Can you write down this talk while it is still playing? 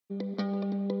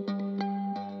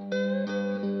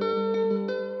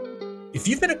If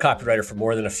you've been a copywriter for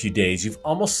more than a few days, you've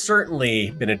almost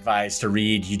certainly been advised to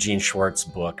read Eugene Schwartz's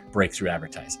book, Breakthrough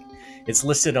Advertising. It's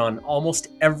listed on almost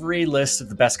every list of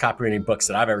the best copywriting books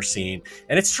that I've ever seen.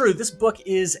 And it's true, this book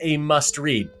is a must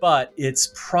read, but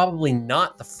it's probably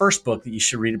not the first book that you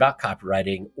should read about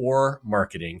copywriting or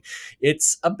marketing.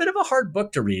 It's a bit of a hard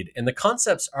book to read, and the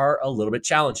concepts are a little bit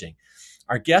challenging.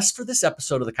 Our guest for this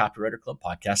episode of the Copywriter Club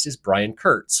podcast is Brian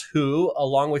Kurtz, who,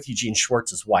 along with Eugene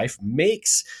Schwartz's wife,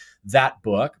 makes that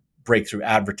book, Breakthrough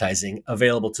Advertising,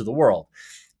 available to the world.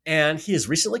 And he has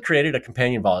recently created a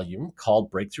companion volume called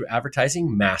Breakthrough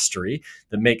Advertising Mastery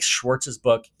that makes Schwartz's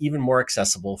book even more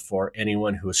accessible for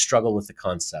anyone who has struggled with the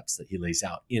concepts that he lays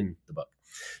out in the book.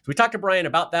 So we talked to Brian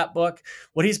about that book,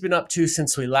 what he's been up to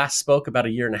since we last spoke about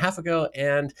a year and a half ago,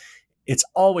 and it's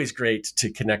always great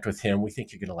to connect with him. We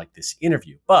think you're going to like this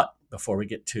interview. But before we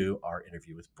get to our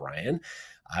interview with Brian,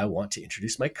 I want to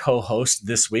introduce my co-host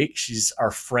this week. She's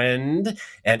our friend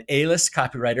and A-list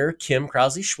copywriter, Kim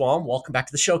Krause-Schwalm. Welcome back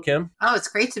to the show, Kim. Oh, it's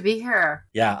great to be here.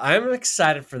 Yeah, I'm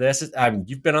excited for this.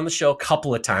 You've been on the show a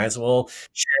couple of times. We'll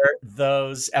share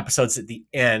those episodes at the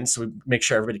end so we make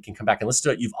sure everybody can come back and listen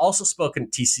to it. You've also spoken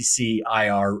at TCC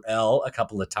IRL a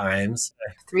couple of times.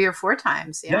 3 or 4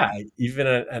 times, yeah. Yeah, you've been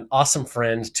an awesome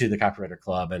friend to the Copywriter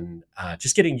Club, and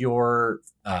just getting your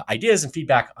ideas and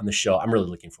feedback on the show, I'm really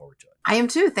looking forward to it. I am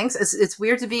too. Thanks. It's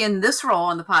weird to be in this role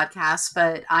on the podcast,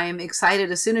 but I am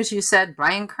excited. As soon as you said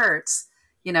Brian Kurtz,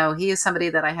 he is somebody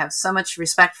that I have so much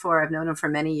respect for. I've known him for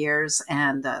many years.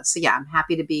 And so, yeah, I'm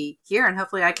happy to be here, and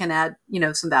hopefully I can add,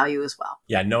 some value as well.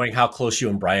 Yeah. Knowing how close you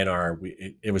and Brian are,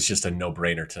 it was just a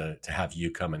no-brainer to have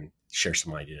you come and share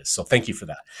some ideas. So thank you for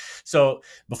that. So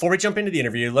before we jump into the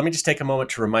interview, let me just take a moment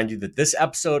to remind you that this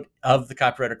episode of the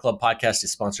Copywriter Club podcast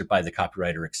is sponsored by the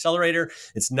Copywriter Accelerator.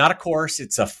 It's not a course.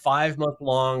 It's a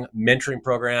 5-month-long mentoring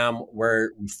program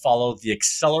where we follow the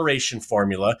acceleration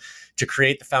formula to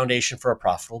create the foundation for a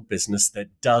profitable business that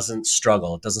doesn't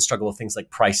struggle. It doesn't struggle with things like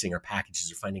pricing or packages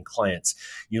or finding clients.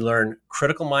 You learn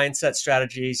critical mindset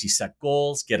strategies, you set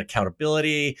goals, get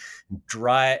accountability,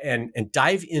 and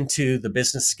dive into the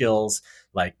business skills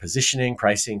like positioning,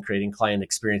 pricing, creating client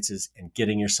experiences, and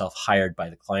getting yourself hired by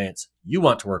the clients you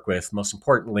want to work with. Most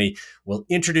importantly, we'll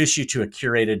introduce you to a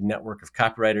curated network of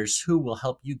copywriters who will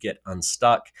help you get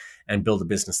unstuck and build a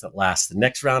business that lasts. The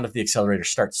next round of the Accelerator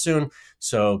starts soon,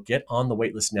 so get on the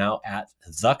waitlist now at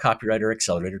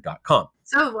thecopywriteraccelerator.com.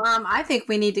 So I think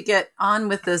we need to get on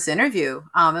with this interview.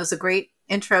 It was a great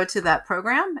intro to that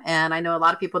program, and I know a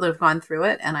lot of people that have gone through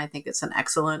it, and I think it's an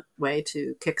excellent way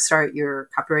to kickstart your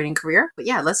copywriting career. But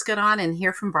yeah, let's get on and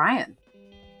hear from Brian.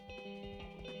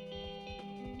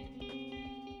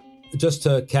 Just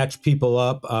to catch people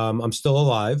up, I'm still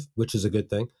alive, which is a good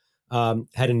thing.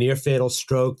 Had a near fatal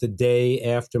stroke the day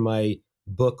after my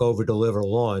book Over Deliver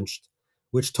launched,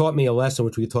 which taught me a lesson,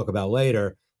 which we can talk about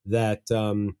later, that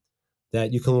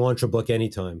you can launch a book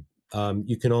anytime.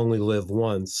 You can only live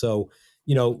once. So,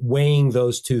 weighing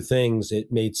those two things,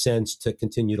 it made sense to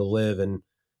continue to live and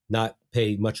not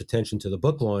pay much attention to the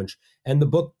book launch. And the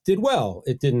book did well.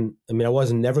 It didn't, I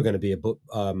wasn't never going to be a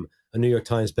New York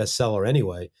Times bestseller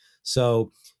anyway.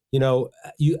 So, you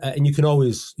can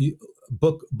always,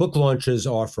 book launches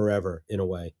are forever in a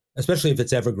way, especially if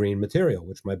it's evergreen material,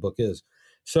 which my book is.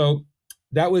 So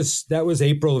that was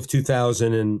April of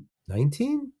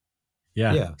 2019.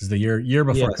 Yeah. It was the year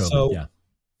before COVID. So, yeah.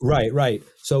 Right.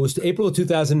 So it was April of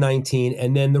 2019.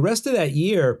 And then the rest of that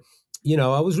year,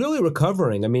 I was really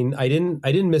recovering. I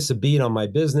didn't miss a beat on my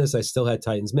business. I still had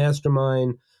Titans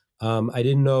Mastermind. I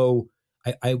didn't know,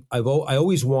 I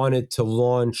always wanted to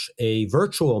launch a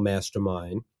virtual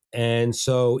mastermind. And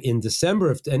so in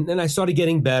December, and then I started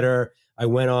getting better. I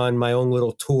went on my own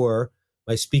little tour,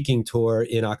 my speaking tour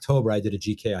in October. I did a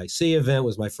GKIC event,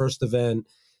 was my first event.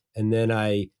 And then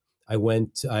I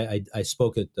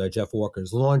spoke at Jeff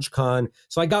Walker's LaunchCon.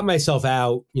 So I got myself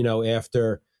out,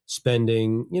 after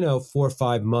spending, 4 or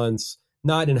 5 months,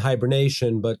 not in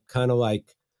hibernation, but kind of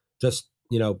like just,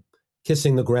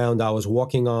 kissing the ground I was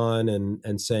walking on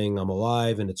and saying I'm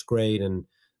alive and it's great. And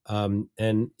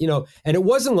it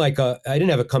wasn't like I didn't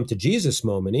have a come to Jesus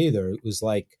moment either. It was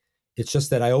like, it's just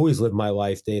that I always live my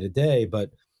life day to day.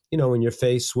 But, when you're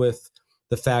faced with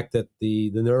the fact that the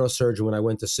neurosurgeon, when I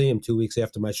went to see him 2 weeks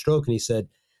after my stroke, and he said,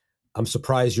 "I'm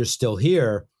surprised you're still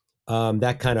here."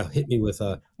 That kind of hit me with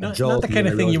a jolt. Not the kind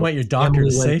of thing you want your doctor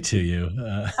to say to you.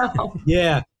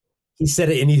 Yeah. He said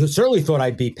it, and he certainly thought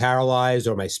I'd be paralyzed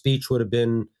or my speech would have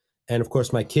been. And of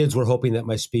course, my kids were hoping that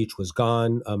my speech was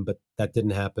gone, but that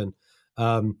didn't happen.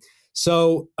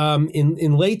 So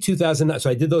in late 2000, so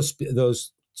I did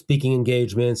those speaking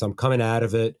engagements. I'm coming out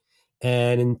of it.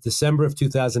 And in December of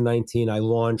 2019, I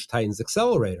launched Titans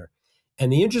Accelerator.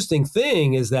 And the interesting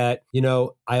thing is that,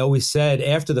 I always said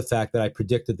after the fact that I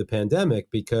predicted the pandemic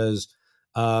because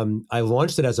I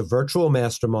launched it as a virtual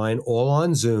mastermind all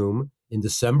on Zoom in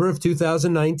December of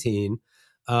 2019.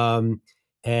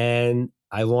 And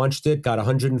I launched it, got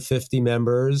 150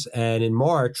 members, and in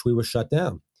March, we were shut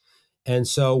down. And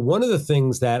so one of the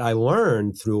things that I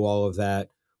learned through all of that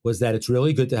was that it's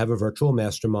really good to have a virtual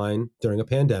mastermind during a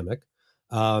pandemic,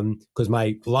 because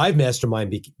my live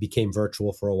mastermind became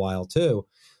virtual for a while too.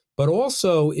 But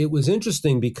also it was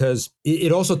interesting because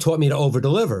it also taught me to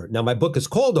over-deliver. Now my book is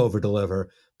called Over-Deliver,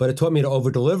 but it taught me to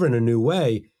over-deliver in a new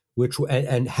way,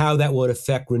 and how that would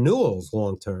affect renewals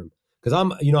long term. Because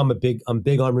I'm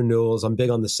big on renewals. I'm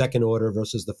big on the second order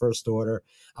versus the first order.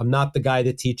 I'm not the guy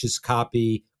that teaches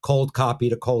cold copy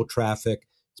to cold traffic.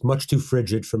 It's much too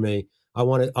frigid for me. I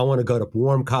want to go to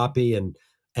warm copy and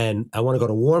I want to go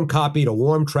to warm copy to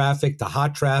warm traffic to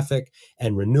hot traffic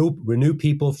and renew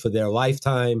people for their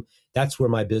lifetime. That's where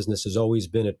my business has always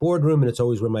been at Boardroom, and it's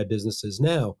always where my business is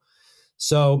now.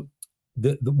 So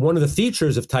one of the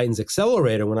features of Titans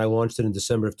Accelerator when I launched it in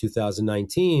December of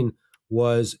 2019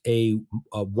 was a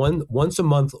once a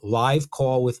month live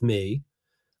call with me,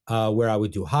 where I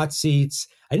would do hot seats.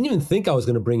 I didn't even think I was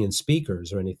going to bring in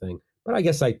speakers or anything, but I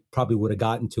guess I probably would have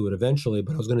gotten to it eventually.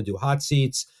 But I was going to do hot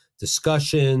seats,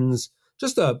 discussions,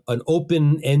 just an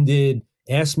open-ended,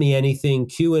 ask me anything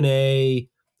Q&A,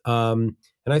 and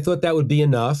I thought that would be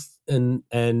enough.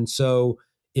 And so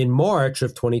in March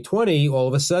of 2020, all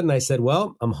of a sudden I said,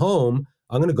 well, I'm home.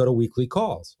 I'm going to go to weekly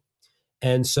calls.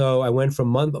 And so I went from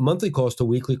monthly calls to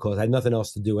weekly calls. I had nothing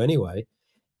else to do anyway.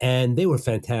 And they were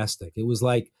fantastic. It was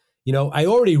like, I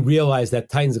already realized that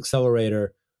Titans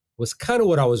Accelerator was kind of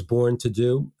what I was born to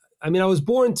do. I mean, I was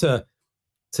born to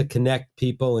connect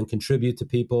people and contribute to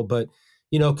people, but,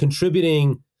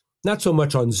 contributing not so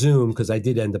much on Zoom, because I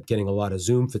did end up getting a lot of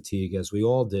Zoom fatigue, as we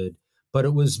all did, but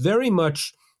it was very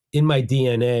much in my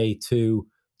DNA to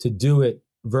do it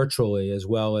virtually as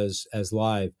well as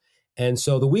live. And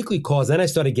so the weekly calls, then I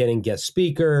started getting guest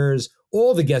speakers,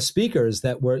 all the guest speakers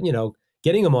that were,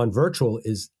 getting them on virtual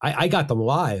I got them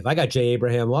live. I got Jay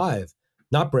Abraham live,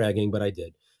 not bragging, but I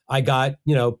did. I got,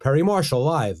 Perry Marshall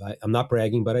live. I'm not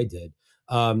bragging, but I did.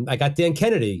 I got Dan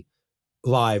Kennedy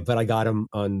live, but I got him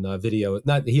on video.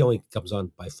 He only comes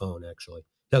on by phone, actually.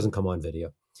 Doesn't come on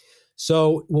video.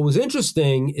 So what was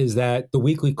interesting is that the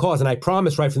weekly calls, and I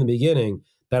promised right from the beginning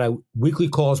that weekly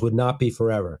calls would not be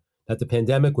forever, that the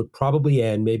pandemic would probably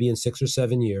end maybe in 6 or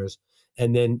 7 years,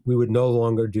 and then we would no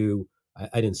longer do,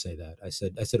 I didn't say that. I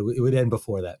said it would end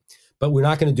before that, but we're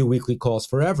not going to do weekly calls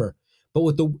forever. But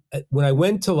when I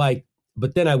went to we're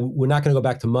not going to go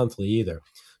back to monthly either.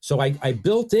 So I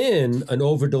built in an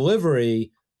over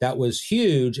delivery that was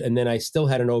huge, and then I still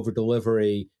had an over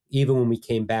delivery even when we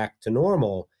came back to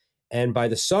normal. And by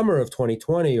the summer of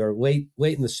 2020, or late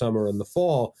in the summer and the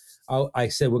fall, I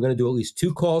said we're going to do at least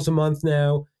 2 calls a month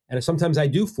now, and sometimes I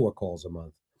do 4 calls a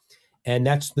month. And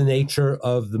that's the nature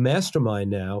of the mastermind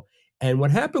now. And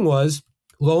what happened was,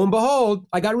 lo and behold,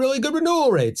 I got really good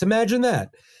renewal rates. Imagine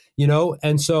that.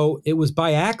 And so it was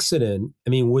by accident. I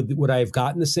mean, would I have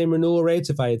gotten the same renewal rates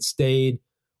if I had stayed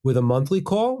with a monthly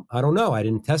call? I don't know. I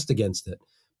didn't test against it.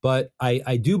 But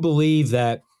I do believe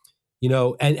that,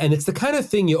 and it's the kind of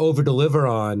thing you over deliver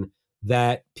on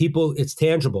that people, it's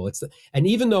tangible. And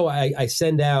even though I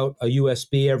send out a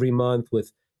USB every month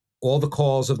with all the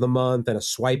calls of the month and a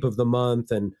swipe of the month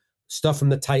and stuff from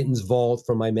the Titans vault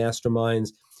from my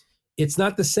masterminds, it's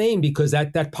not the same because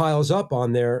that piles up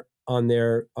on their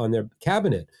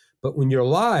cabinet. But when you're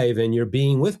live and you're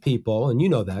being with people, and you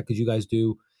know that because you guys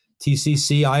do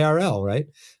TCC IRL, right?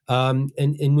 And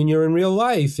when you're in real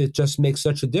life, it just makes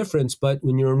such a difference. But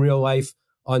when you're in real life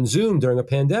on Zoom during a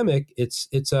pandemic, it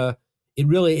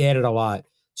really added a lot.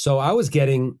 So I was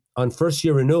getting, on first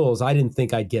year renewals, I didn't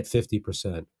think I'd get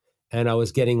 50%, and I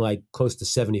was getting like close to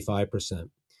 75%.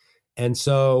 And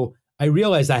so I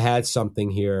realized I had something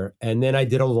here. And then I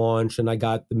did a launch, and I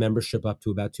got the membership up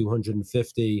to about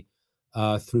 250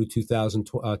 through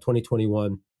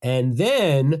 2021. And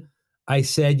then I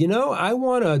said, I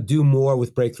want to do more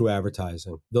with breakthrough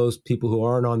advertising. Those people who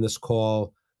aren't on this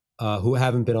call, who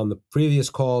haven't been on the previous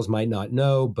calls, might not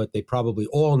know, but they probably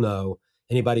all know.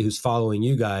 Anybody who's following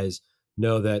you guys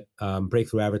know that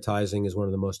breakthrough advertising is one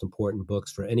of the most important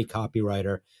books for any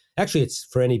copywriter. Actually, it's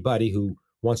for anybody who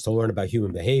wants to learn about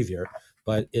human behavior,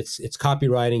 but it's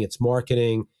copywriting, it's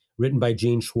marketing, written by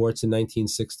Gene Schwartz in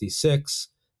 1966.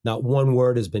 Not one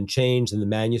word has been changed in the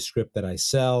manuscript that I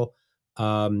sell.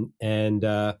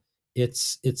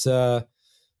 It's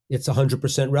it's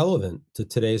 100% relevant to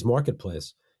today's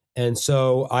marketplace. And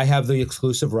so I have the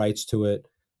exclusive rights to it.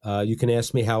 You can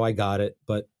ask me how I got it,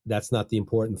 but that's not the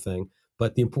important thing.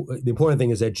 But the important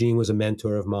thing is that Gene was a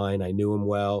mentor of mine. I knew him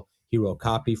well. He wrote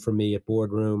copy for me at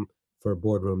Boardroom, for a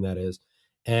Boardroom, that is.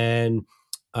 And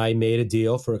I made a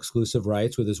deal for exclusive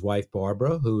rights with his wife,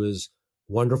 Barbara, who is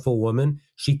a wonderful woman.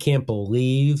 She can't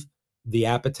believe the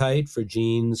appetite for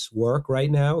Gene's work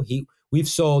right now. We've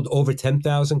sold over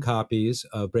 10,000 copies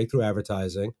of Breakthrough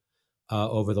Advertising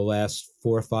over the last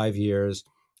 4 or 5 years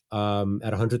at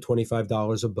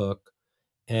 $125 a book.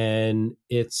 And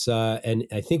and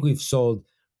I think we've sold,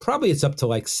 probably it's up to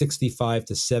like 65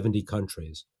 to 70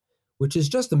 countries, which is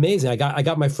just amazing. I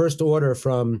got my first order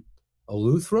from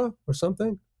Eleuthera or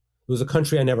something. It was a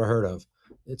country I never heard of.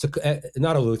 It's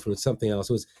not Eleuthera, it's something else.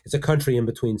 It's a country in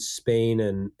between Spain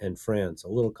and France, a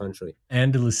little country.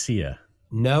 Andalusia.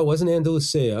 No, it wasn't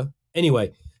Andalusia.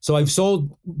 Anyway, so I've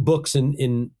sold books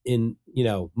in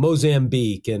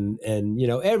Mozambique and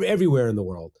everywhere in the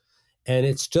world, and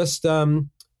it's just a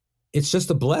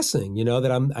blessing,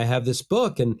 that I have this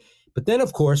book. But then,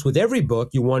 of course, with every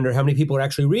book, you wonder how many people are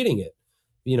actually reading it.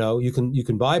 You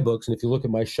can buy books, and if you look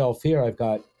at my shelf here,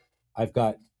 I've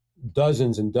got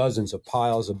dozens and dozens of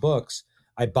piles of books.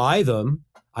 I buy them,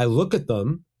 I look at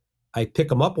them, I pick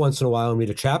them up once in a while and read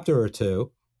a chapter or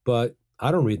two, but I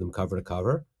don't read them cover to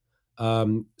cover.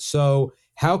 So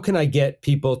how can I get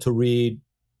people to read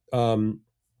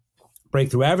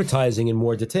Breakthrough Advertising in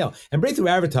more detail? And Breakthrough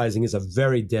Advertising is a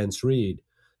very dense read.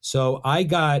 So I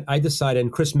decided,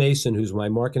 and Chris Mason, who's my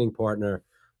marketing partner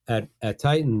at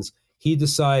Titans, he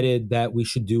decided that we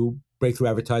should do Breakthrough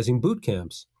Advertising boot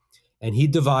camps. And he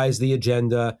devised the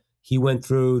agenda. He went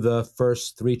through the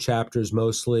first 3 chapters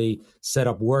mostly, set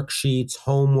up worksheets,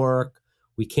 homework.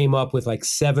 We came up with like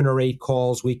 7 or 8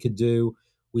 calls we could do.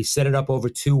 We set it up over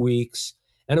 2 weeks.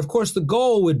 And of course, the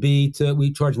goal would be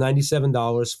we charge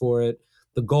 $97 for it.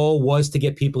 The goal was to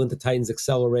get people into Titans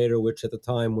Accelerator, which at the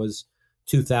time was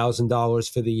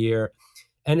 $2,000 for the year.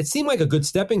 And it seemed like a good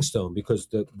stepping stone because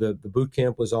the boot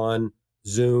camp was on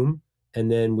Zoom. And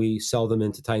then we sell them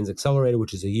into Titans Accelerator,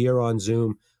 which is a year on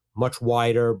Zoom, much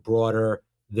wider, broader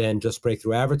than just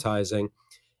Breakthrough Advertising.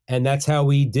 And that's how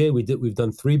we did. We've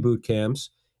done 3 boot camps.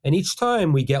 And each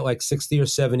time we get like 60 or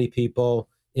 70 people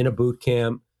in a boot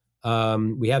camp.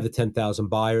 We have the 10,000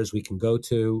 buyers we can go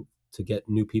to get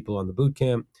new people on the boot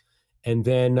camp. And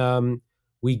then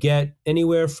we get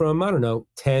anywhere from,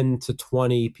 10 to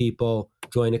 20 people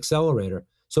join Accelerator.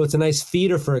 So it's a nice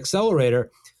feeder for Accelerator.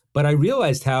 But I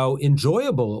realized how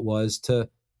enjoyable it was to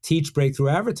teach Breakthrough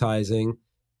Advertising.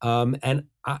 And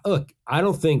I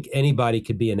don't think anybody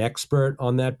could be an expert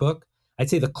on that book. I'd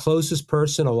say the closest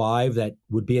person alive that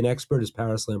would be an expert is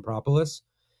Paris Lampropoulos.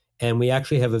 And we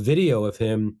actually have a video of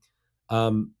him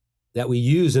that we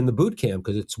use in the boot camp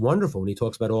because it's wonderful. And he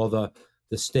talks about all the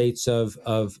states of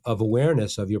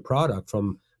awareness of your product,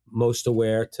 from most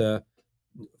aware to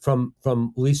from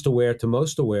least aware to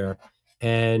most aware.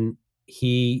 And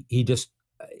he just,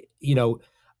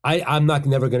 I'm not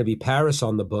never going to be Paris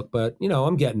on the book, but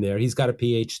I'm getting there. He's got a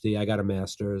PhD. I got a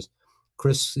master's.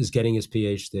 Chris is getting his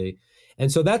PhD. And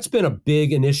so that's been a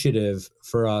big initiative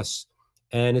for us.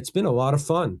 And it's been a lot of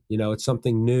fun. It's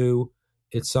something new.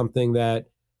 It's something that,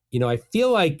 I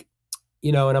feel like,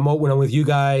 and when I'm with you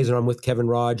guys, or I'm with Kevin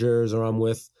Rogers, or I'm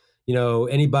with,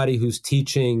 anybody who's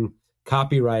teaching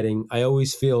copywriting, I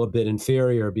always feel a bit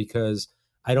inferior because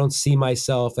I don't see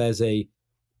myself as a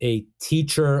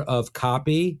teacher of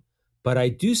copy, but I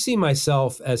do see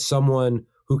myself as someone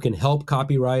who can help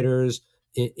copywriters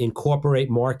incorporate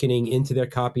marketing into their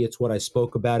copy. It's what I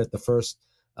spoke about at the first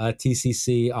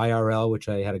TCC IRL, which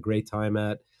I had a great time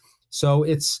at. So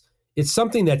it's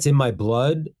something that's in my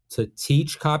blood to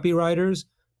teach copywriters,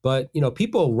 but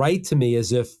people write to me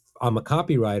as if I'm a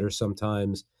copywriter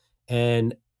sometimes.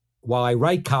 And while I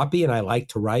write copy and I like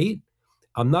to write,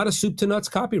 I'm not a soup to nuts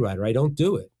copywriter. I don't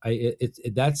do it.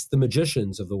 That's the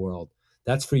magicians of the world.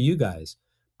 That's for you guys.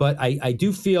 But I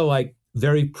do feel like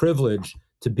very privileged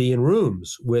to be in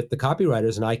rooms with the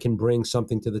copywriters, and I can bring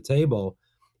something to the table.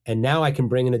 And now I can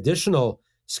bring an additional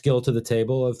skill to the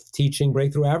table of teaching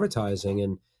Breakthrough Advertising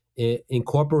and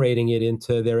incorporating it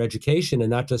into their education,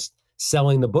 and not just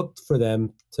selling the book for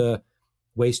them to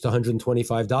waste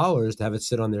 $125 to have it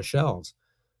sit on their shelves.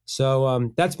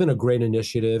 So that's been a great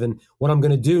initiative. And what I'm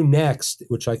going to do next,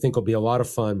 which I think will be a lot of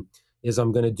fun, is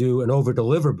I'm going to do an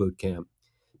over-deliver boot camp,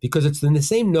 because it's in the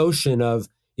same notion of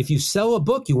if you sell a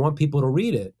book, you want people to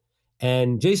read it.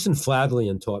 And Jason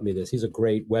Fladlian taught me this. He's a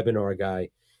great webinar guy.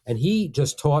 And he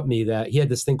just taught me that he had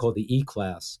this thing called the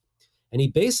E-Class. And he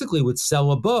basically would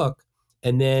sell a book,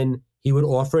 and then he would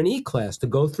offer an e-class to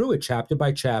go through it chapter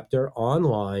by chapter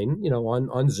online,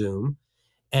 on Zoom.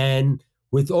 And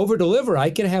with Over Deliver, I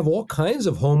can have all kinds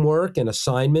of homework and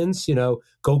assignments,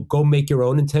 go make your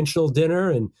own intentional dinner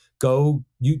and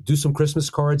you do some Christmas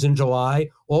cards in July,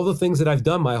 all the things that I've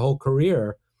done my whole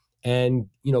career, and,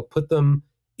 put them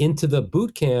into the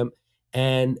boot camp.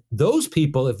 And those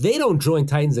people, if they don't join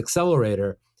Titans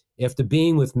Accelerator after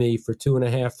being with me for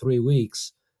 2.5, 3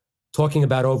 weeks, talking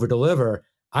about Over Deliver,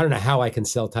 I don't know how I can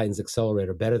sell Titans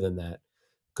Accelerator better than that.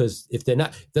 Because if they're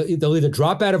not, they'll either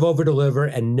drop out of Over Deliver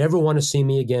and never want to see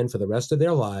me again for the rest of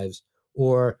their lives,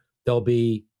 or they'll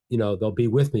be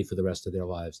with me for the rest of their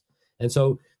lives. And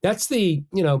so that's the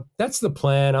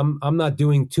plan. I'm not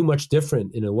doing too much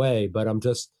different in a way, but I'm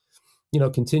just,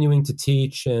 continuing to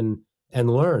teach and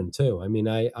learn too. I mean,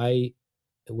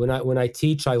 when I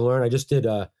teach, I learn. I just did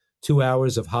 2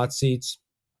 hours of hot seats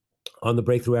on the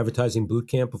Breakthrough Advertising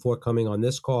Bootcamp before coming on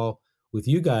this call with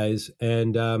you guys.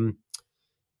 And,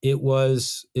 it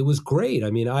was great. I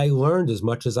mean, I learned as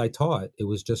much as I taught. It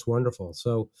was just wonderful.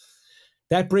 So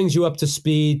that brings you up to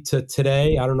speed to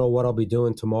today. I don't know what I'll be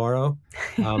doing tomorrow.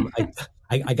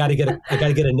 I got to get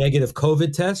a negative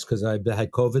COVID test because I've had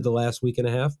COVID the last week and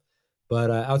a half. But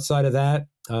outside of that,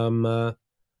 I'm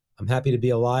happy to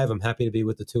be alive. I'm happy to be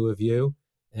with the two of you.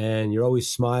 And you're always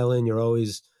smiling. You're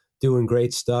always doing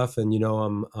great stuff. And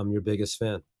I'm your biggest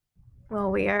fan. Well,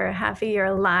 we are happy you're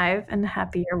alive and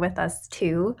happy you're with us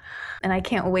too. And I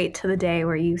can't wait to the day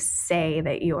where you say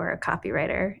that you're a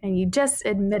copywriter and you just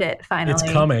admit it finally. It's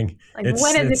coming. When is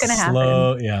it going to happen?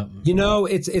 Slow, yeah.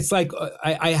 It's like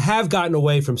I have gotten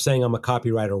away from saying I'm a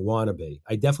copywriter wannabe.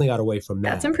 I definitely got away from that.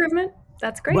 That's improvement.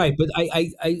 That's great. Right. But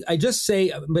I just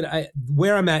say,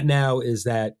 where I'm at now is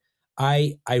that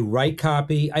I write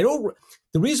copy.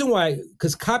 The reason why,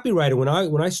 because copywriter, when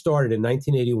I started in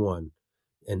 1981,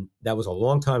 and that was a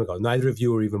long time ago. Neither of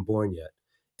you were even born yet.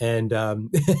 And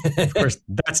of course,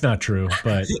 that's not true.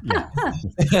 But yeah.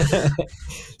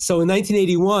 So in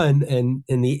 1981 and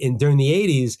during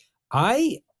the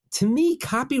 80s, to me,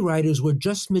 copywriters were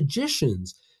just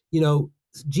magicians.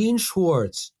 Gene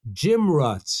Schwartz, Jim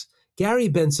Rutz, Gary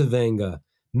Bencivenga,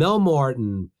 Mel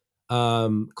Martin,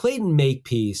 Clayton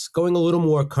Makepeace, going a little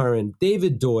more current,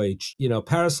 David Deutsch,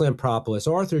 Paris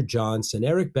Lampropoulos, Arthur Johnson,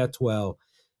 Eric Betwell.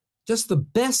 Just the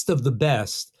best of the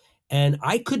best. And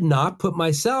I could not put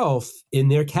myself in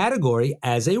their category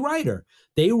as a writer.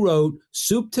 They wrote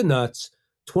soup to nuts,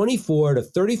 24 to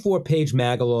 34 page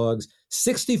magalogs,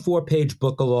 64 page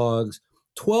bookalogs,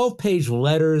 12-page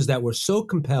letters that were so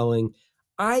compelling.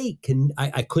 I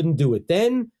couldn't do it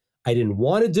then. I didn't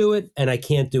want to do it, and I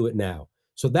can't do it now.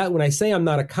 So that when I say I'm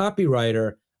not a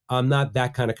copywriter, I'm not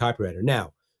that kind of copywriter.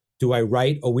 Now, do I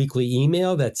write a weekly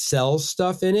email that sells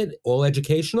stuff in it, all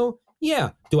educational? Yeah.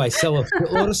 Do I sell a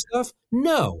load of stuff?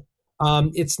 No.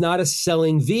 It's not a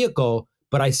selling vehicle,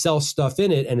 but I sell stuff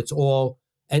in it, and it's all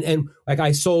and like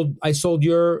I sold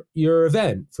your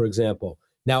event, for example.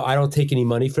 Now I don't take any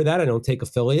money for that. I don't take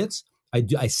affiliates.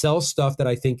 I sell stuff that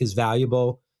I think is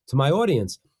valuable to my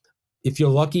audience. If you're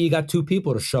lucky, you got 2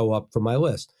 people to show up for my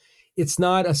list. It's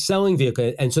not a selling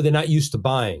vehicle, and so they're not used to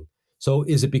buying. So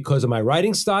is it because of my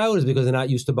writing style, or is it because they're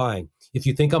not used to buying? If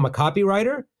you think I'm a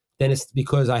copywriter, then it's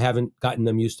because I haven't gotten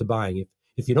them used to buying.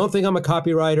 If you don't think I'm a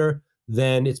copywriter,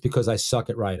 then it's because I suck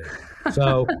at writing.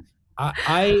 So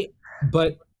I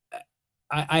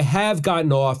have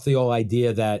gotten off the whole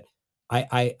idea that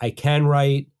I can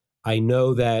write. I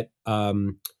know that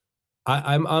I'm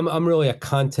really a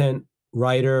content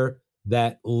writer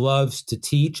that loves to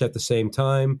teach at the same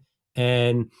time,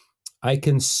 and I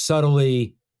can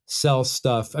subtly sell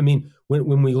stuff. I mean,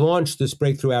 when we launched this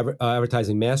Breakthrough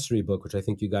Advertising Mastery book, which I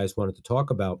think you guys wanted to talk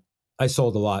about, I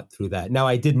sold a lot through that. Now,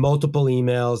 I did multiple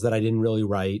emails that I didn't really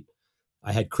write.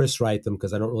 I had Chris write them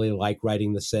because I don't really like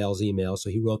writing the sales emails, so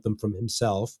he wrote them from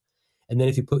himself. And then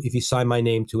if you sign my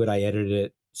name to it, I edited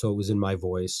it so it was in my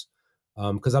voice,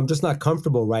 because I'm just not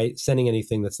comfortable sending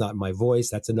anything that's not in my voice.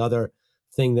 That's another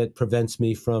thing that prevents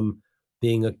me from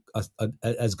being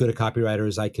as good a copywriter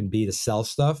as I can be to sell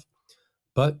stuff.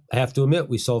 But I have to admit,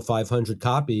 we sold 500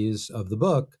 copies of the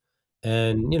book,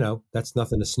 and that's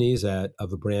nothing to sneeze at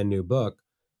of a brand new book.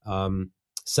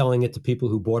 Selling it to people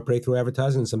who bought Breakthrough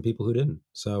Advertising and some people who didn't.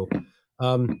 So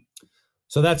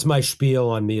that's my spiel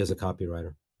on me as a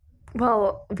copywriter.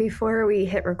 Well, before we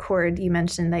hit record, you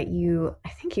mentioned that I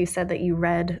think you said that you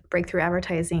read Breakthrough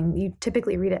Advertising. You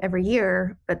typically read it every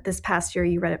year, but this past year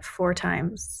you read it 4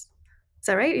 times. Is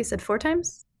that right? You said 4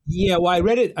 times? Yeah, well, I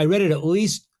read it at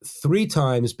least 3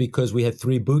 times because we had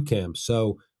 3 boot camps.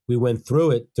 So we went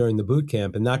through it during the boot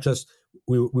camp, and not just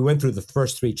we went through the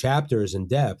first 3 chapters in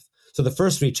depth. So the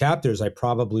first 3 chapters I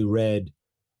probably read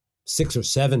 6 or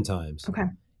 7 times. Okay.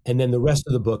 And then the rest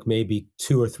of the book maybe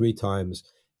 2 or 3 times.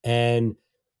 And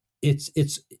it's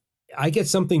I get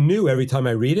something new every time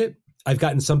I read it. I've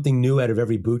gotten something new out of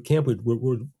every boot camp.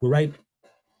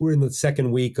 We're in the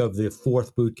second week of the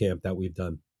 4th boot camp that we've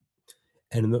done.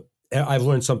 And I've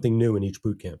learned something new in each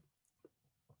boot camp.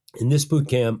 In this boot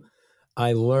camp,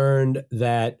 I learned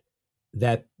that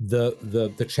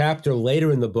the chapter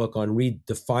later in the book on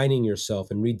redefining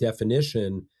yourself and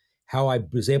redefinition, how I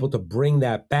was able to bring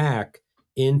that back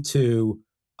into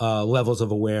levels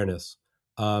of awareness.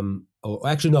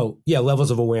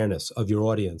 Levels of awareness of your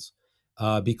audience,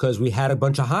 because we had a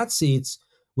bunch of hot seats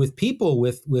with people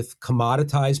with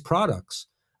commoditized products.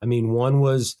 I mean, one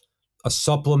was a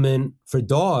supplement for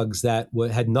dogs that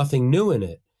had nothing new in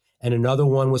it, and another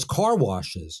one was car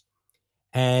washes.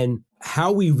 And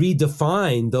how we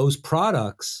redefine those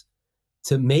products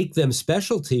to make them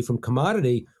specialty from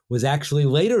commodity was actually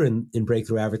later in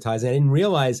breakthrough advertising. I didn't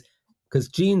realize, because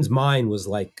Gene's mind was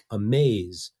like a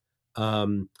maze.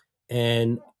 And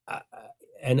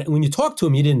when you talk to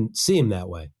him, you didn't see him that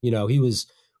way. You know, he was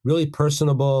really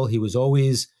personable. He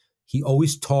always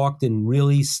talked in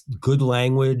really good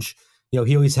language. You know,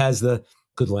 he always has the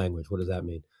good language. What does that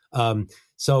mean?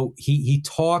 So he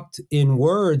talked in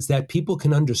words that people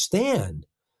can understand,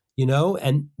 you know,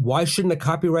 and why shouldn't a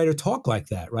copywriter talk like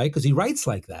that, right? Because he writes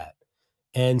like that.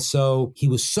 And so he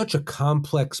was such a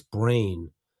complex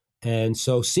brain. And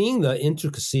so seeing the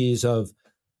intricacies of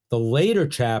the later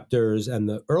chapters and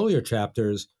the earlier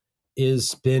chapters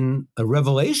has been a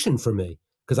revelation for me,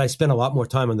 because I spent a lot more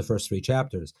time on the first 3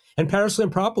 chapters. And Paris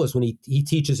Lampropoulos, when he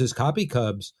teaches his copy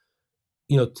cubs,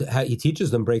 you know, he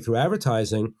teaches them breakthrough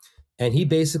advertising, and he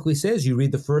basically says you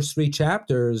read the first 3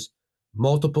 chapters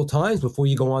multiple times before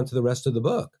you go on to the rest of the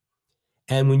book.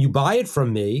 And when you buy it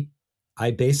from me,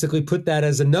 I basically put that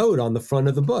as a note on the front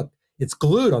of the book. It's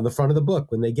glued on the front of the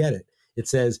book when they get it. It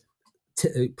says,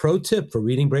 pro tip for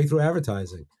reading breakthrough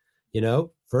advertising, you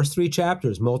know, first 3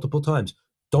 chapters multiple times.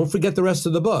 Don't forget the rest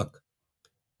of the book.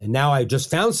 And now I just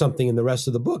found something in the rest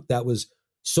of the book that was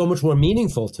so much more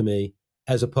meaningful to me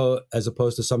as opposed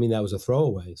to something that was a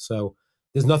throwaway. So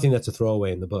there's nothing that's a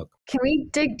throwaway in the book. Can we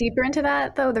dig deeper into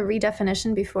that, though, the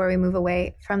redefinition, before we move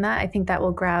away from that? I think that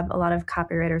will grab a lot of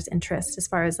copywriters' interest as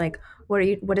far as like,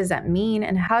 what does that mean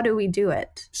and how do we do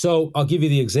it? So I'll give you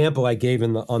the example I gave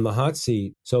on the hot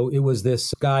seat. So it was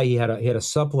this guy, he had a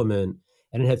supplement,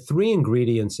 and it had 3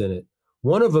 ingredients in it.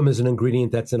 One of them is an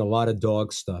ingredient that's in a lot of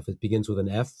dog stuff. It begins with an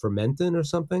F, fermentin or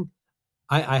something.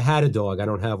 I had a dog. I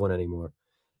don't have one anymore.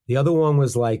 The other one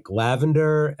was like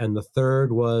lavender, and the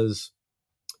third was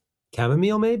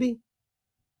chamomile, maybe?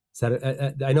 Is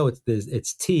that I know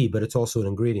it's tea, but it's also an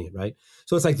ingredient, right?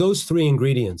 So it's like those 3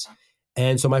 ingredients.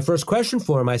 And so my first question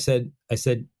for him, I said,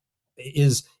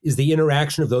 is the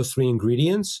interaction of those 3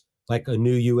 ingredients like a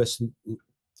new U.S.,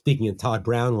 speaking in Todd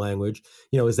Brown language,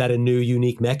 you know, is that a new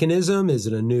unique mechanism? Is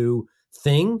it a new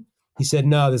thing? He said,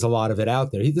 no, there's a lot of it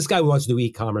out there. This guy wants to do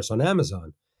e-commerce on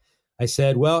Amazon. I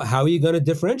said, well, how are you going to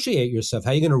differentiate yourself?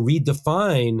 How are you going to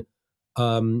redefine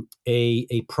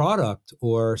a product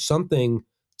or something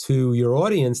to your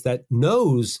audience that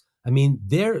knows? I mean,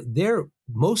 they're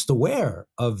most aware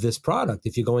of this product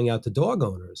if you're going out to dog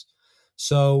owners.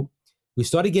 So we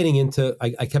started getting into,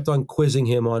 I kept on quizzing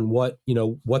him on what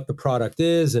the product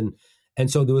is. And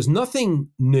so there was nothing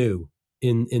new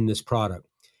in this product.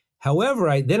 However,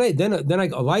 a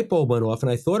light bulb went off,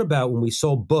 and I thought about when we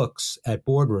sold books at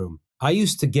Boardroom. I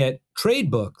used to get trade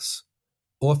books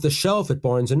off the shelf at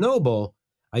Barnes & Noble.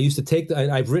 I used to take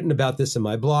I've written about this in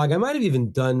my blog. I might have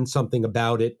even done something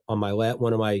about it on my I've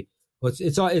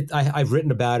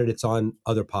written about it. It's on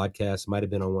other podcasts. It might have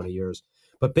been on one of yours.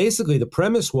 But basically the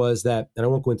premise was that, and I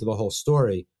won't go into the whole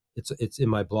story, it's in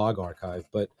my blog archive,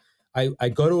 but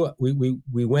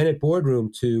we went at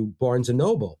Boardroom to Barnes &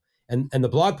 Noble, and the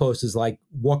blog post is like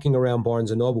walking around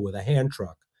Barnes & Noble with a hand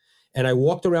truck. And I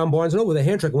walked around Barnes & Noble with a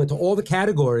hand truck and went to all the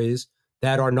categories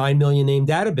that our 9 million name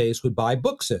database would buy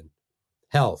books in: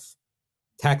 health,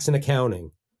 tax and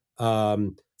accounting,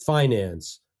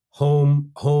 finance,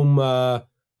 home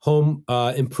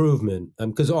improvement.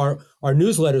 Because our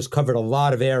newsletters covered a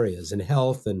lot of areas in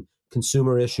health and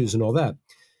consumer issues and all that.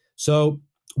 So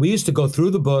we used to go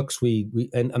through the books.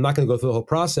 And I'm not going to go through the whole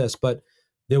process, but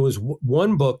there was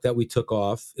one book that we took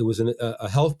off. It was a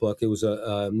health book. It was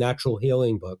a natural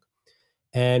healing book.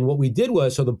 And what we did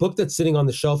was, so the book that's sitting on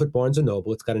the shelf at Barnes &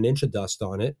 Noble, it's got an inch of dust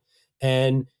on it,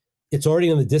 and it's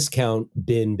already on the discount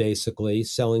bin, basically,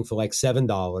 selling for like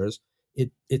 $7.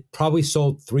 It probably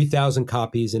sold 3,000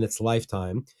 copies in its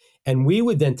lifetime. And we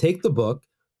would then take the book,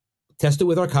 test it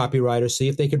with our copywriters, see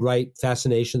if they could write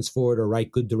fascinations for it or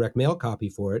write good direct mail copy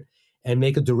for it, and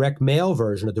make a direct mail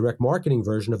version, a direct marketing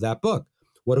version of that book.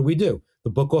 What did we do? The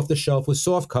book off the shelf was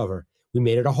soft cover. We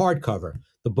made it a hardcover.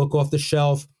 The book off the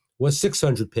shelf was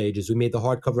 600 pages. We made the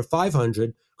hardcover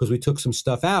 500 because we took some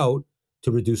stuff out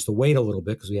to reduce the weight a little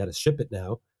bit because we had to ship it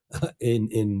now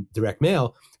in direct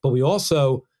mail. But we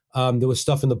also, there was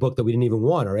stuff in the book that we didn't even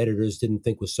want. Our editors didn't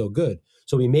think was so good.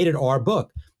 So we made it our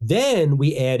book. Then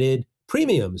we added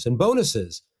premiums and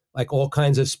bonuses, like all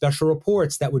kinds of special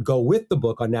reports that would go with the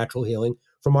book on natural healing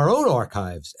from our own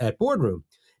archives at Boardroom.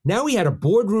 Now we had a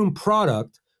Boardroom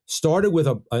product, started with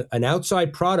an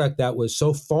outside product that was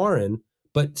so foreign,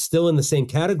 but still in the same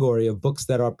category of books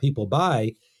that our people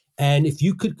buy. And if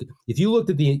you looked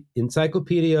at the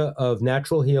Encyclopedia of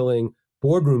Natural Healing,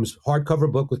 Boardroom's hardcover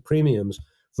book with premiums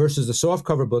versus the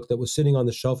softcover book that was sitting on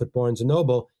the shelf at Barnes &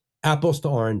 Noble, apples to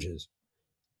oranges.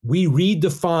 We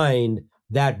redefined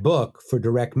that book for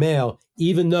direct mail,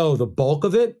 even though the bulk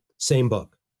of it, same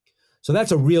book. So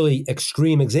that's a really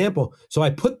extreme example. So I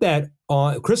put that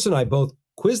on, Chris and I both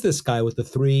quizzed this guy with the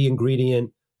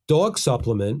 3-ingredient dog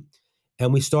supplement,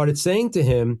 and we started saying to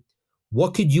him,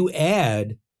 what could you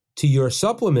add to your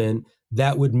supplement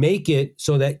that would make it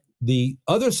so that the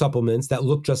other supplements that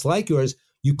look just like yours,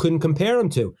 you couldn't compare them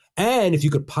to? And if you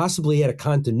could possibly add a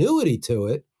continuity to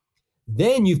it,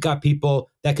 then you've got people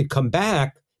that could come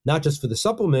back, not just for the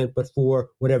supplement, but for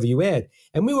whatever you add.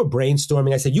 And we were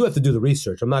brainstorming. I said, you have to do the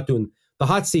research. I'm not doing, the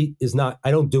hot seat is not,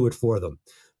 I don't do it for them,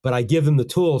 but I give them the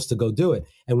tools to go do it.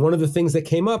 And one of the things that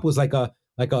came up was like a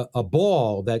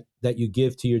ball that you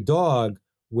give to your dog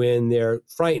when they're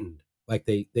frightened, like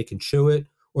they can chew it,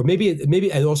 or maybe,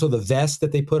 and also the vest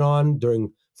that they put on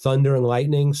during thunder and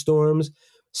lightning storms,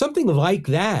 something like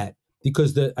that,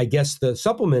 because I guess the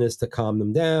supplement is to calm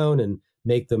them down and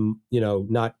make them,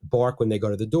 not bark when they go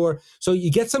to the door. So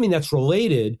you get something that's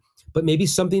related, but maybe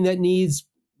something that needs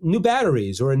new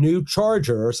batteries or a new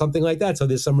charger or something like that. So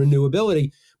there's some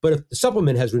renewability. But if the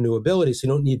supplement has renewability, so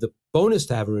you don't need the bonus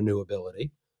to have a renewability,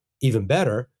 even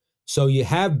better. So you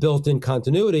have built-in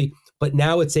continuity, but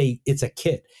now it's a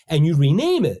kit, and you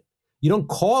rename it. You don't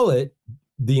call it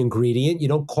the ingredient. You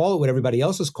don't call it what everybody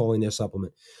else is calling their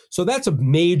supplement. So that's a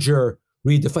major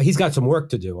redefine. He's got some work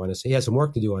to do on his. He has some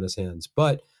work to do on his hands,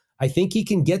 but I think he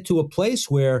can get to a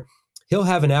place where he'll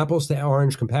have an apples to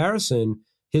orange comparison,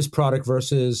 his product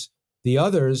versus the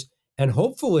others, and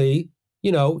hopefully,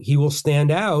 he will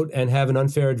stand out and have an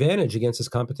unfair advantage against his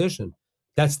competition.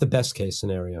 That's the best case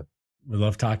scenario. We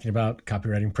love talking about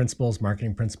copywriting principles,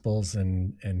 marketing principles,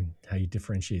 and how you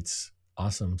differentiate.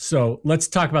 Awesome. So let's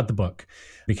talk about the book,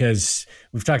 because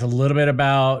we've talked a little bit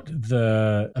about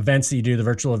the events that you do, the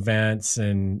virtual events,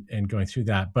 and going through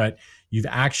that. But you've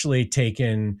actually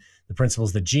taken the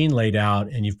principles that Gene laid out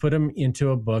and you've put them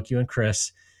into a book, you and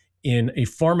Chris, in a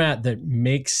format that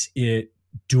makes it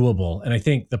doable. And I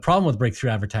think the problem with breakthrough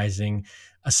advertising,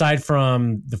 aside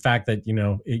from the fact that,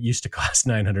 it used to cost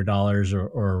 $900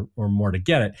 or more to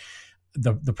get it,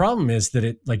 the problem is that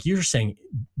it, like you were saying,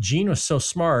 Gene was so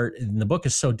smart and the book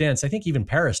is so dense. I think even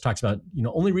Paris talks about,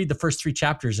 only read the first 3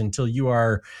 chapters until you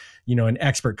are, an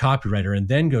expert copywriter, and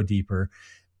then go deeper.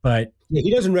 But yeah,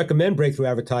 he doesn't recommend breakthrough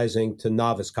advertising to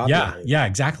novice copywriters. Yeah,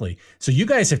 exactly. So you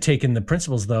guys have taken the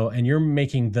principles though, and you're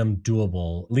making them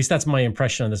doable. At least that's my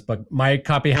impression on this book. My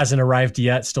copy hasn't arrived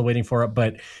yet, still waiting for it,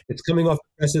 but it's coming off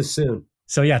the presses soon.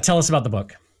 So yeah, tell us about the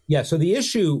book. Yeah, so the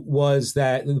issue was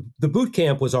that the boot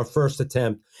camp was our first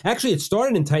attempt. Actually, it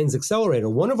started in Titans Accelerator.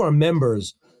 One of our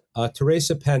members,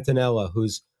 Teresa Pantanella,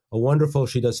 who's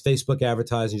she does Facebook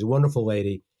advertising. She's a wonderful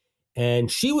lady.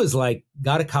 And she was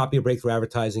got a copy of Breakthrough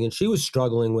Advertising, and she was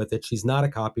struggling with it. She's not a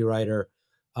copywriter,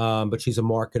 but she's a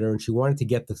marketer, and she wanted to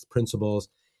get the principles.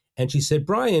 And she said,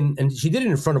 Brian, and she did it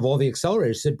in front of all the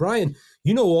accelerators. She said, Brian,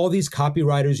 all these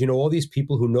copywriters, all these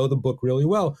people who know the book really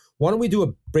well. Why don't we do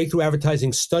a breakthrough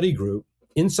advertising study group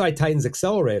inside Titans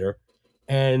Accelerator?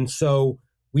 And so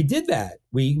we did that.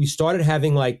 We started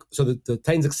having the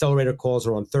Titans Accelerator calls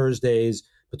are on Thursdays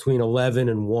between 11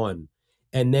 and 1.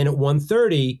 And then at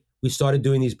 1:30, we started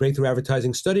doing these breakthrough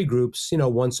advertising study groups,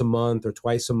 once a month or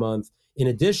twice a month in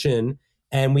addition.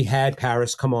 And we had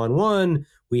Paris come on one.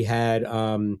 We had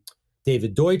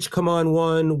David Deutsch come on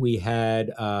one. We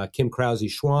had Kim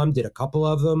Krause-Schwam did a couple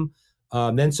of them.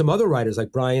 Then some other writers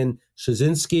like Brian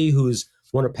Shazinski, who's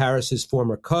one of Paris's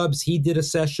former Cubs. He did a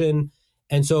session.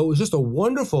 And so it was just a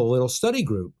wonderful little study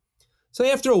group. So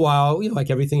after a while, like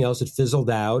everything else, it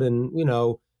fizzled out and,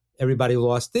 everybody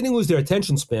they didn't lose their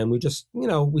attention span. We just,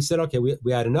 we said, okay,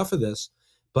 we had enough of this.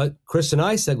 But Chris and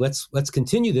I said, let's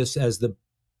continue this as the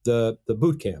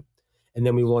boot camp. And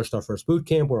then we launched our first boot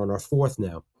camp. We're on our fourth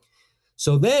now.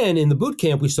 So then in the boot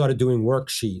camp, we started doing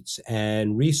worksheets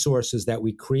and resources that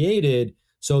we created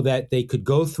so that they could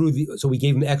go through so we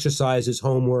gave them exercises,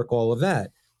 homework, all of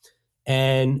that.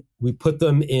 And we put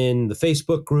them in the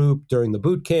Facebook group during the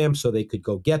boot camp so they could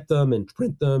go get them and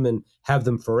print them and have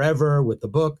them forever with the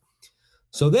book.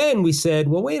 So then we said,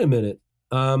 well, wait a minute.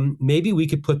 Maybe we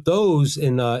could put those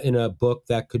in a book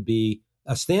that could be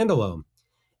a standalone.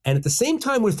 And at the same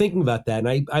time, we're thinking about that.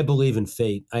 And I believe in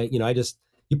fate.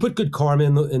 You put good karma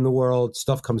in the world,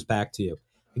 stuff comes back to you.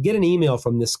 I get an email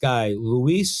from this guy,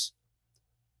 Luis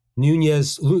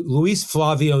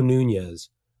Flavio Nunez,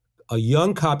 a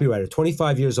young copywriter,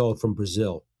 25 years old from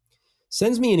Brazil,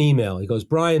 sends me an email. He goes,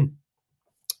 Brian,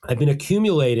 I've been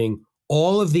accumulating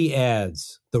all of the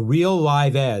ads, the real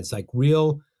live ads, like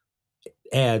real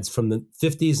ads from the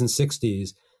 50s and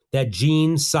 60s that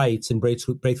Gene cites in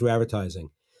Breakthrough Advertising.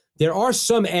 There are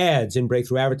some ads in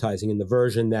Breakthrough Advertising in the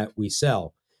version that we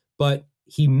sell, but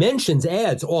he mentions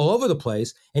ads all over the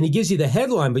place and he gives you the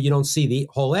headline, but you don't see the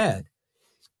whole ad.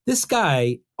 This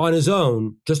guy on his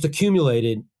own just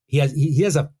accumulated. He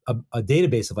has a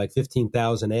database of like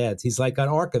 15,000 ads. He's like an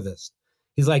archivist.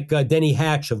 He's like Denny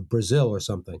Hatch of Brazil or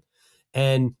something.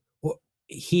 And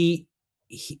he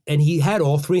had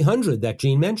all 300 that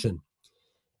Gene mentioned.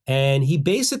 And he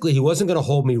wasn't going to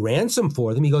hold me ransom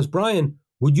for them. He goes, Brian,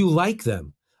 would you like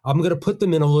them? I'm going to put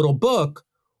them in a little book,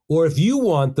 or if you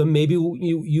want them, maybe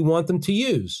you want them to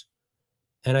use.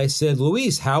 And I said,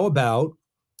 Luis, how about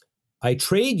I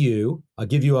trade you, I'll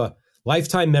give you a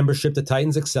lifetime membership to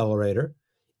Titans Accelerator.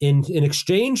 In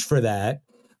exchange for that,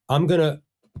 I'm going to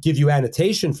give you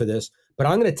annotation for this, but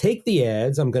I'm going to take the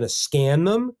ads, I'm going to scan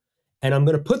them, and I'm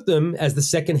going to put them as the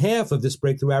second half of this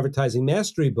Breakthrough Advertising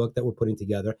Mastery book that we're putting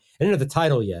together. I didn't have the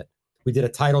title yet. We did a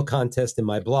title contest in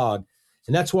my blog,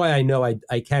 and that's why I know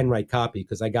I can write copy,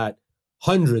 because I got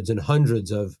hundreds and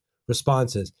hundreds of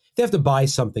responses. If they have to buy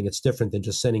something, it's different than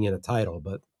just sending in a title,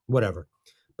 but whatever.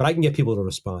 But I can get people to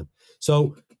respond.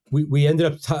 So we ended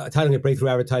up titling it Breakthrough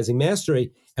Advertising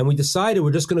Mastery, and we decided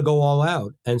we're just going to go all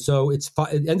out. And so it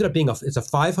ended up being it's a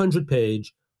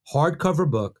 500-page hardcover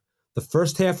book. The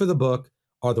first half of the book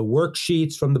are the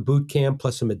worksheets from the boot camp,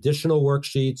 plus some additional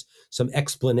worksheets, some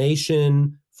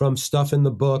explanation from stuff in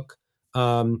the book.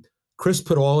 Chris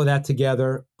put all of that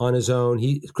together on his own.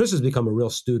 Chris has become a real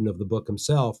student of the book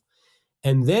himself.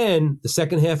 And then the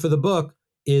second half of the book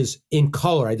is in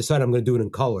color. I decided I'm going to do it in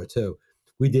color too.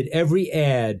 We did every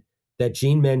ad that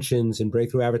Gene mentions in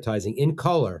Breakthrough Advertising in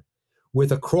color,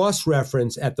 with a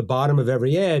cross-reference at the bottom of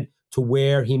every ad to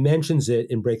where he mentions it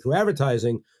in Breakthrough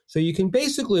Advertising. So you can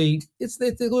basically, it's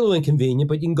a little inconvenient,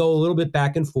 but you can go a little bit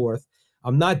back and forth.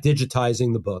 I'm not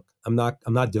digitizing the book. I'm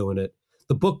not doing it.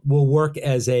 The book will work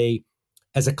as a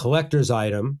collector's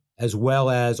item as well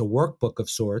as a workbook of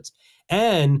sorts.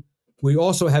 And we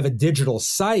also have a digital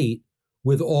site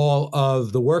with all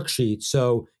of the worksheets.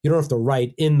 So you don't have to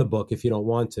write in the book if you don't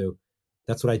want to.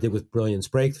 That's what I did with Brilliance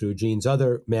Breakthrough, Gene's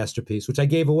other masterpiece, which I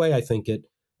gave away, I think,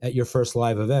 at your first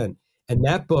live event. And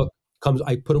that book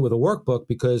I put it with a workbook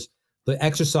because the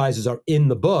exercises are in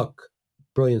the book,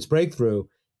 Brilliance Breakthrough,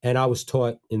 and I was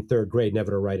taught in third grade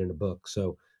never to write in a book.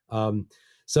 So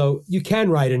you can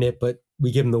write in it, but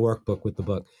we give them the workbook with the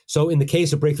book. So in the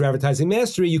case of Breakthrough Advertising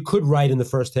Mastery, you could write in the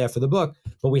first half of the book,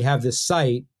 but we have this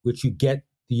site, which you get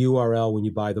the URL when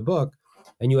you buy the book,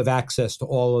 and you have access to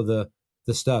all of the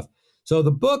stuff. So the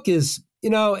book is,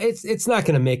 it's not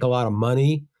going to make a lot of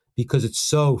money because it's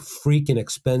so freaking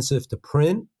expensive to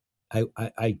print.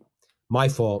 My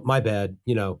fault, my bad,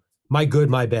 my good,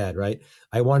 my bad, right?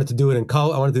 I wanted to do it in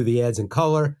color. I wanted to do the ads in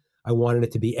color. I wanted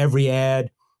it to be every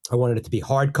ad. I wanted it to be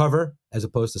hardcover as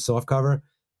opposed to softcover.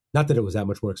 Not that it was that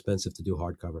much more expensive to do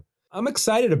hardcover. I'm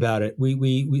excited about it.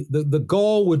 The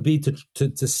goal would be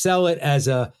to sell it as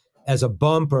a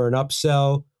bump or an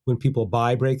upsell when people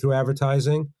buy Breakthrough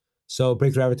Advertising. So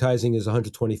Breakthrough Advertising is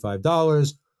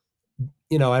 $125.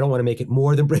 I don't want to make it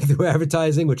more than Breakthrough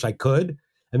Advertising, which I could.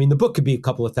 I mean, the book could be a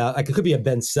couple of thousand. It could be a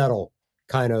Ben Settle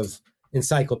kind of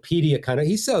encyclopedia kind of.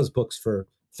 He sells books for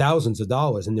thousands of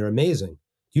dollars, and they're amazing.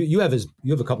 You have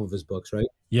a couple of his books, right?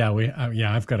 Yeah,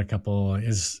 I've got a couple.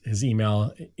 His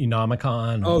email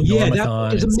Enomicon. Oh yeah, that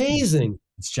book is amazing.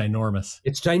 It's ginormous.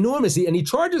 It's ginormous, and he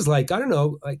charges like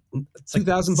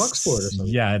 $2,000 for it or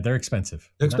something. Yeah, they're expensive.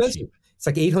 They're expensive. It's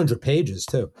like 800 pages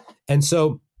too, and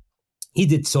so he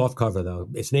did softcover though.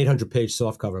 It's an 800-page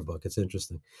softcover book. It's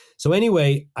interesting. So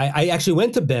anyway, I actually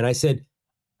went to Ben. I said,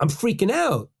 I'm freaking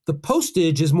out. The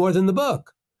postage is more than the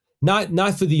book. Not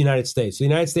for the United States. The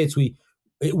United States,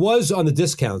 it was on the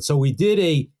discount. So we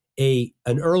did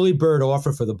an early bird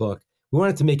offer for the book. We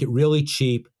wanted to make it really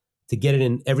cheap to get it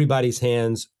in everybody's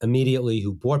hands immediately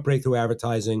who bought Breakthrough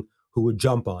Advertising, who would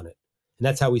jump on it. And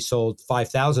that's how we sold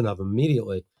 5,000 of them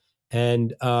immediately.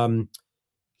 And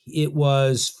it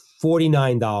was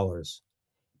 $49.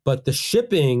 But the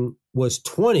shipping was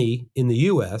 $20 in the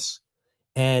US.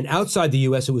 And outside the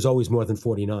US, it was always more than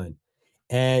 $49.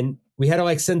 And we had to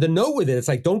like send a note with it. It's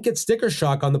like, don't get sticker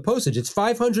shock on the postage. It's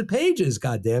 500 pages,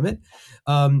 God damn it.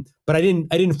 But I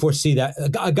didn't foresee that.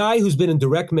 A guy who's been in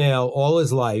direct mail all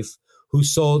his life, who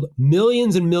sold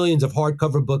millions and millions of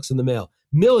hardcover books in the mail,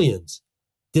 millions,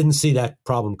 didn't see that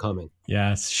problem coming.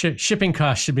 Yeah, shipping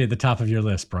costs should be at the top of your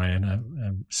list, Brian.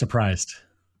 I'm surprised.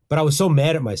 But I was so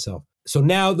mad at myself. So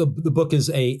now the book is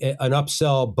an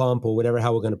upsell bump or whatever,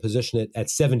 how we're going to position it, at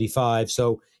 $75.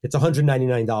 So it's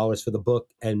 $199 for the book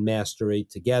and Mastery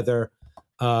together.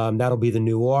 That'll be the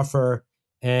new offer.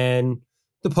 And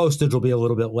the postage will be a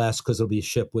little bit less because it'll be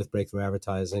shipped with Breakthrough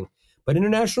Advertising. But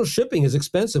international shipping is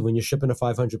expensive when you're shipping a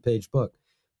 500-page book.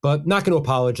 But not going to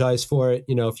apologize for it.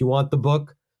 You know, if you want the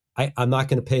book, I'm not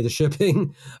going to pay the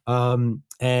shipping. And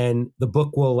the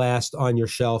book will last on your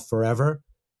shelf forever.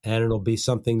 And it'll be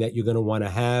something that you're going to want to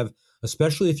have,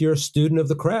 especially if you're a student of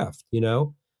the craft, you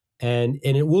know, and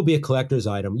it will be a collector's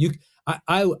item.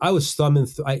 I was thumbing,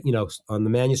 on the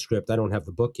manuscript. I don't have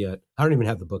the book yet. I don't even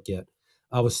have the book yet.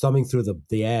 I was thumbing through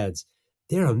the ads.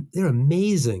 They're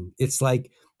amazing. It's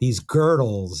like these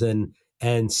girdles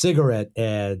and cigarette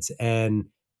ads and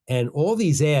all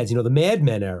these ads, you know, the Mad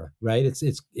Men era, right?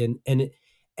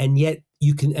 And yet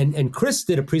you can, and Chris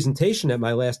did a presentation at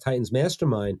my last Titans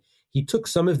Mastermind. He took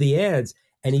some of the ads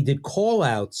and he did call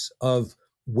outs of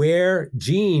where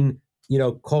Gene, you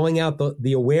know, calling out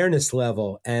the awareness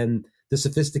level and the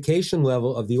sophistication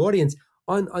level of the audience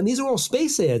on these are all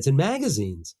space ads in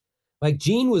magazines. Like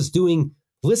Gene was doing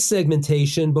list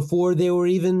segmentation before they were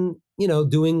even, you know,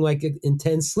 doing like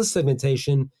intense list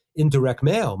segmentation in direct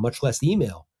mail, much less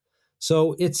email.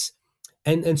 So it's,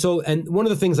 and one of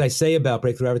the things I say about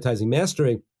Breakthrough Advertising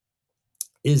Mastery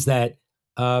is that,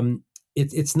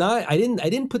 it's not, I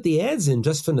didn't put the ads in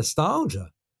just for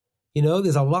nostalgia. You know,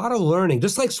 there's a lot of learning,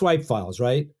 just like swipe files,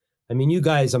 right? I mean, you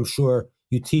guys, I'm sure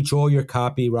you teach all your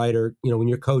copywriter, you know, when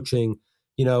you're coaching,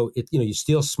 you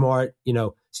steal smart,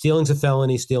 stealing's a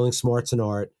felony, stealing smart's an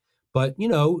art. But,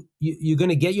 you're going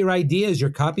to get your ideas,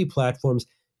 your copy platforms,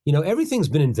 everything's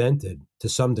been invented to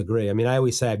some degree. I mean, I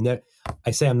always say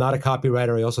I say I'm not a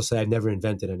copywriter. I also say I've never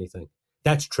invented anything.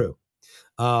 That's true.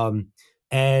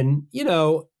 And,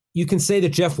 you can say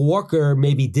that Jeff Walker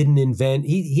maybe didn't invent,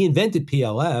 he invented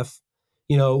PLF.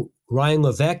 Ryan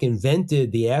Levesque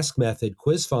invented the Ask Method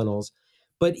quiz funnels,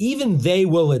 but even they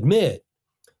will admit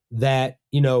that,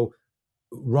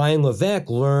 Ryan Levesque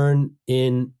learned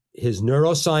in his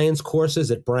neuroscience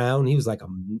courses at Brown. He was like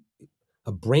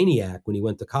a brainiac when he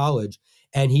went to college,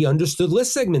 and he understood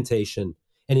list segmentation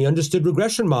and he understood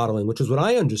regression modeling, which is what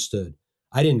I understood.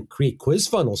 I didn't create quiz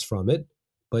funnels from it,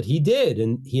 but he did,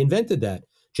 and he invented that.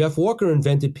 Jeff Walker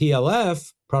invented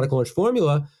PLF, product launch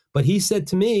formula, but he said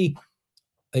to me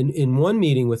in one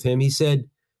meeting with him, he said,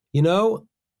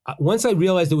 once I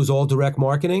realized it was all direct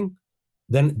marketing,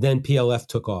 then PLF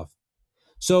took off.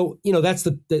 So, that's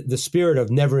the spirit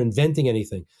of never inventing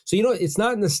anything. So, it's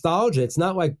not nostalgia. It's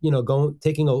not like,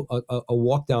 taking a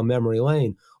walk down memory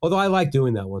lane, although I like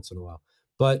doing that once in a while.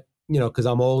 But, because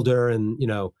I'm older and,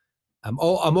 I'm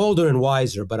older and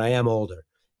wiser, but I am older.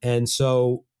 And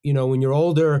so, when you're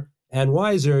older and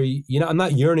wiser, I'm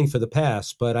not yearning for the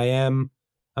past, but I'm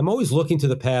always looking to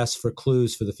the past for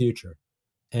clues for the future.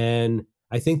 And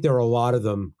I think there are a lot of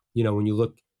them, when you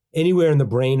look anywhere in the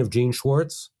brain of Gene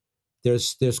Schwartz,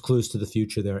 there's clues to the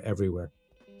future there everywhere.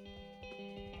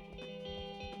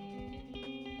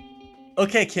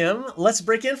 Okay, Kim, let's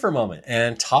break in for a moment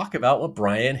and talk about what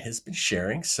Brian has been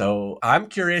sharing. So I'm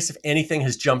curious if anything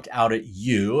has jumped out at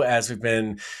you as we've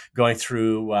been going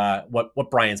through what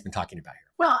Brian's been talking about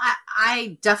here. Well,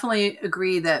 I definitely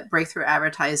agree that Breakthrough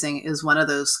Advertising is one of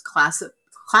those classic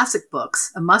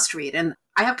books, a must read. And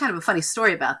I have kind of a funny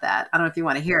story about that. I don't know if you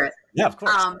want to hear it. Yeah, of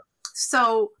course.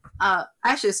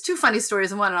 Actually, it's two funny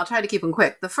stories in one, and I'll try to keep them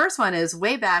quick. The first one is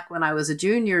way back when I was a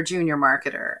junior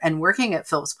marketer and working at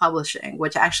Phillips Publishing,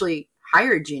 which actually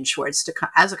hired Gene Schwartz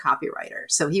as a copywriter.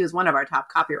 So he was one of our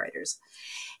top copywriters.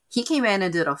 He came in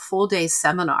and did a full day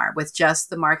seminar with just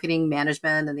the marketing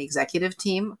management and the executive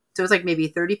team. So it was like maybe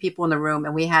 30 people in the room,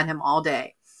 and we had him all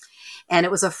day. And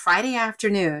it was a Friday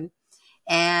afternoon,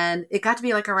 and it got to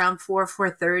be like around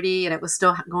 4:30, and it was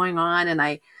still going on. And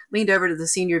I leaned over to the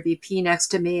senior VP next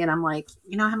to me, and I'm like,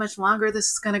 how much longer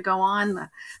this is going to go on? I'm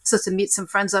supposed to meet some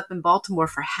friends up in Baltimore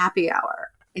for happy hour.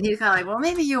 And he's kind of like, well,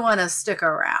 maybe you want to stick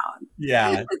around.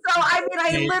 Yeah. So, I mean,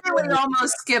 I literally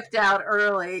almost skipped out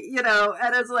early,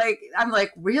 and it's like, I'm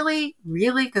like, really?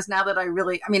 Really? Because now that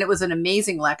it was an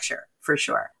amazing lecture for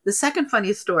sure. The second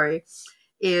funny story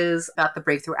is about the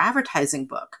Breakthrough Advertising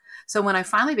book. So when I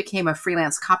finally became a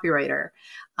freelance copywriter,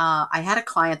 I had a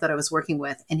client that I was working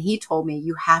with, and he told me,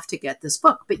 you have to get this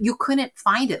book, but you couldn't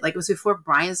find it. Like, it was before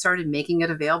Brian started making it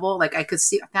available. Like, I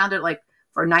found it like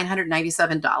for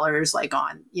 $997, like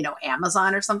on,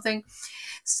 Amazon or something.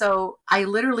 So I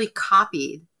literally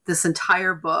copied this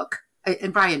entire book.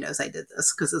 And Brian knows I did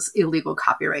this because it's illegal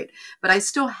copyright, but I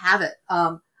still have it.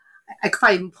 I could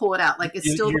probably even pull it out. Like, it's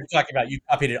still. You're talking about you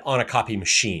copied it on a copy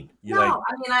machine.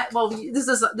 This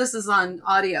is on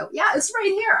audio. Yeah, it's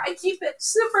right here. I keep it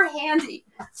super handy.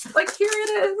 Like, here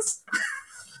it is.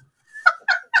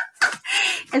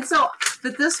 And so,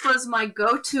 but this was my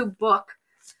go-to book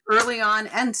early on,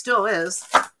 and still is,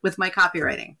 with my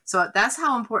copywriting. So that's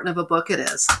how important of a book it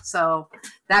is. So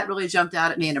that really jumped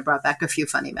out at me, and it brought back a few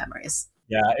funny memories.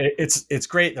 Yeah, it's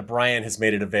great that Brian has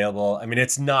made it available. I mean,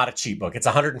 it's not a cheap book. It's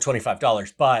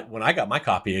 $125. But when I got my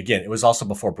copy, again, it was also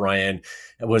before Brian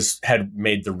had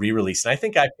made the re-release. And I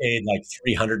think I paid like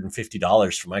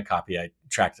 $350 for my copy. I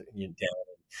tracked it down.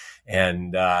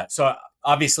 And so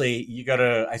obviously you go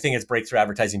to, I think it's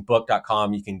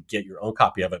breakthroughadvertisingbook.com. You can get your own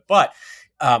copy of it. But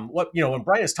when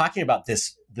Brian is talking about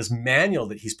this manual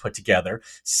that he's put together,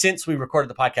 since we recorded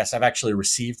the podcast, I've actually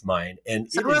received mine,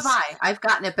 and so have I. I've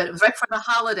gotten it, but it was right for the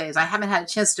holidays. I haven't had a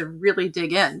chance to really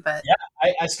dig in, but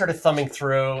yeah, I started thumbing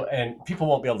through, and people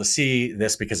won't be able to see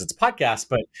this because it's a podcast,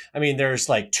 but I mean, there's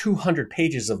like 200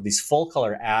 pages of these full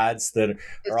color ads that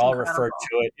are all referred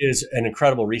to. It is an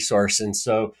incredible resource, and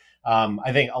so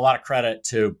I think a lot of credit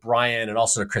to Brian and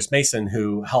also to Chris Mason,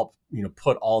 who helped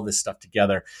put all this stuff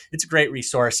together. It's a great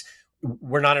resource.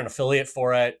 We're not an affiliate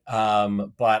for it,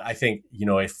 but I think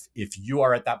if you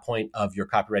are at that point of your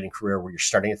copywriting career where you're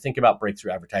starting to think about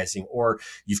breakthrough advertising, or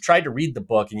you've tried to read the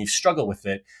book and you've struggled with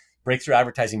it, Breakthrough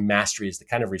Advertising Mastery is the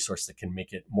kind of resource that can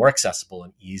make it more accessible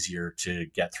and easier to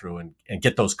get through and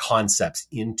get those concepts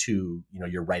into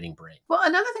your writing brain. Well,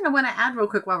 another thing I want to add real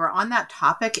quick while we're on that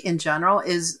topic in general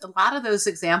is a lot of those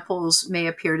examples may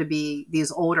appear to be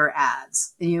these older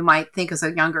ads. And you might think, as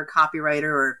a younger copywriter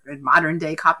or a modern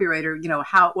day copywriter,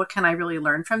 what can I really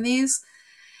learn from these?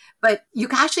 But you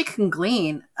actually can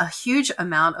glean a huge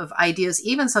amount of ideas,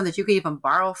 even some that you could even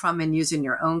borrow from and use in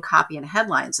your own copy and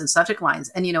headlines and subject lines.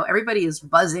 And, everybody is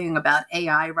buzzing about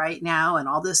AI right now and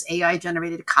all this AI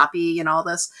generated copy and all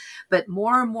this. But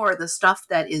more and more, the stuff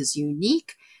that is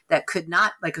unique, that could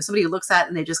not, like if somebody looks at it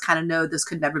and they just kind of know this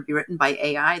could never be written by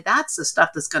AI, that's the stuff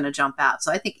that's going to jump out.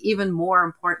 So I think even more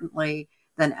importantly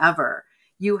than ever,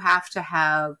 you have to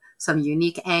have some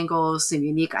unique angles, some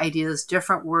unique ideas,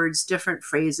 different words, different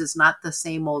phrases, not the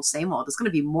same old, same old. It's going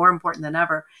to be more important than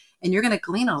ever. And you're going to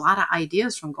glean a lot of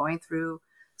ideas from going through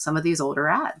some of these older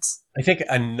ads. I think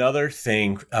another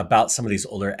thing about some of these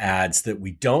older ads that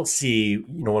we don't see,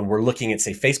 when we're looking at,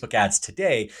 say, Facebook ads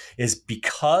today, is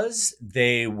because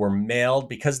they were mailed,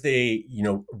 because they,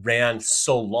 ran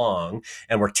so long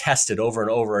and were tested over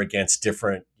and over against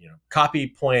different, copy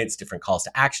points, different calls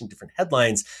to action, different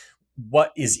headlines.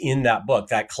 What is in that book,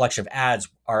 that collection of ads,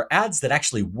 are ads that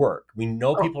actually work. We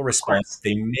know people respond.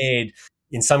 They made,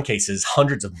 in some cases,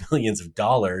 hundreds of millions of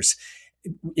dollars.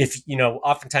 If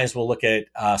oftentimes we'll look at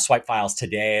swipe files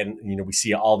today, and we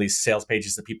see all these sales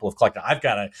pages that people have collected. I've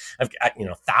got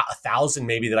 1,000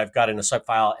 maybe that I've got in a swipe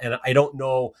file, and I don't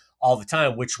know all the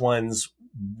time which ones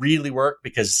really work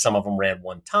because some of them ran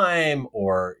one time,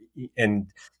 and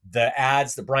the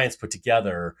ads that Brian's put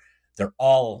together,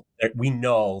 we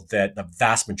know that the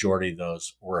vast majority of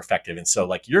those were effective. And so,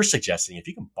 like you're suggesting, if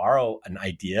you can borrow an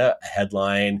idea, a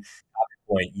headline,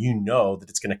 point, that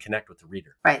it's going to connect with the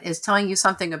reader. Right. It's telling you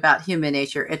something about human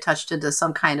nature. It touched into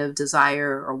some kind of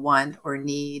desire or want or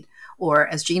need, or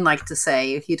as Gene liked to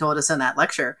say, he told us in that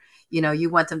lecture, you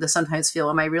want them to sometimes feel,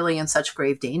 am I really in such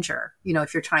grave danger?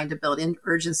 If you're trying to build in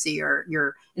urgency, or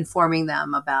you're informing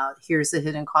them about, here's the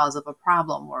hidden cause of a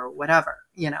problem or whatever,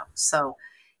 So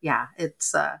yeah,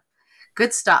 it's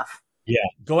good stuff. Yeah.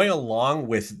 Going along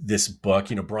with this book,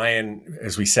 Brian,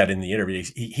 as we said in the interview,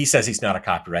 he says he's not a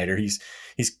copywriter. He's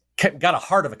got a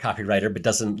heart of a copywriter, but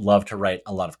doesn't love to write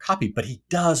a lot of copy. But he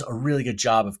does a really good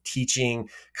job of teaching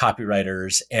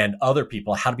copywriters and other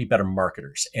people how to be better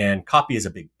marketers. And copy is a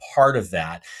big part of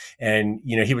that. And,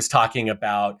 he was talking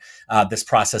about this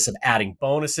process of adding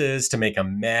bonuses to make a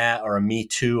meh or a me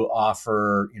too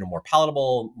offer, more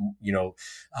palatable,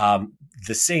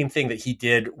 the same thing that he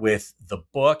did with the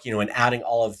book, and adding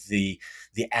all of the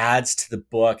ads to the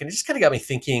book. And it just kind of got me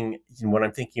thinking, when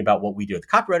I'm thinking about what we do at the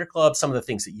Copywriter Club, some of the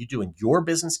things that you do in your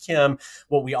business, Kim,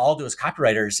 what we all do as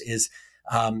copywriters is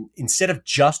instead of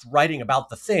just writing about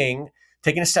the thing,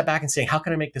 taking a step back and saying, how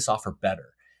can I make this offer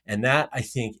better? And that, I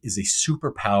think, is a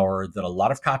superpower that a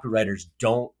lot of copywriters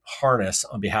don't harness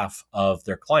on behalf of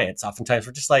their clients. Oftentimes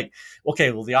we're just like,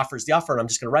 okay, well, the offer is the offer and I'm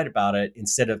just going to write about it,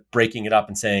 instead of breaking it up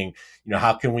and saying,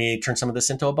 how can we turn some of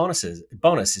this into a bonus?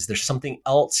 Is there something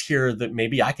else here that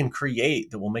maybe I can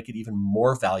create that will make it even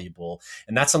more valuable?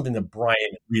 And that's something that Brian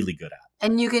is really good at.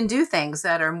 And you can do things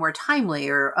that are more timely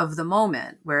or of the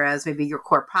moment, whereas maybe your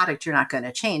core product, you're not going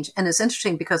to change. And it's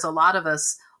interesting because a lot of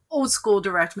us old school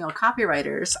direct mail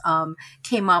copywriters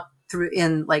came up through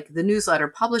in like the newsletter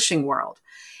publishing world.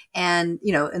 And,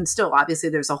 and still obviously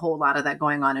there's a whole lot of that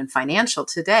going on in financial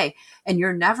today. And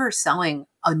you're never selling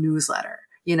a newsletter,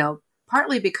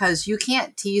 partly because you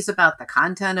can't tease about the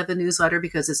content of a newsletter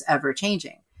because it's ever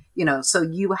changing, so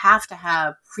you have to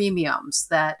have premiums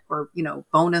or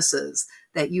bonuses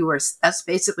that that's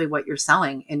basically what you're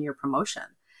selling in your promotion.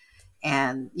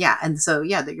 And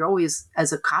that you're always,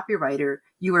 as a copywriter,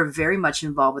 you are very much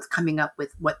involved with coming up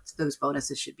with what those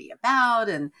bonuses should be about.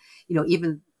 And,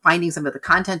 even finding some of the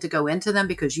content to go into them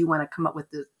because you want to come up with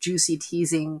the juicy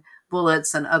teasing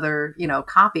bullets and other,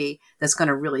 copy that's going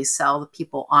to really sell the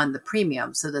people on the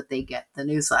premium so that they get the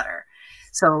newsletter.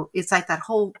 So it's like that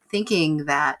whole thinking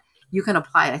that you can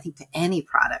apply it, I think, to any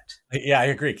product. Yeah, I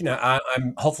agree. Now,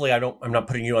 I'm not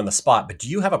putting you on the spot, but do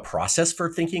you have a process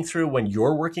for thinking through when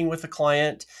you're working with a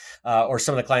client or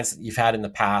some of the clients that you've had in the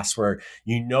past where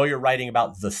you're writing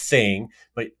about the thing,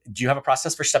 but do you have a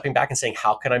process for stepping back and saying,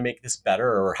 how can I make this better?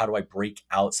 Or how do I break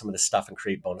out some of this stuff and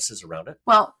create bonuses around it?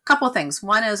 Well, a couple of things.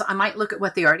 One is I might look at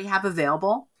what they already have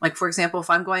available. Like, for example, if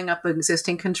I'm going up an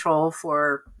existing control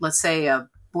for, let's say, a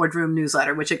boardroom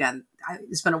newsletter, which again,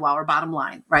 it's been a while, or bottom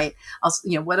line, right?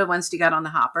 What ones do you got on the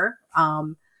hopper?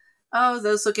 Oh,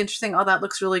 those look interesting. Oh, that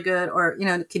looks really good. Or,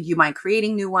 could you mind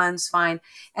creating new ones? Fine.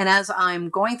 And as I'm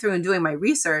going through and doing my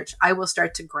research, I will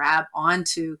start to grab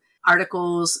onto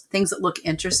articles, things that look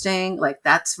interesting, like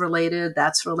that's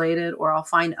related, or I'll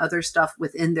find other stuff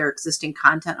within their existing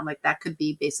content. I'm like, that could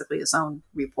be basically its own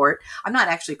report. I'm not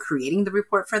actually creating the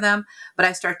report for them, but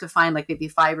I start to find like maybe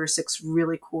 5 or 6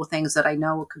 really cool things that I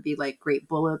know could be like great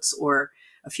bullets or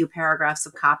a few paragraphs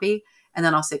of copy. And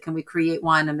then I'll say, can we create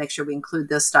one and make sure we include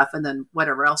this stuff and then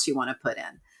whatever else you want to put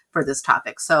in for this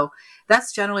topic. So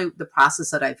that's generally the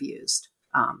process that I've used.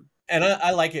 And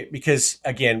I like it because,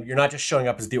 again, you're not just showing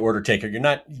up as the order taker. You're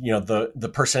not,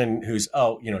 the person who's,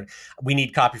 we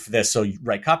need copy for this, so you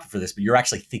write copy for this, but you're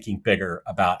actually thinking bigger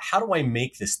about how do I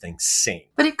make this thing sing?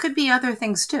 But it could be other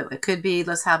things too. It could be,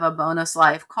 let's have a bonus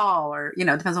live call, or, it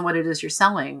depends on what it is you're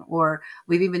selling. Or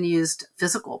we've even used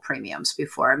physical premiums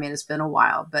before. I mean, it's been a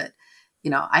while, but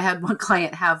I had one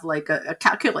client have like a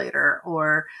calculator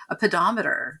or a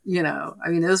pedometer,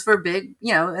 those were big,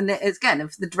 and again,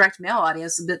 if the direct mail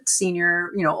audience is a bit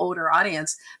senior, older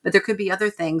audience, but there could be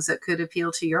other things that could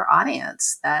appeal to your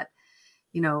audience that,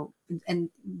 and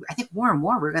I think more and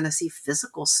more we're going to see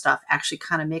physical stuff actually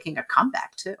kind of making a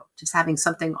comeback too. Just having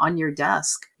something on your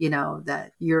desk,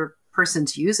 that your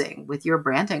person's using with your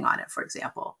branding on it, for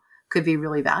example, could be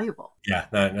really valuable. Yeah,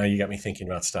 now you got me thinking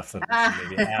about stuff that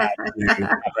maybe add to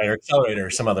Copywriter Accelerator or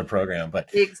some other program. But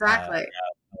exactly.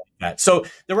 So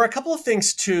there were a couple of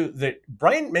things too that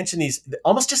Brian mentioned, these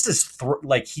almost just as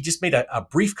like he just made a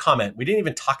brief comment. We didn't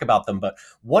even talk about them, but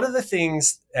one of the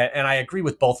things, and I agree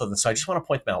with both of them, so I just want to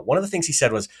point them out. One of the things he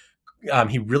said was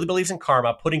he really believes in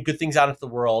karma, putting good things out into the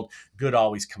world. Good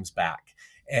always comes back.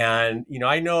 And,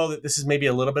 I know that this is maybe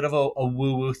a little bit of a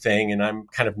woo-woo thing, and I'm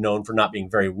kind of known for not being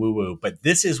very woo-woo, but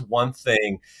this is one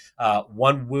thing,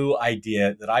 one woo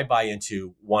idea that I buy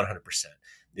into 100%.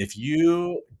 If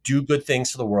you do good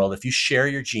things for the world, if you share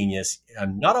your genius,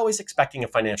 I'm not always expecting a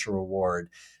financial reward,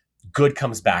 good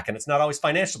comes back. And it's not always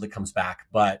financial that comes back,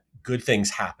 but good things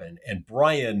happen. And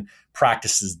Brian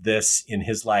practices this in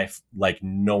his life like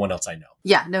no one else I know.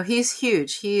 Yeah, no, he's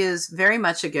huge. He is very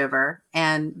much a giver.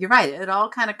 And you're right. It all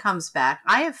kind of comes back.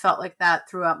 I have felt like that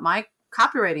throughout my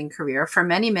copywriting career for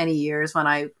many, many years when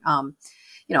I'd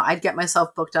get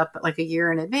myself booked up like a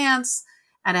year in advance.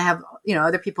 and I have,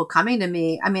 other people coming to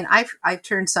me. I mean, I've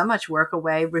turned so much work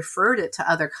away, referred it to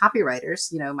other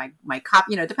copywriters, my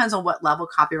copy, it depends on what level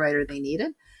copywriter they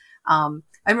needed. I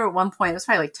remember at one point, it was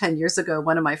probably like 10 years ago,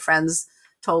 one of my friends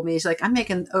told me, she's like, I'm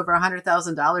making over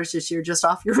 $100,000 this year just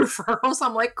off your referrals.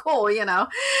 I'm like, cool, Some of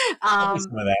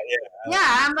that,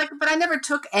 yeah, I'm like, but I never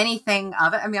took anything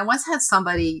of it. I mean, I once had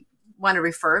somebody want to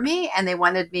refer me and they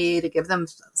wanted me to give them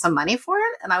some money for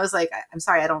it. And I was like, I'm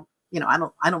sorry, I don't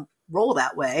roll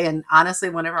that way. And honestly,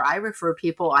 whenever I refer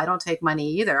people, I don't take money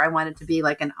either. I want it to be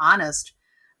like an honest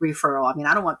referral. I mean,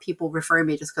 I don't want people referring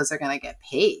me just because they're going to get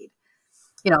paid,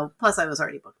 plus I was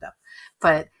already booked up.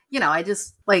 But, I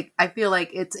just I feel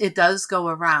like it does go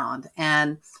around.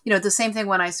 And, the same thing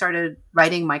when I started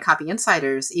writing my Copy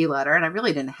Insiders e-letter, and I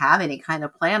really didn't have any kind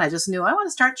of plan. I just knew I want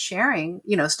to start sharing,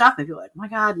 stuff. And people are like, oh my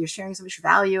God, you're sharing so much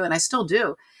value. And I still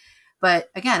do. But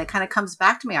again, it kind of comes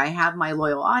back to me. I have my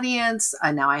loyal audience.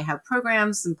 And now I have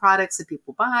programs and products that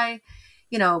people buy,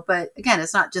 but again,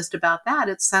 it's not just about that.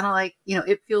 It's kind of like,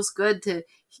 it feels good to,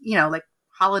 like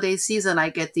holiday season, I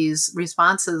get these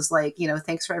responses like,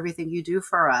 thanks for everything you do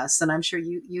for us. And I'm sure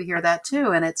you hear that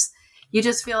too. And you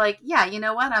just feel like, yeah, you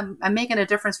know what? I'm making a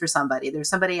difference for somebody. There's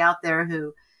somebody out there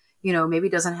who, maybe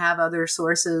doesn't have other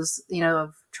sources,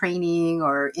 of training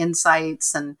or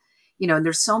insights. And,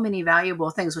 there's so many valuable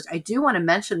things, which I do want to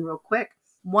mention real quick.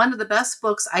 One of the best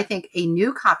books I think a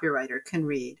new copywriter can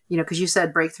read, because you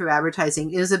said breakthrough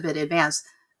advertising is a bit advanced.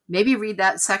 Maybe read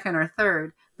that second or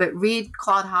third, but read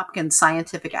Claude Hopkins'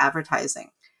 Scientific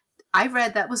Advertising.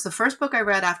 That was the first book I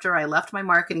read after I left my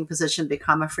marketing position to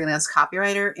become a freelance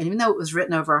copywriter. And even though it was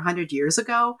written over 100 years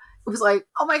ago, it was like,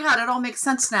 oh my God, it all makes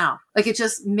sense now. Like it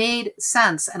just made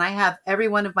sense. And I have every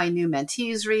one of my new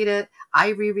mentees read it. I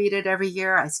reread it every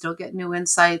year. I still get new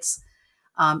insights.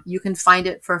 You can find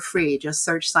it for free. Just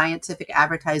search Scientific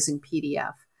Advertising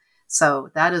PDF. So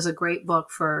that is a great book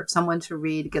for someone to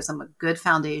read. It gives them a good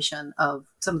foundation of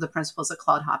some of the principles that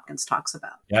Claude Hopkins talks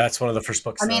about. Yeah, that's one of the first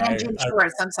books.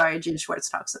 Gene Schwartz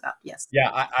talks about. Yes.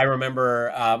 Yeah, I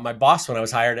remember my boss when I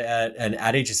was hired at an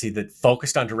ad agency that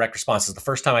focused on direct responses. The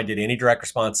first time I did any direct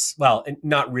response, well,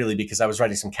 not really because I was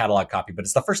writing some catalog copy, but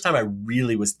it's the first time I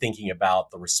really was thinking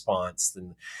about the response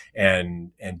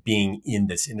and being in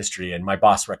this industry. And my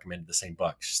boss recommended the same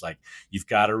book. She's like, you've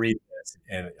got to read this.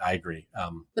 And I agree.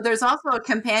 But there's also a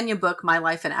companion book, My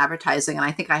Life in Advertising. And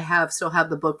I think I still have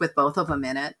the book with both of them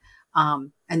in it.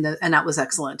 And that was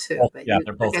excellent too. But yeah,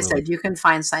 they're both like I said, you can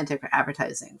find Scientific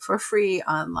Advertising for free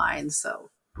online. So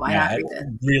why not read it?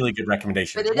 Really good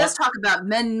recommendation. But it does talk about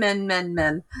men.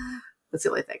 That's the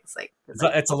only thing.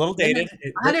 It's a little dated.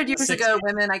 100 years ago,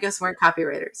 women, I guess, weren't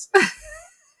copywriters.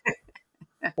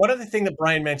 One other thing that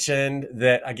Brian mentioned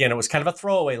that, again, it was kind of a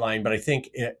throwaway line, but I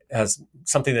think it has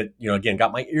something that, again,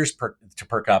 got my ears to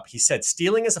perk up. He said,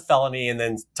 stealing is a felony, and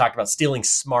then talked about stealing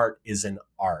smart is an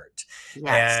art.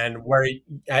 Yes. And where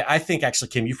I think, actually,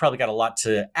 Kim, you've probably got a lot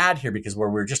to add here, because where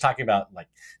we're just talking about like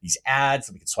these ads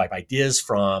that we can swipe ideas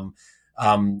from,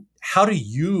 how do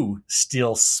you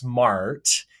steal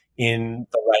smart in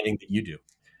the writing that you do?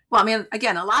 Well, I mean,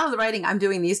 again, a lot of the writing I'm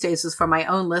doing these days is for my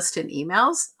own list and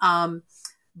emails.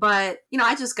 But,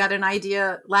 I just got an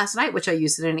idea last night, which I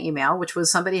used in an email, which was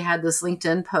somebody had this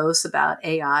LinkedIn post about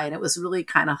AI. And it was really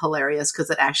kind of hilarious because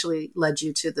it actually led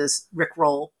you to this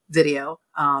Rickroll video.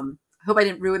 I hope I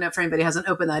didn't ruin it for anybody who hasn't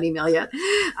opened that email yet.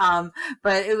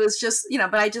 But it was just,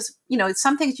 but I just,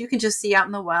 some things you can just see out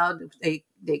in the wild. They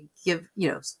give,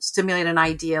 stimulate an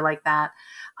idea like that.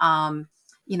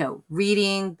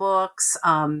 Reading books,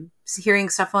 hearing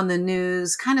stuff on the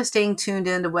news, kind of staying tuned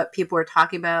into what people are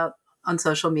talking about on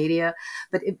social media.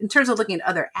 But in terms of looking at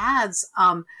other ads,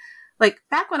 like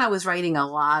back when I was writing a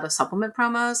lot of supplement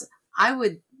promos, I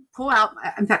would pull out,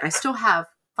 in fact, I still have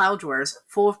file drawers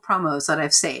full of promos that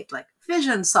I've saved, like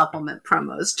vision supplement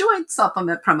promos, joint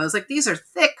supplement promos. Like these are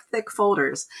thick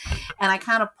folders. And I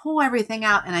kind of pull everything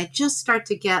out and I just start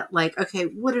to get like, okay,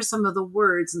 what are some of the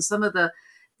words and some of the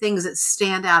things that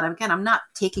stand out? Again, I'm not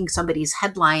taking somebody's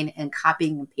headline and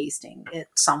copying and pasting it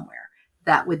somewhere.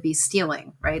 That would be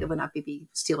stealing, right? It would not be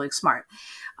stealing smart.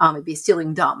 It'd be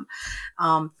stealing dumb.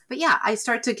 But yeah, I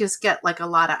start to just get like a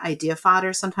lot of idea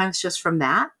fodder sometimes just from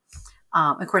that.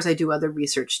 Of course, I do other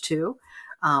research too.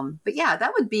 But yeah,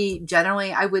 that would be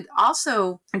generally, I would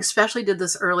also, especially did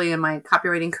this early in my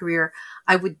copywriting career,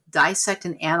 I would dissect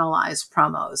and analyze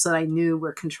promos that I knew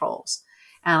were controls.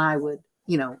 And I would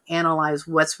analyze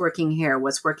what's working here,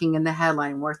 what's working in the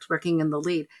headline, what's working in the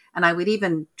lead. And I would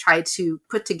even try to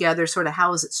put together sort of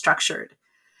how is it structured,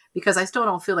 because I still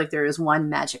don't feel like there is one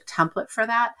magic template for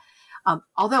that.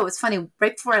 Although it's funny,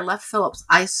 right before I left Phillips,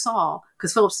 I saw,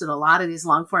 because Phillips did a lot of these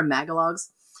long form magalogs,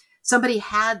 somebody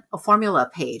had a formula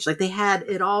page, like they had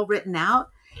it all written out.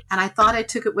 And I thought I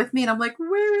took it with me, and I'm like,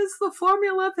 where is the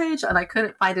formula page? And I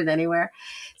couldn't find it anywhere.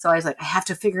 So I was like, I have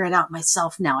to figure it out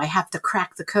myself now. I have to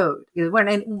crack the code. We're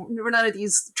none of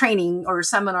these training or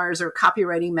seminars or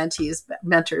copywriting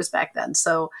mentors back then.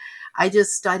 So I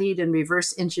just studied and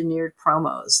reverse engineered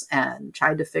promos and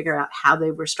tried to figure out how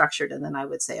they were structured. And then I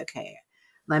would say, okay,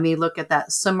 let me look at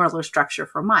that similar structure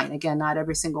for mine. Again, not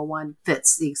every single one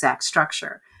fits the exact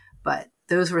structure, but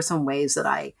those were some ways that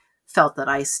I felt that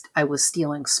I was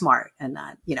stealing smart and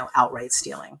not, outright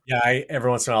stealing. Yeah, every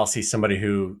once in a while I'll see somebody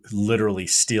who literally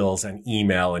steals an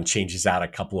email and changes out a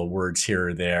couple of words here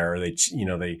or there. That's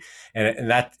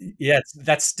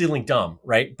stealing dumb,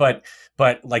 right? But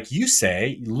like you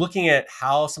say, looking at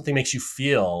how something makes you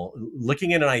feel,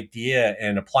 looking at an idea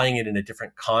and applying it in a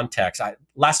different context.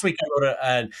 Last week I wrote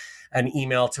an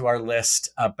email to our list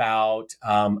about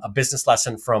a business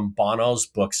lesson from Bono's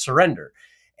book Surrender.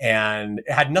 And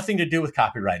it had nothing to do with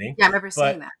copywriting. Yeah, I remember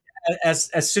seeing that. As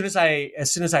soon as I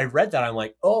read that, I'm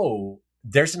like, oh,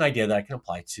 there's an idea that I can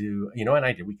apply to, an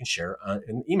idea we can share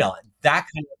in email. That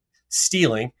kind of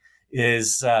stealing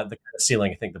is the kind of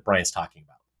stealing I think that Brian's talking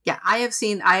about. Yeah, I have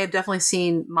definitely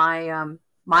seen my own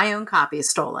copy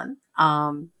stolen.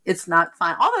 It's not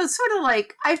fun. Although it's sort of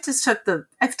like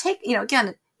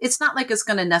again, it's not like it's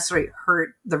going to necessarily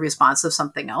hurt the response of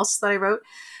something else that I wrote.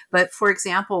 But for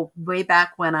example, way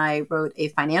back when I wrote a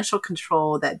financial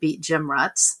control that beat Jim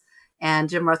Rutt's, and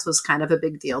Jim Rutt's was kind of a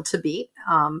big deal to beat.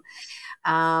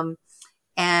 And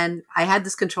I had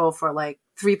this control for like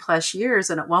 3+ years.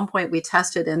 And at one point we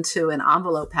tested into an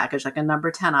envelope package, like a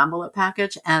number 10 envelope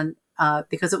package. And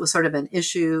because it was sort of an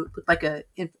issue, like a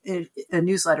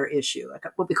newsletter issue, like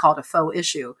what we called a faux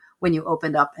issue, when you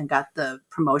opened up and got the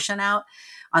promotion out.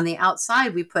 On the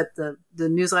outside, we put the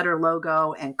newsletter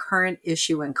logo and current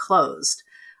issue and closed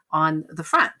on the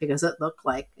front because it looked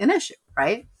like an issue,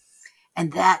 right?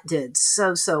 And that did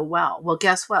so well. Well,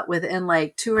 guess what? Within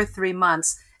like 2 or 3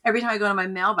 months, every time I go to my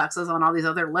mailbox, I was on all these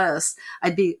other lists.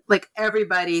 I'd be like,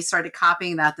 everybody started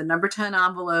copying that, the number 10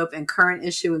 envelope and current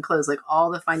issue and close, like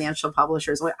all the financial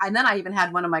publishers. And then I even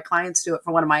had one of my clients do it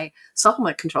for one of my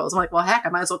supplement controls. I'm like, well, heck, I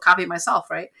might as well copy it myself,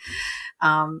 right?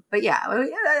 But yeah,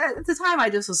 at the time I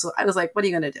was like, what are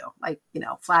you going to do? Like,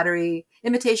 flattery,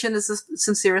 imitation is the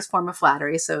sincerest form of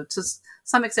flattery. So to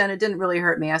some extent, it didn't really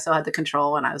hurt me. I still had the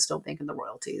control and I was still making the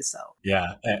royalties. So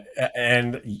yeah.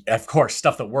 And of course,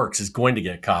 stuff that works is going to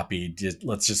get copied.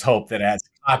 Let's just hope that as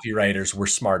copywriters, we're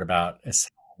smart about how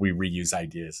we reuse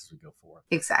ideas as we go forward.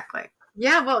 Exactly.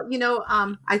 Yeah, well,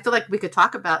 I feel like we could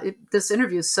talk about it. This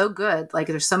interview is so good. Like,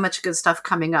 there's so much good stuff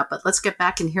coming up, but let's get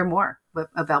back and hear more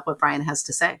about what Brian has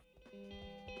to say.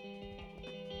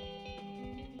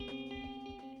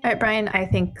 All right, Brian, I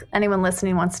think anyone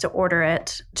listening wants to order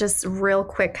it. Just real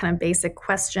quick, kind of basic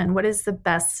question. What is the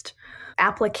best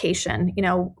application?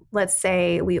 Let's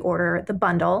say we order the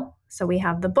bundle. So we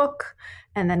have the book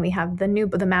and then we have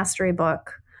the mastery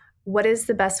book. What is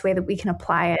the best way that we can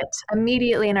apply it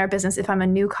immediately in our business? If I'm a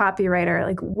new copywriter,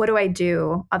 like what do I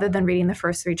do other than reading the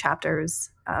first 3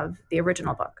 chapters of the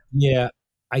original book? Yeah,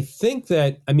 I think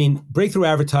that,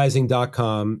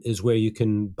 breakthroughabvertising.com is where you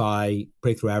can buy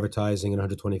Breakthrough Advertising at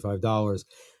 $125.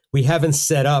 We haven't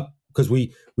set up, because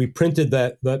we printed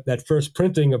that first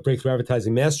printing of Breakthrough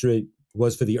Advertising Mastery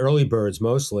was for the early birds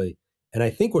mostly. And I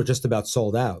think we're just about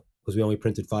sold out because we only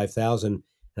printed 5,000.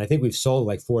 And I think we've sold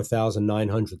like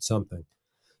 4,900 something.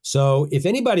 So if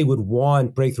anybody would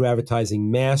want Breakthrough Advertising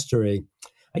Mastery,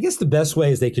 I guess the best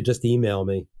way is they could just email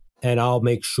me and I'll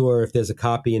make sure if there's a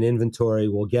copy in inventory,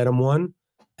 we'll get them one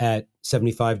at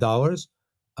 $75.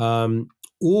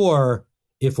 Or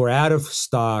if we're out of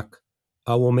stock,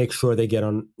 we'll make sure they get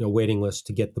on a waiting list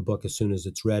to get the book as soon as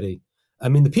it's ready.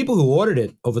 The people who ordered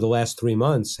it over the last 3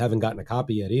 months haven't gotten a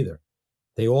copy yet either.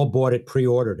 They all bought it,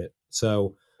 pre-ordered it.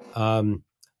 So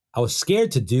I was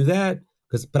scared to do that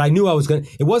but I knew I was going to.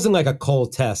 It wasn't like a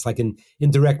cold test. Like in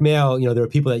direct mail, there were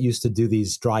people that used to do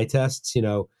these dry tests.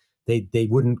 They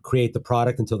wouldn't create the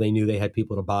product until they knew they had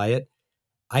people to buy it.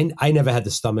 I never had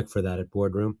the stomach for that at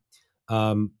Boardroom.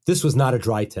 This was not a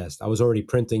dry test. I was already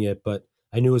printing it, but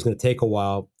I knew it was going to take a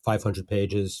while, 500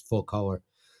 pages, full color.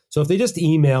 So if they just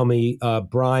email me,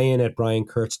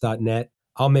 brian@briankurtz.net,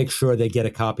 I'll make sure they get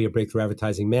a copy of Breakthrough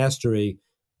Advertising Mastery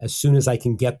as soon as I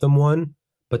can get them one.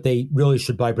 But they really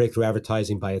should buy Breakthrough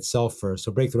Advertising by itself first.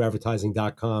 So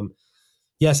breakthroughabvertising.com.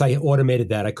 Yes, I automated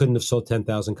that. I couldn't have sold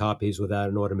 10,000 copies without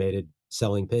an automated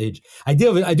selling page. I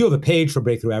do have a page for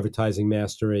Breakthrough Advertising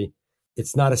Mastery.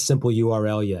 it's not a simple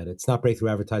URL yet. It's not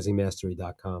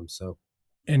breakthroughadvertisingmastery.com. So,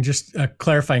 and just a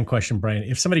clarifying question, Brian,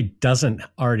 if somebody doesn't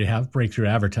already have breakthrough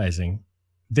advertising,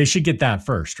 they should get that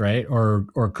first, right?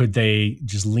 Or could they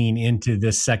just lean into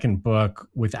this second book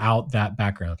without that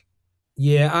background?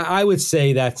 Yeah, I would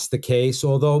say that's the case.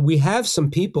 Although we have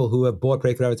some people who have bought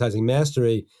Breakthrough Advertising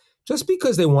Mastery just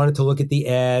because they wanted to look at the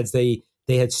ads. They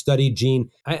had studied Gene.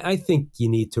 I think you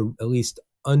need to at least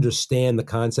understand the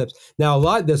concepts. Now,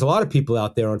 there's a lot of people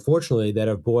out there, unfortunately, that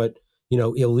have bought,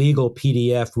 illegal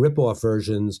PDF ripoff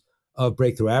versions of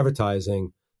Breakthrough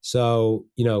Advertising. So,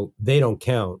 they don't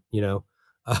count,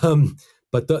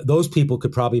 but those people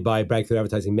could probably buy Breakthrough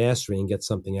Advertising Mastery and get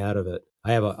something out of it.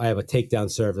 I have a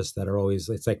takedown service that are always,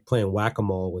 it's like playing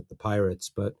whack-a-mole with the pirates.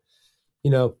 But,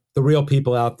 the real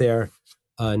people out there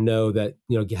know that,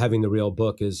 having the real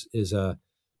book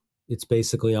it's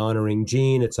basically honoring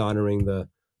Gene. It's honoring the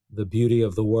beauty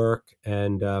of the work.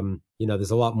 And,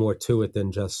 there's a lot more to it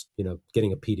than just,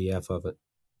 getting a PDF of it.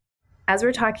 As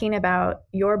we're talking about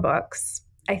your books,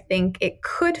 I think it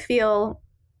could feel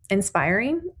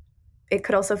inspiring. It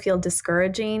could also feel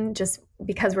discouraging just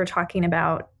because we're talking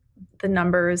about the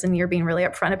numbers and you're being really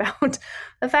upfront about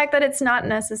the fact that it's not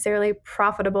necessarily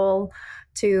profitable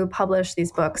to publish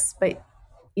these books, but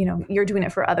you're doing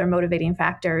it for other motivating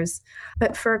factors.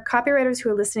 But for copywriters who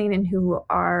are listening and who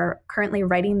are currently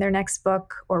writing their next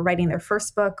book or writing their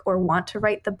first book or want to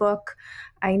write the book,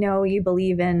 I know you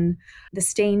believe in the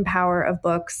staying power of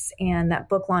books and that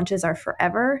book launches are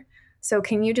forever. So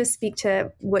can you just speak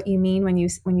to what you mean when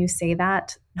you say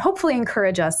that? Hopefully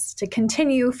encourage us to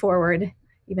continue forward,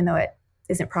 even though it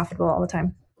isn't profitable all the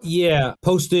time. Yeah,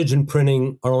 postage and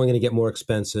printing are only going to get more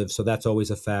expensive, so that's always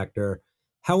a factor.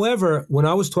 However, when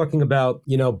I was talking about,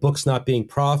 books not being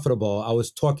profitable, I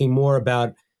was talking more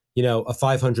about, a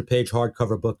 500-page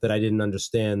hardcover book that I didn't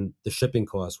understand the shipping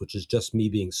cost, which is just me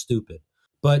being stupid.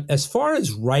 But as far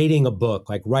as writing a book,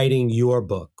 like writing your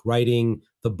book, writing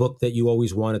the book that you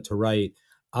always wanted to write,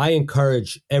 I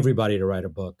encourage everybody to write a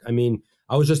book. I mean,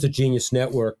 I was just at Genius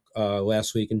Network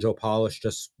last week, and Joe Polish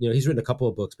he's written a couple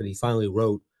of books, but he finally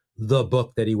wrote the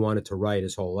book that he wanted to write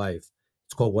his whole life.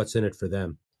 It's called What's in It for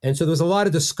Them. And so there was a lot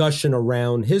of discussion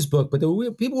around his book, but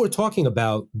people were talking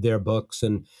about their books.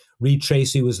 And Reed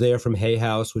Tracy was there from Hay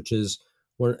House, which is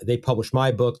where they published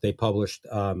my book. They published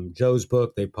Joe's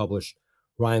book. They published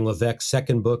Ryan Levesque's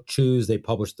second book, Choose. They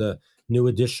published the new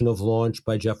edition of Launch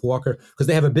by Jeff Walker, because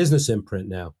they have a business imprint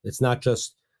now. It's not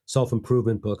just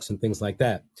self-improvement books and things like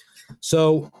that.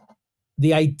 So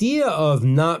the idea of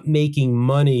not making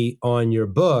money on your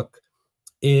book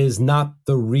is not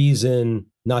the reason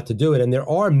not to do it. And there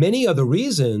are many other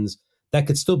reasons that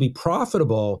could still be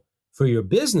profitable for your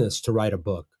business to write a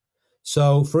book.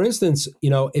 So for instance,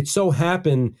 it so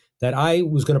happened that I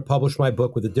was going to publish my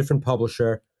book with a different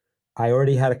publisher. I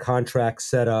already had a contract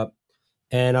set up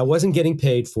and I wasn't getting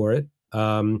paid for it.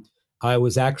 I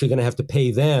was actually going to have to pay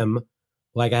them.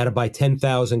 Like I had to buy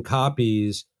 10,000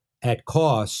 copies at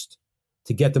cost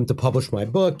to get them to publish my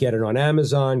book, get it on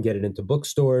Amazon, get it into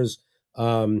bookstores.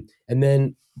 And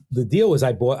then the deal was I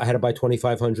had to buy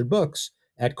 2,500 books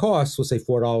at cost, let's say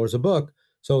 $4 a book.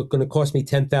 So it's going to cost me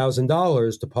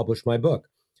 $10,000 to publish my book.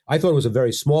 I thought it was a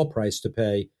very small price to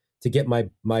pay to get my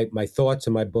thoughts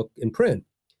in my book in print.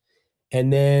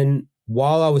 And then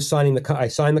while I was I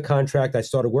signed the contract, I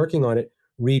started working on it.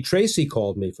 Reed Tracy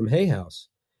called me from Hay House.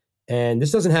 And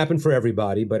this doesn't happen for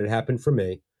everybody, but it happened for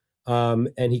me. And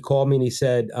he called me and he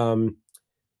said,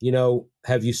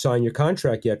 have you signed your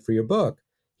contract yet for your book?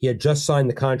 He had just signed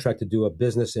the contract to do a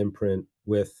business imprint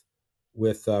with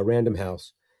Random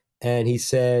House. And he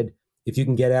said, if you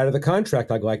can get out of the contract,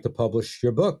 I'd like to publish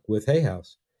your book with Hay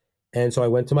House. And so I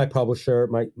went to my publisher,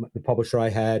 the publisher I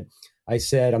had. I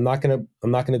said, I'm not going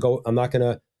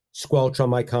to squelch on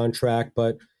my contract,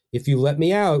 but if you let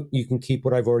me out, you can keep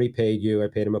what I've already paid you. I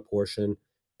paid him a portion.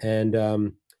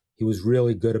 And he was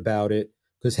really good about it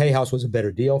because Hay House was a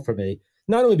better deal for me.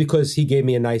 Not only because he gave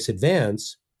me a nice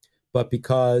advance, but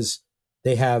because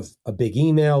they have a big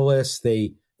email list.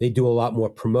 They do a lot more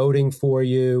promoting for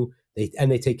you. They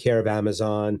take care of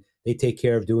Amazon. They take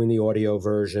care of doing the audio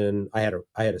version. I had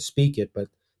to speak it, but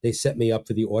they set me up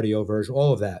for the audio version,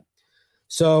 all of that.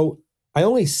 So I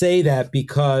only say that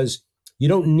because you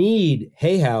don't need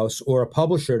Hay House or a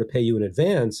publisher to pay you in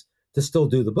advance to still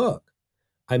do the book.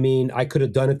 I mean, I could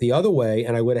have done it the other way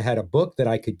and I would have had a book that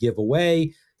I could give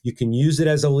away. You can use it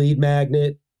as a lead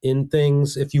magnet in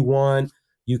things if you want.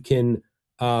 You can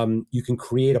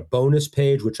create a bonus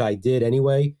page, which I did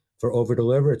anyway for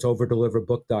Overdeliver. It's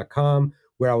overdeliverbook.com,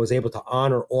 where I was able to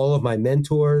honor all of my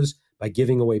mentors by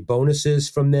giving away bonuses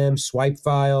from them, swipe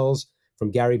files from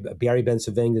Gary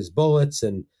Bencivenga's Bullets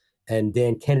and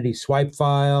Dan Kennedy's Swipe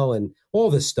File and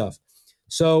all this stuff.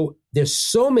 So there's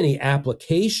so many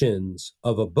applications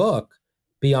of a book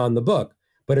beyond the book.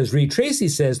 But as Reed Tracy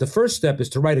says, the first step is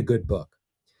to write a good book.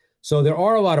 So there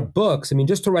are a lot of books. I mean,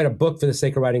 just to write a book for the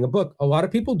sake of writing a book, a lot of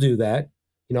people do that.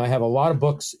 I have a lot of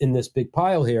books in this big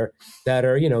pile here that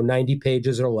are, 90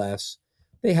 pages or less.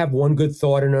 They have one good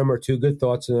thought in them or two good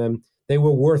thoughts in them. They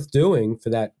were worth doing for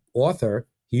that author.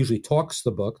 He usually talks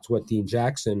the book. It's what Dean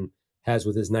Jackson has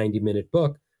with his 90-minute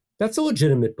book. That's a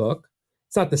legitimate book.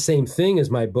 It's not the same thing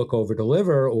as my book Over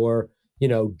Deliver or,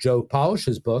 Joe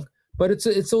Polish's book, but it's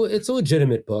a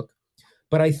legitimate book.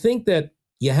 But I think that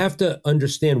you have to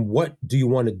understand, what do you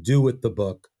want to do with the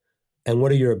book and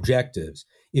what are your objectives?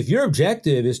 If your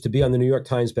objective is to be on the New York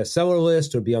Times bestseller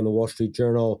list or be on the Wall Street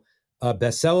Journal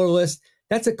bestseller list,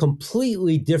 that's a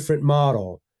completely different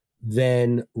model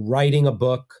than writing a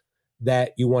book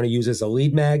that you want to use as a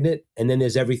lead magnet, and then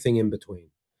there's everything in between.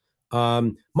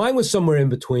 Mine was somewhere in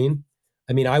between.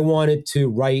 I mean, I wanted to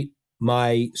write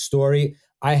my story.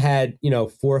 I had,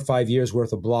 4 or 5 years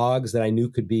worth of blogs that I knew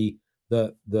could be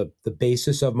the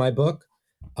basis of my book.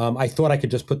 I thought I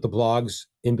could just put the blogs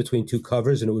in between two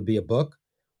covers and it would be a book.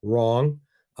 Wrong.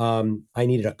 I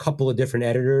needed a couple of different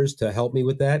editors to help me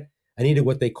with that. I needed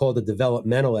what they called a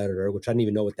developmental editor, which I didn't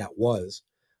even know what that was,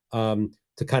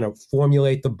 to kind of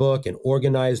formulate the book and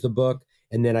organize the book.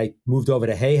 And then I moved over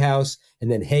to Hay House, and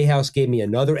then Hay House gave me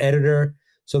another editor.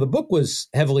 So the book was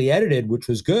heavily edited, which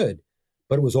was good,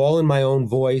 but it was all in my own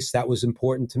voice. That was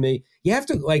important to me. You have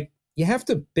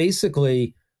to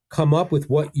basically come up with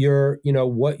what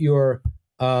what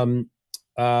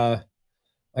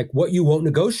you won't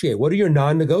negotiate. What are your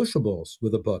non-negotiables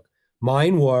with a book?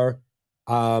 Mine were,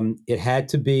 it had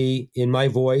to be in my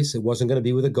voice. It wasn't going to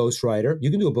be with a ghostwriter.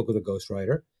 You can do a book with a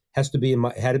ghostwriter. It had to be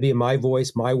in my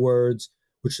voice, my words,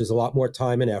 which is a lot more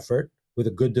time and effort, with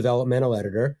a good developmental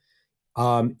editor.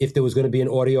 If there was going to be an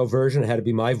audio version, it had to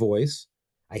be my voice.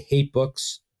 I hate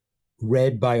books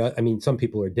read by, some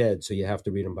people are dead, so you have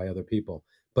to read them by other people.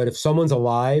 But if someone's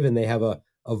alive and they have a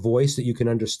voice that you can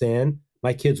understand,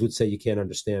 my kids would say you can't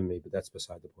understand me, but that's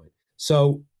beside the point.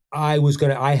 So I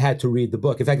had to read the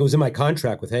book. In fact, it was in my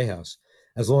contract with Hay House.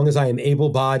 As long as I am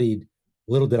able-bodied,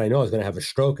 little did I know I was going to have a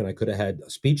stroke and I could have had a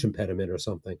speech impediment or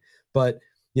something. But,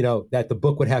 that the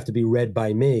book would have to be read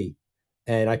by me.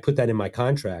 And I put that in my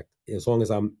contract, as long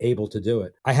as I'm able to do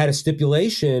it. I had a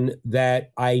stipulation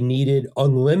that I needed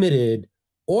unlimited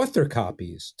author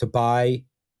copies to buy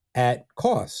at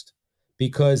cost,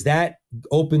 because that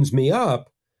opens me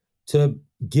up to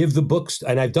give the books,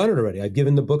 and I've done it already. I've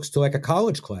given the books to like a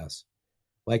college class.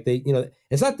 Like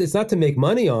it's not to make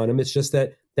money on them. It's just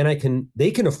that then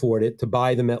they can afford it to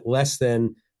buy them at less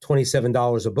than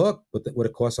 $27 a book, what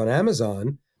it costs on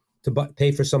Amazon, to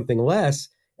pay for something less.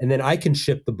 And then I can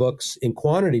ship the books in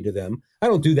quantity to them. I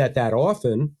don't do that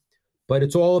often, but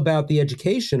it's all about the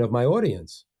education of my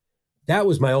audience. That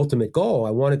was my ultimate goal.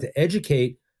 I wanted to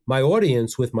educate my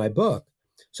audience with my book.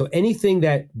 So anything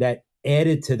that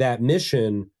added to that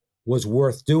mission was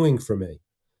worth doing for me.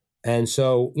 And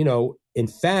so, in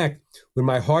fact, when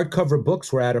my hardcover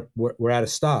books were out of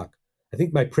stock, I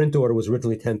think my print order was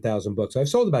originally 10,000 books. I've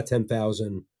sold about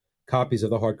 10,000 copies of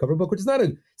the hardcover book, which is not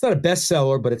a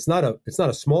bestseller, but it's not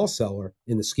a small seller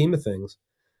in the scheme of things.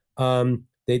 Then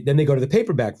they go to the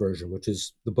paperback version, which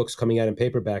is the book's coming out in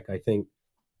paperback. I think,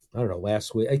 I don't know,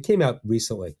 last week. It came out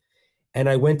recently. And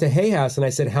I went to Hay House and I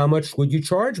said, how much would you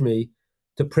charge me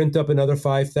to print up another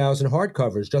 5,000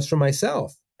 hardcovers just for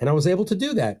myself? And I was able to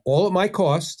do that all at my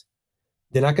cost.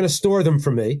 They're not going to store them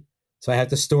for me. So I had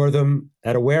to store them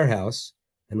at a warehouse.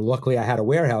 And luckily I had a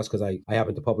warehouse because I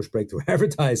happen to publish Breakthrough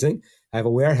Advertising. I have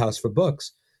a warehouse for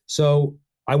books. So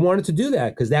I wanted to do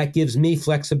that because that gives me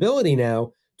flexibility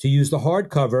now to use the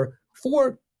hardcover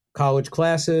for college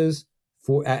classes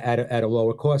at a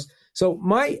lower cost. So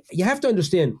you have to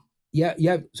understand,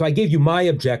 so I gave you my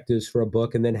objectives for a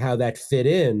book and then how that fit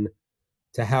in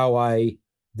to how I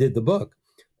did the book.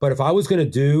 But if I was going to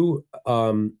do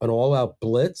an all-out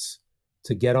blitz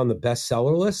to get on the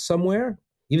bestseller list somewhere,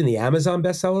 even the Amazon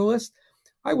bestseller list,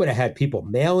 I would have had people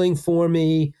mailing for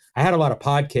me. I had a lot of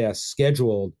podcasts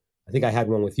scheduled. I think I had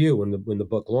one with you when the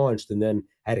book launched, and then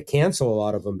I had to cancel a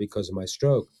lot of them because of my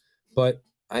stroke. But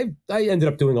I ended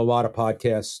up doing a lot of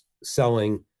podcasts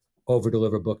selling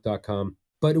overdeliverbook.com.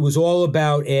 But it was all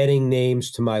about adding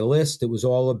names to my list. It was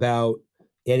all about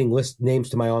adding names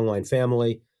to my online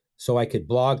family so I could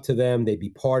blog to them. They'd be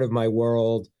part of my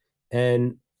world.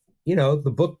 And,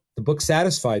 the book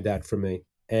satisfied that for me.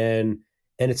 And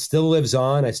it still lives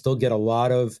on. I still get a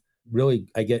lot of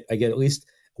I get at least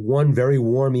one very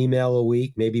warm email a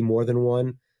week, maybe more than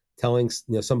one,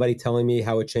 somebody telling me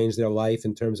how it changed their life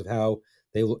in terms of how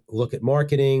they look at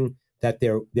marketing, that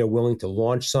they're willing to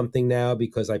launch something now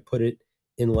because I put it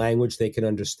in language they can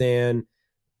understand.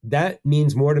 That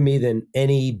means more to me than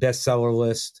any bestseller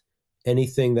list,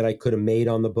 anything that I could have made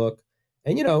on the book.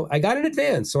 And, I got an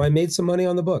advance, so I made some money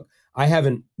on the book. I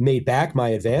haven't made back my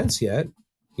advance yet,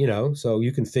 so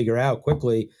you can figure out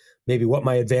quickly maybe what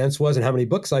my advance was and how many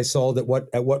books I sold at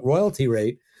what royalty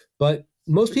rate. But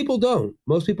most people don't.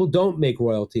 Most people don't make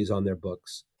royalties on their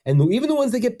books. And even the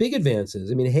ones that get big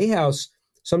advances. I mean, Hay House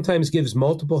sometimes gives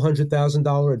multiple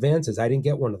 $100,000 advances. I didn't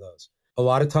get one of those. A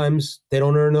lot of times they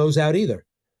don't earn those out either.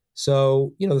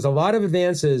 So, there's a lot of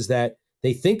advances that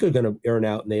they think are going to earn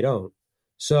out and they don't.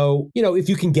 So, if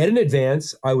you can get an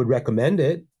advance, I would recommend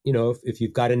it. If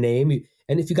you've got a name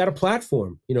and if you've got a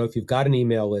platform, if you've got an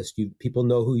email list, people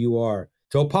know who you are.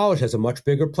 Joe Polish has a much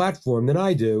bigger platform than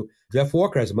I do. Jeff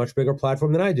Walker has a much bigger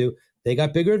platform than I do. They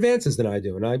got bigger advances than I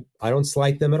do. And I don't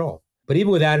slight them at all. But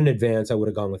even without an advance, I would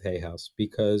have gone with Hay House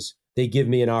because they give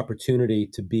me an opportunity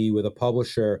to be with a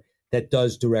publisher that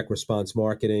does direct response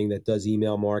marketing, that does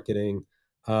email marketing.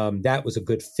 That was a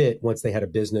good fit once they had a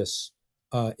business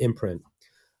imprint.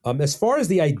 As far as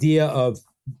the idea of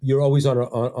you're always on a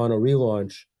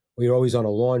relaunch or you're always on a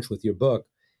launch with your book,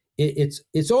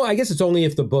 it's all. I guess it's only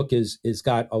if the book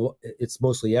it's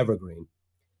mostly evergreen,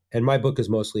 and my book is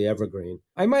mostly evergreen.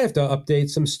 I might have to update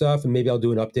some stuff, and maybe I'll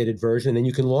do an updated version, and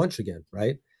you can launch again,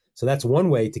 right? So that's one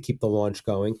way to keep the launch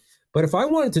going. But if I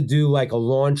wanted to do like a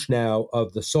launch now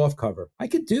of the soft cover, I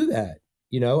could do that.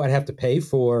 I'd have to pay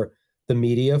for the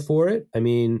media for it. I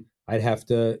mean, I'd have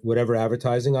to, whatever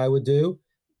advertising I would do.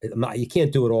 You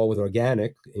can't do it all with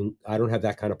organic. And I don't have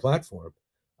that kind of platform.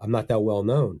 I'm not that well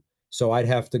known. So I'd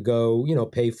have to go,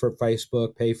 pay for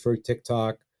Facebook, pay for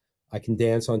TikTok. I can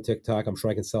dance on TikTok. I'm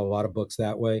sure I can sell a lot of books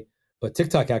that way. But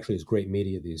TikTok actually is great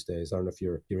media these days. I don't know if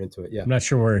you're into it. Yeah. I'm not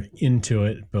sure we're into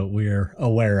it, but we're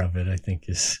aware of it, I think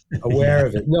is. Aware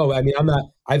of it. No, I mean, I'm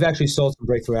not. I've actually sold some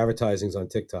breakthrough advertisings on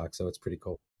TikTok, so it's pretty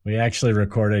cool. We actually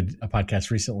recorded a podcast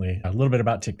recently, a little bit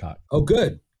about TikTok. Oh,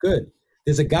 good.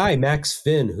 There's a guy, Max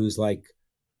Finn, who's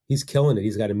he's killing it.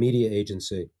 He's got a media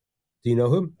agency. Do you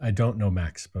know him? I don't know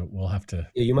Max, but we'll have to.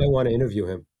 Yeah, you might want to interview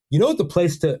him. You know what the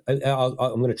place to,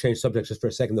 I'm going to change subjects just for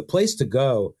a second. The place to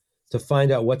go to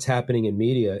find out what's happening in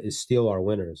media is Steal Our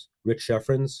Winners. Rich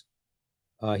Sheffrins,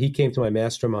 he came to my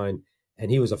mastermind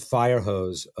and he was a fire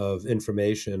hose of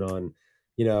information on,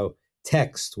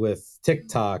 text with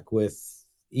TikTok, with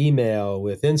email,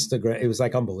 with Instagram. It was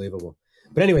unbelievable.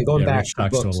 But anyway, going back Rich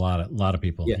talks to a lot of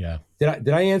people. Yeah. Did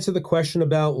I answer the question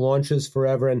about launches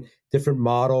forever and different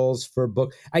models for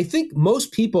book? I think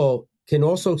most people can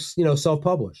also,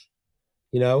 self-publish,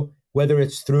 whether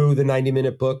it's through the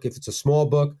 90-minute book, if it's a small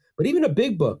book, but even a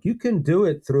big book, you can do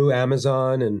it through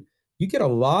Amazon and you get a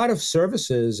lot of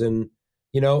services. And,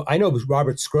 I know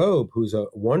Robert Scrobe, who's a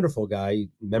wonderful guy,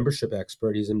 membership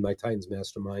expert. He's in my Titans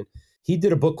mastermind. He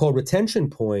did a book called Retention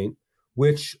Point,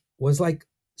 which was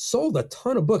sold a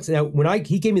ton of books. Now, when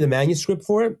he gave me the manuscript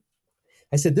for it,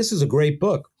 I said, this is a great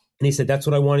book. And he said, that's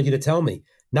what I wanted you to tell me,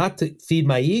 not to feed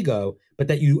my ego, but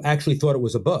that you actually thought it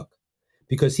was a book,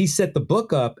 because he set the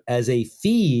book up as a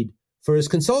feed for his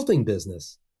consulting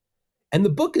business. And the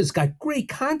book has got great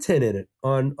content in it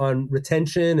on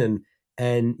retention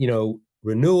and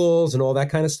renewals and all that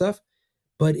kind of stuff.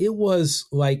 But it was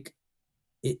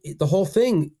the whole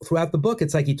thing throughout the book,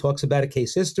 it's he talks about a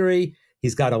case history.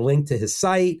 He's got a link to his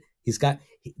site.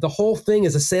 The whole thing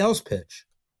is a sales pitch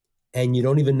and you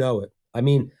don't even know it. I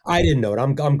mean, I didn't know it.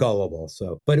 I'm gullible.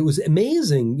 But it was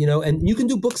amazing, and you can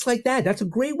do books like that. That's a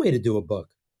great way to do a book.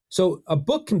 So a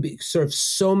book can serve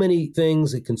so many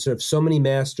things. It can serve so many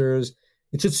masters.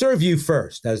 It should serve you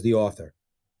first as the author.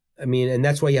 I mean, and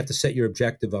that's why you have to set your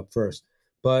objective up first.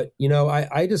 But,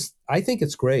 I think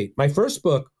it's great. My first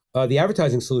book, the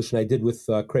advertising solution I did with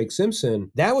Craig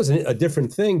Simpson, that was a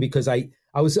different thing because I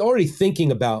was already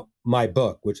thinking about my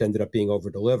book, which ended up being Over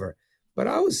Deliver. But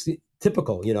I was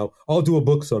typical, I'll do a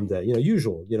book someday, the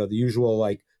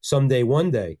usual someday,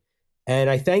 one day. And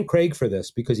I thank Craig for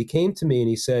this because he came to me and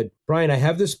he said, Brian, I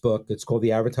have this book. It's called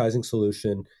The Advertising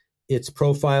Solution. It's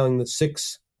profiling the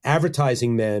 6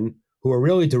 advertising men who are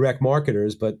really direct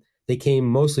marketers, but they came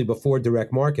mostly before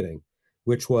direct marketing,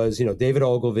 which was, David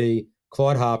Ogilvy,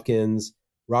 Claude Hopkins,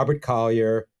 Robert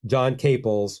Collier, John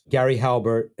Caples, Gary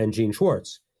Halbert, and Gene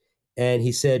Schwartz. And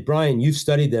he said, Brian, you've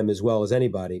studied them as well as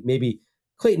anybody. Maybe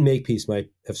Clayton Makepeace might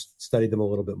have studied them a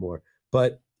little bit more.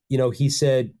 But, he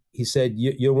said,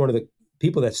 you're one of the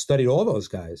people that studied all those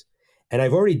guys. And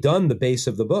I've already done the base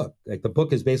of the book. The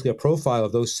book is basically a profile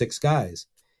of those 6 guys.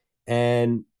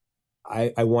 and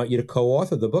I want you to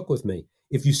co-author the book with me.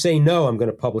 If you say no, I'm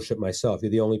going to publish it myself.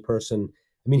 You're the only person.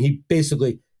 I mean, he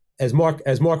basically, as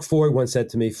Mark Ford once said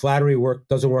to me, flattery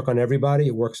doesn't work on everybody.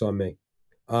 It works on me.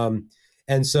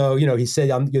 And so, he said,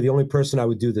 you're the only person I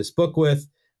would do this book with.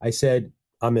 I said,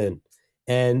 I'm in.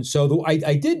 And so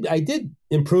I did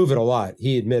improve it a lot.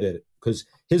 He admitted it, because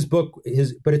his book,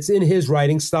 but it's in his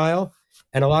writing style.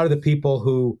 And a lot of the people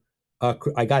who,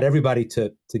 I got everybody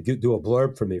to do a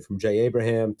blurb for me, from Jay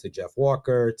Abraham to Jeff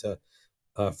Walker to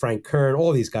Frank Kern,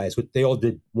 all these guys. They all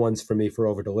did ones for me for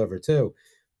Over Deliver too.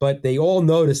 But they all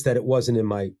noticed that it wasn't in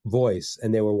my voice,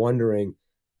 and they were wondering,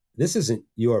 this isn't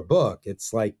your book.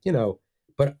 It's like,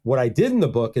 but what I did in the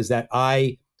book is that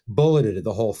I bulleted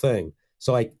the whole thing.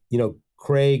 So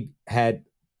Craig had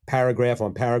paragraph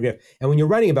on paragraph. And when you're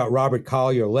writing about Robert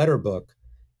Collier letter book,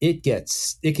 it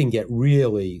can get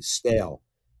really stale.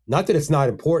 Not that it's not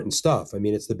important stuff. I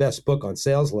mean, it's the best book on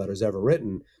sales letters ever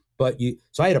written.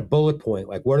 So I had a bullet point,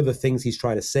 like, what are the things he's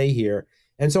trying to say here?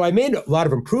 And so I made a lot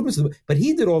of improvements, but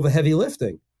he did all the heavy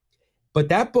lifting. But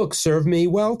that book served me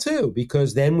well too,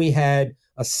 because then we had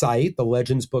a site,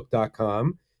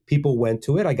 thelegendsbook.com. People went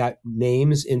to it. I got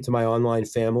names into my online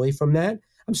family from that.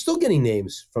 I'm still getting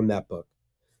names from that book.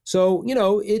 So,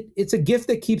 it's a gift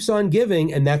that keeps on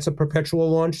giving, and that's a perpetual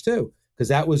launch too, because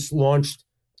that was launched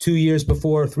 3 years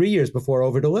before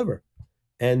Over Deliver.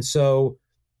 And so,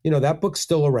 that book's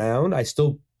still around. I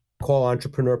still call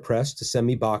Entrepreneur Press to send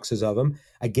me boxes of them.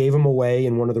 I gave them away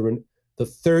in one of the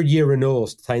third year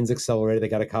renewals to Titans Accelerator. They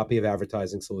got a copy of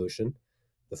Advertising Solution.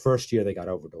 The first year they got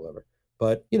Over Deliver.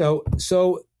 But,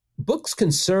 so books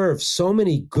can serve so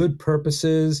many good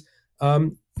purposes.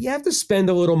 You have to spend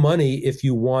a little money if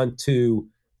you want to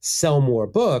sell more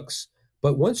books.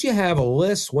 But once you have a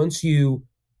list, once you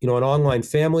an online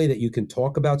family that you can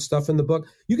talk about stuff in the book,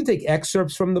 you can take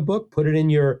excerpts from the book, put it in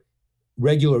your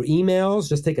regular emails,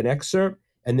 just take an excerpt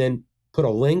and then put a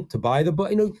link to buy the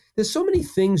book. There's so many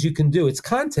things you can do. It's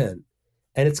content,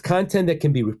 and it's content that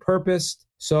can be repurposed.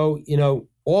 So,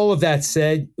 all of that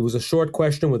said, it was a short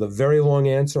question with a very long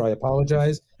answer. I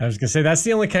apologize. I was going to say, that's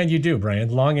the only kind you do, Brian.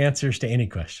 Long answers to any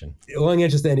question. Long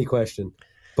answers to any question.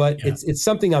 But yeah, it's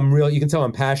something you can tell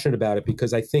I'm passionate about it,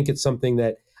 because I think it's something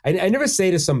that I never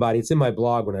say to somebody, it's in my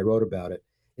blog when I wrote about it.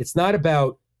 It's not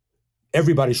about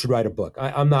everybody should write a book.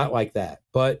 I'm not like that.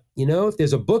 But, if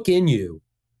there's a book in you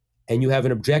and you have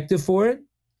an objective for it,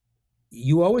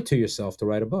 you owe it to yourself to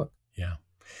write a book. Yeah.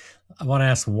 I want to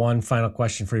ask one final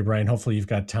question for you, Brian. Hopefully you've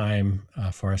got time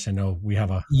for us. I know we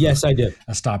have Yes, I did.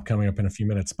 A stop coming up in a few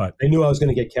minutes, but I knew I was going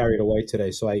to get carried away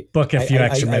today. So I book a few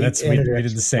extra minutes. We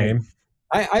did the same.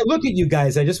 I look at you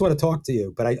guys. I just want to talk to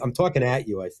you, but I'm talking at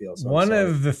you, I feel. So one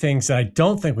of the things that I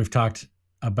don't think we've talked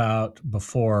about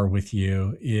before with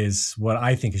you is what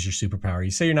I think is your superpower.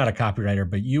 You say you're not a copywriter,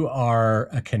 but you are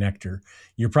a connector.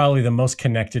 You're probably the most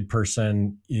connected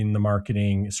person in the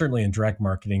marketing, certainly in direct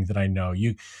marketing, that I know.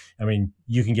 You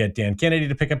can get Dan Kennedy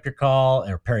to pick up your call,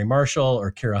 or Perry Marshall,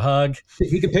 or Kira Hug.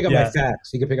 He can pick up my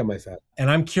facts. And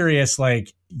I'm curious,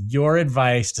 like, your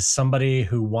advice to somebody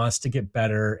who wants to get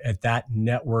better at that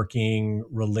networking,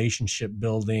 relationship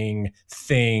building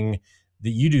thing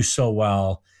that you do so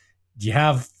well. Do you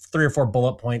have 3 or 4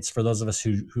 bullet points for those of us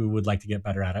who would like to get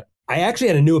better at it? I actually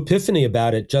had a new epiphany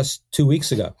about it just 2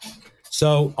 weeks ago.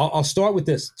 So I'll start with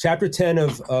this. Chapter 10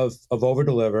 of Over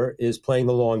Deliver is playing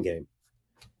the long game.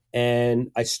 And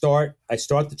I start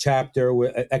the chapter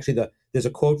with, there's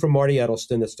a quote from Marty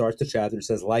Edelston that starts the chapter. It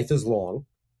says, life is long.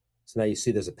 So now you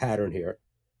see there's a pattern here.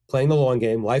 Playing the long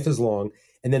game, life is long.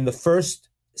 And then the first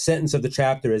sentence of the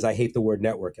chapter is, I hate the word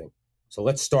networking. So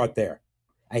let's start there.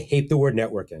 I hate the word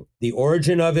networking. The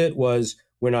origin of it was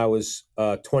when I was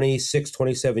 26,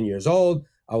 27 years old.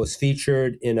 I was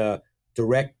featured in a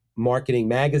direct marketing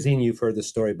magazine. You've heard this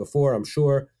story before, I'm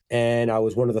sure. And I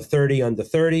was one of the 30 under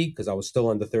 30, because I was still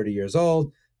under 30 years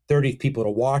old, 30 people to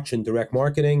watch in direct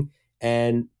marketing.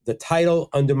 And the title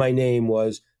under my name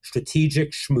was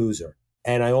Strategic Schmoozer.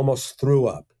 And I almost threw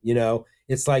up.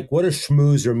 It's like, what does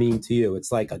schmoozer mean to you?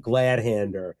 It's like a glad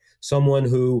hander, someone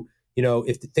who,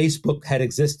 if the Facebook had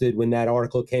existed when that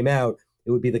article came out, it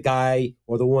would be the guy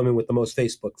or the woman with the most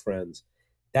Facebook friends.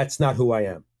 That's not who I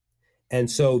am. And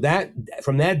so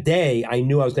from that day, I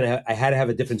knew I had to have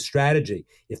a different strategy.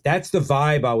 If that's the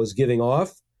vibe I was giving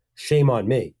off, shame on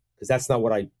me, because that's not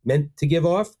what I meant to give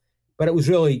off. But it was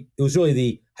really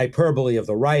the hyperbole of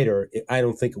the writer. I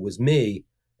don't think it was me.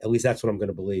 At least that's what I'm going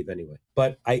to believe anyway.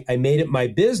 But I made it my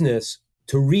business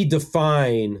to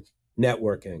redefine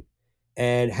networking.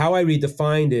 And how I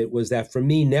redefined it was that for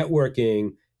me,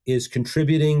 networking is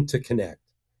contributing to connect.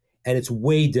 And it's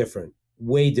way different.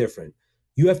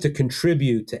 You have to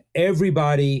contribute to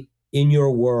everybody in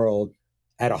your world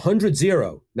at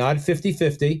 100-0, not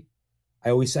 50-50.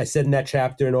 I said in that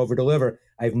chapter in Over Deliver,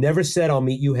 I've never said I'll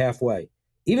meet you halfway.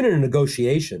 Even in a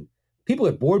negotiation, people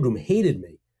at boardroom hated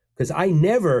me because I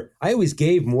always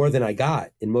gave more than I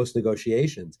got in most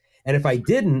negotiations. And if I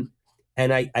didn't,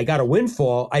 and I got a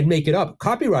windfall, I'd make it up.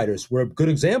 Copywriters were a good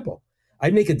example.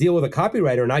 I'd make a deal with a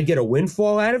copywriter and I'd get a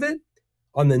windfall out of it.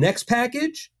 On the next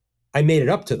package, I made it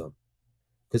up to them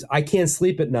because I can't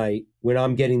sleep at night when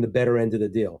I'm getting the better end of the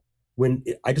deal. When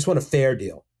I just want a fair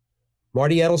deal.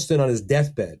 Marty Edelston on his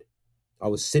deathbed, I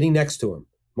was sitting next to him.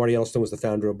 Marty Edelston was the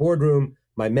founder of Boardroom,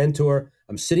 my mentor.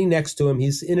 I'm sitting next to him.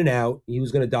 He's in and out. He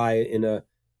was going to die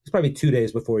it's probably 2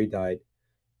 days before he died.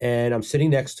 And I'm sitting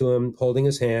next to him, holding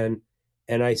his hand.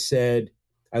 And he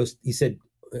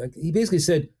basically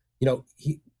said,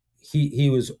 he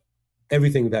was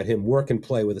everything about him, work and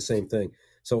play were the same thing.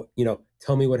 So,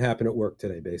 tell me what happened at work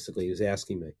today, basically. He was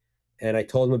asking me. And I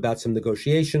told him about some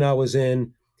negotiation I was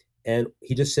in. And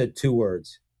he just said 2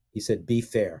 words. He said, be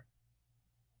fair.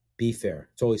 Be fair.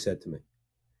 That's all he said to me.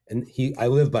 And I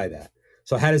live by that.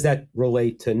 So how does that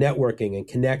relate to networking and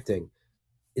connecting?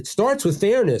 It starts with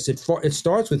fairness. It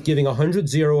starts with giving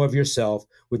 100-0 of yourself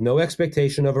with no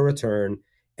expectation of a return.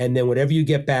 And then whatever you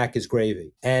get back is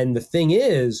gravy. And the thing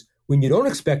is, when you don't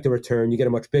expect a return, you get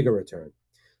a much bigger return.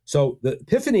 So the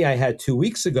epiphany I had 2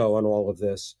 weeks ago on all of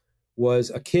this was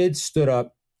a kid stood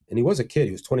up, and he was a kid.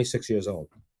 He was 26 years old.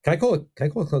 Can I call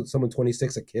someone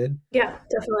 26 a kid? Yeah,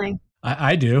 definitely.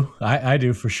 I do. I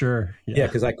do for sure. Yeah,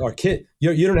 because like our kid,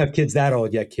 you don't have kids that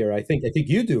old yet, Kira. I think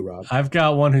you do, Rob. I've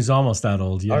got one who's almost that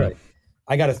old. Yeah. All right.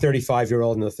 I got a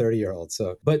 35-year-old and a 30-year-old.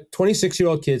 But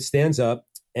 26-year-old kid stands up,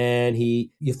 and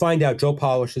you find out Joe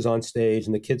Polish is on stage,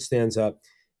 and the kid stands up,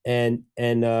 and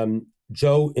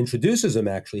Joe introduces him.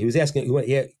 Actually, he was asking. He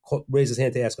raised his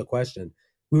hand to ask a question.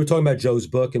 We were talking about Joe's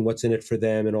book and what's in it for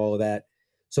them and all of that.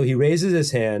 So he raises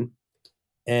his hand,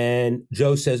 and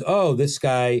Joe says, "Oh, this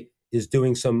guy is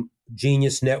doing some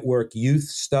Genius Network youth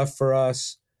stuff for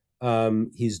us.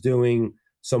 He's doing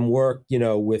some work,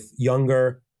 with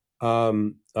younger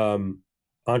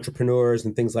entrepreneurs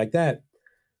and things like that."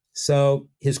 So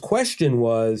his question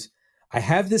was, I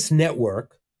have this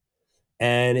network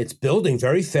and it's building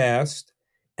very fast.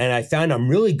 And I found I'm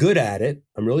really good at it.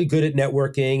 I'm really good at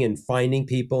networking and finding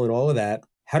people and all of that.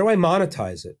 How do I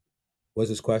monetize it? Was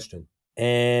his question.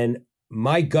 And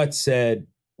my gut said,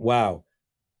 wow,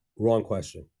 wrong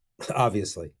question,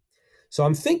 obviously. So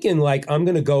I'm thinking like, I'm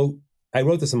going to go, I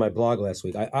wrote this in my blog last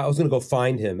week. I was going to go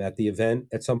find him at the event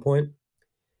at some point.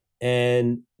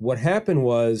 And what happened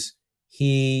was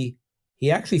he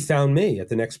actually found me at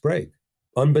the next break,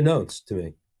 unbeknownst to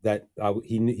me, that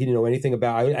he didn't know anything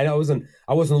about. I wasn't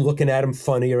looking at him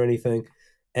funny or anything,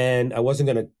 and I wasn't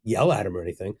going to yell at him or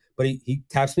anything. But he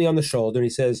taps me on the shoulder and he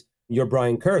says, "You're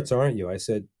Brian Kurtz, aren't you?" I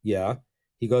said, "Yeah."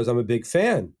 He goes, "I'm a big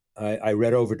fan. I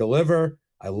read Over Deliver.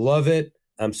 I love it.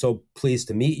 I'm so pleased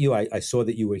to meet you. I saw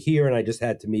that you were here, and I just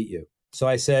had to meet you." So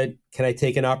I said, "Can I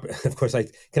take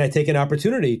an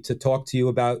opportunity to talk to you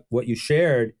about what you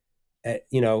shared,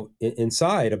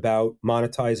 inside about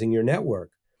monetizing your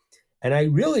network?" And I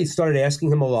really started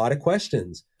asking him a lot of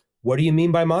questions. What do you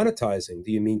mean by monetizing?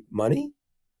 Do you mean money?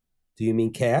 Do you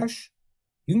mean cash?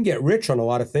 You can get rich on a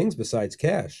lot of things besides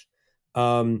cash.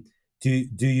 What do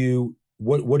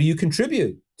you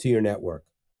contribute to your network?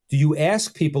 Do you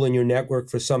ask people in your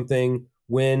network for something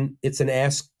when it's an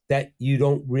ask that you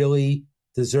don't really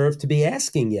deserve to be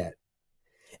asking yet?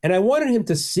 And I wanted him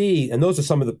to see, and those are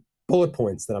some of the bullet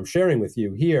points that I'm sharing with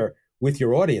you here with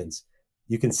your audience.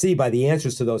 You can see by the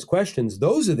answers to those questions,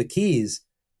 those are the keys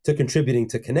to contributing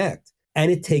to Connect. And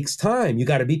it takes time. You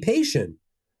got to be patient.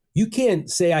 You can't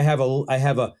say I have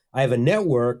a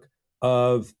network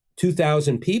of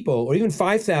 2,000 people or even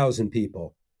 5,000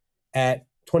 people at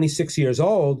 26 years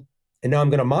old, and now I'm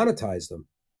going to monetize them.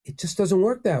 It just doesn't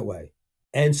work that way.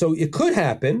 And so it could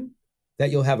happen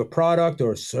that you'll have a product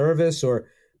or a service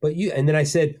and then I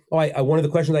said, one of the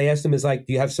questions I asked him is like,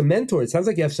 do you have some mentors? It sounds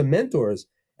like you have some mentors.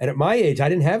 And at my age, I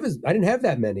didn't have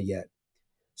that many yet.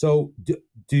 So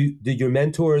did your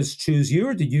mentors choose you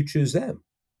or did you choose them?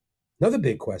 Another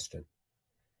big question.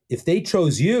 If they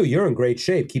chose you, you're in great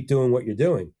shape. Keep doing what you're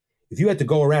doing. If you had to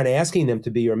go around asking them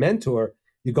to be your mentor,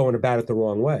 you're going about it the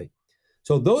wrong way.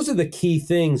 So those are the key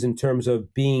things in terms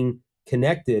of being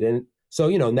connected. And so,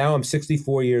 now I'm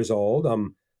 64 years old.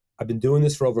 I've been doing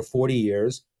this for over 40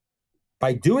 years.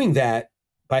 By doing that,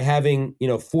 by having,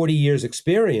 40 years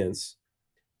experience,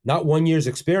 not 1 year's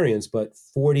experience, but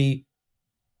 40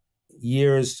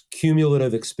 years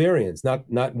cumulative experience, not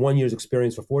 1 year's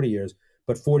experience for 40 years,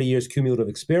 but 40 years cumulative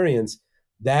experience,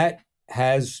 that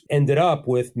has ended up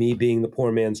with me being the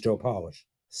poor man's Joe Polish.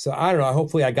 So I don't know.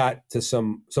 Hopefully I got to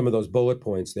some of those bullet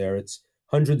points there. It's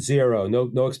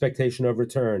 100-0, no expectation of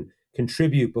return.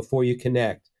 Contribute before you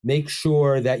connect. Make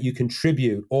sure that you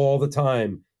contribute all the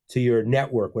time to your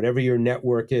network, whatever your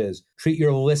network is. Treat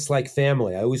your list like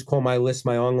family. I always call my list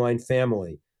my online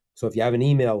family. So if you have an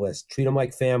email list, treat them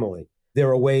like family. There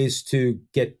are ways to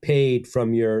get paid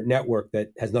from your network that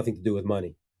has nothing to do with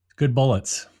money. Good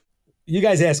bullets. You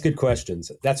guys ask good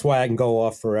questions. That's why I can go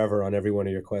off forever on every one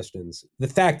of your questions. The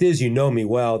fact is, you know me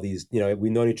well. We've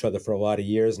known each other for a lot of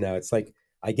years now. It's like,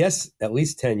 I guess at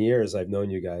least 10 years I've known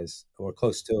you guys, or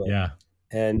close to it. Yeah.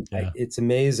 And it's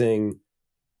amazing.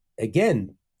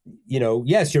 Again,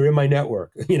 yes, you're in my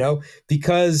network,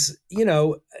 because,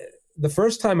 the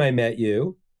first time I met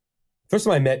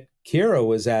Kira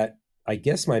was at, I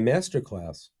guess, my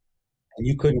masterclass, and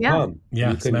you couldn't come.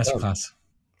 Yeah, it's masterclass.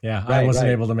 Yeah, right, I wasn't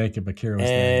able to make it, but Kira was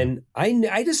there. And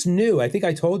I just knew, I think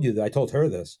I told you that, I told her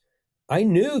this. I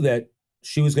knew that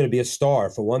she was going to be a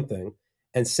star, for one thing.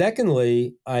 And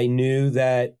secondly, I knew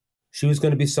that she was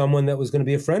going to be someone that was going to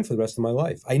be a friend for the rest of my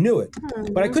life. I knew it,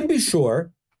 but I couldn't be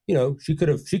sure. She could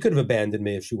have abandoned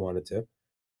me if she wanted to.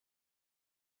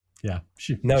 Yeah,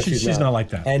 she's not like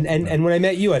that. And when I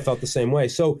met you, I felt the same way.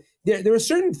 So there are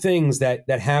certain things that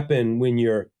happen when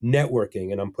you're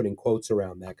networking, and I'm putting quotes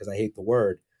around that because I hate the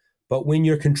word. But when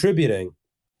you're contributing,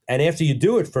 and after you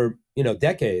do it for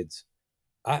decades,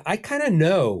 I kind of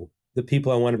know the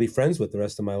people I want to be friends with the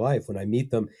rest of my life when I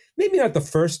meet them. Maybe not the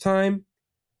first time.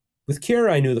 With Kira,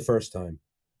 I knew the first time.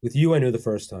 With you, I knew the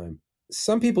first time.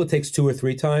 Some people it takes 2 or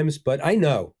 3 times, but I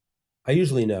know. I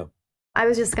usually know. I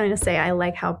was just going to say, I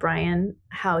like how, Brian,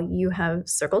 how you have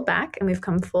circled back and we've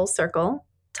come full circle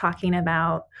talking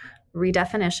about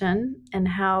redefinition and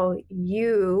how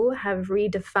you have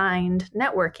redefined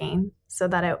networking so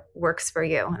that it works for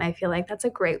you. And I feel like that's a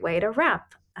great way to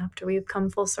wrap after we've come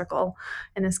full circle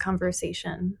in this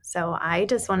conversation. So I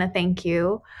just want to thank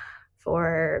you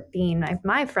for being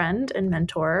my friend and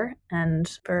mentor,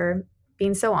 and for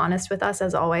being so honest with us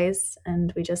as always.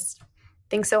 And we just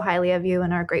think so highly of you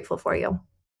and are grateful for you.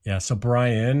 Yeah. So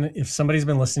Brian, if somebody's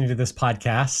been listening to this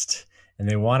podcast and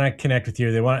they want to connect with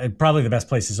you, probably the best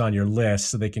place is on your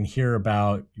list so they can hear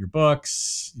about your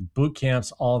books, boot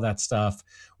camps, all that stuff.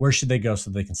 Where should they go so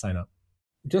they can sign up?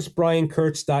 Just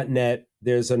briankurtz.net.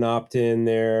 There's an opt-in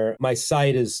there. My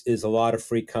site is a lot of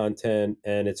free content,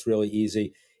 and it's really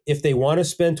easy. If they want to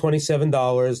spend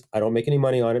 $27, I don't make any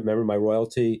money on it. Remember, my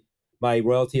royalty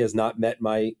has not met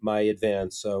my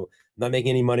advance, so I'm not making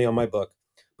any money on my book.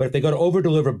 But if they go to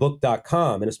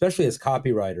overdeliverbook.com, and especially as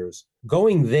copywriters,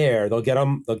 going there, they'll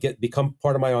become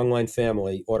part of my online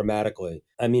family automatically.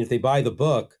 I mean, if they buy the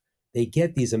book, they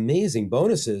get these amazing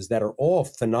bonuses that are all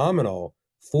phenomenal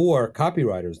for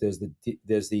copywriters.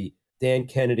 There's the Dan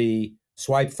Kennedy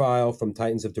swipe file from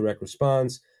Titans of Direct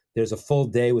Response. There's a full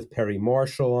day with Perry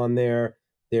Marshall on there.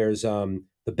 There's the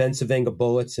Ben Savenga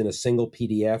bullets in a single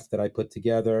PDF that I put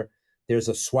together. There's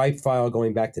a swipe file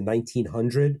going back to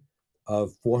 1900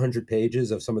 of 400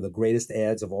 pages of some of the greatest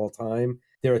ads of all time.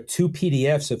 There are 2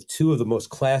 PDFs of 2 of the most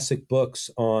classic books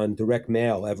on direct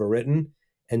mail ever written.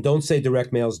 And don't say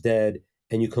direct mail's dead.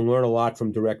 And you can learn a lot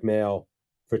from direct mail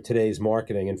for today's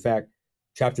marketing. In fact,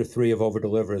 chapter 3 of Over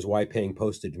Deliver is Why Paying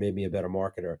Postage Made Me a Better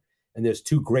Marketer. And there's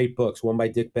 2 great books, one by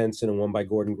Dick Benson and one by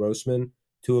Gordon Grossman,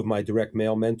 2 of my direct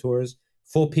mail mentors.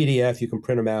 Full PDF, you can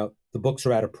print them out. The books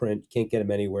are out of print. You can't get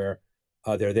them anywhere.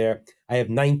 They're there. I have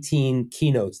 19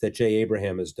 keynotes that Jay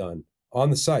Abraham has done on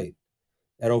the site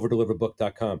at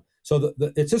overdeliverbook.com. So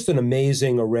it's just an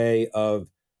amazing array of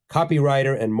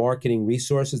copywriter and marketing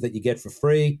resources that you get for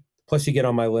free. Plus you get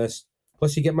on my list.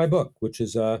 Plus you get my book, which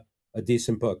is a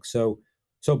decent book. So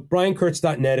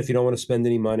briankurtz.net if you don't want to spend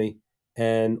any money,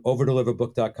 and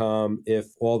overdeliverbook.com if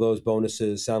all those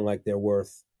bonuses sound like they're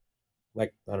worth,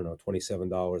 like, I don't know,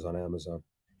 $27 on Amazon.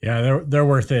 Yeah, they're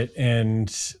worth it.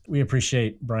 And we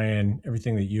appreciate, Brian,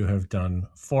 everything that you have done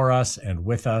for us and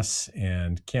with us,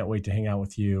 and can't wait to hang out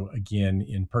with you again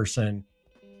in person.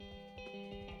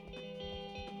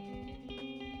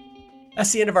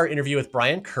 That's the end of our interview with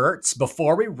Brian Kurtz.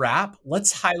 Before we wrap,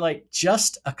 let's highlight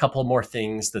just a couple more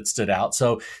things that stood out.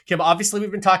 So, Kim, obviously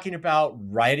we've been talking about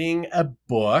writing a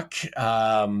book.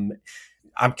 I'm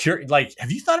curious, have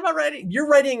you thought about writing? You're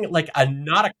writing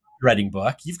not a writing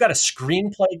book. You've got a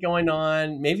screenplay going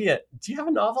on. Maybe do you have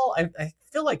a novel? I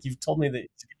feel like you've told me that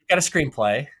you've got a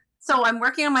screenplay. So I'm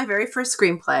working on my very first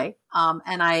screenplay,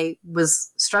 and I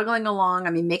was struggling along.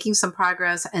 Making some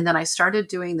progress, and then I started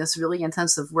doing this really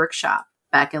intensive workshop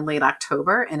back in late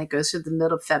October, and it goes through the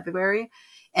middle of February.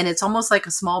 And it's almost like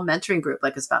a small mentoring group.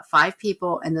 Like it's about 5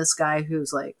 people and this guy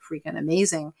who's like freaking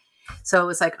amazing. So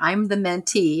it's like I'm the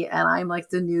mentee and I'm like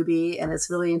the newbie, and it's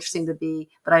really interesting to be,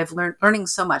 but I've learning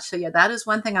so much. So yeah, that is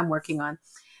one thing I'm working on.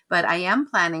 But I am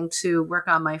planning to work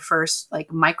on my first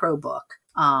like micro book.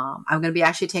 I'm going to be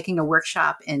actually taking a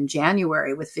workshop in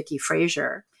January with Vicky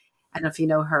Fraser. I don't know if you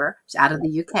know her. She's out of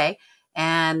the UK.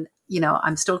 And,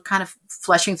 I'm still kind of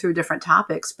fleshing through different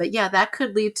topics. But yeah, that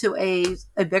could lead to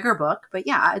a bigger book. But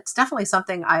yeah, it's definitely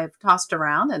something I've tossed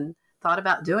around and thought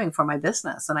about doing for my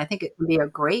business. And I think it can be a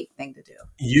great thing to do.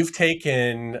 You've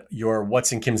taken your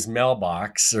What's in Kim's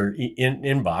mailbox or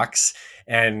inbox,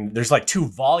 and there's like 2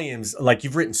 volumes. Like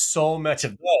you've written so much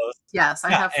of those. Yes,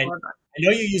 I have 4 books. I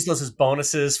know you use those as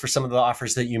bonuses for some of the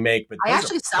offers that you make, but I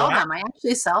actually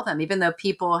sell them, even though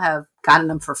people have gotten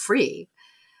them for free.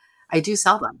 I do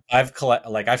sell them. I've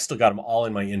still got them all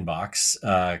in my inbox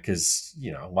because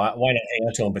why not hang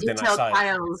on to them? But Detailed then I saw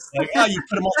files. you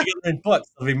put them all together in books.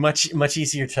 It'll be much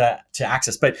easier to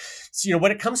access. But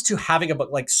when it comes to having a book,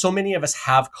 like so many of us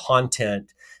have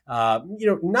content, not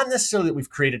necessarily that we've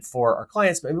created for our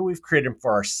clients, but maybe we've created them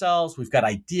for ourselves. We've got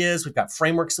ideas, we've got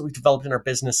frameworks that we've developed in our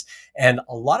business, and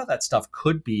a lot of that stuff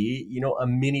could be a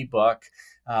mini book.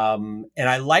 And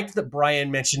I liked that Brian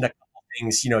mentioned a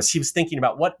things, as he was thinking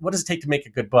about what does it take to make a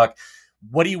good book?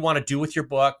 What do you want to do with your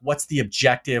book? What's the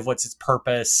objective? What's its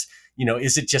purpose?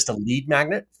 Is it just a lead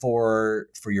magnet for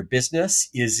your business?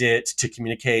 Is it to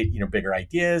communicate, bigger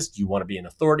ideas? Do you want to be an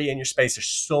authority in your space? There's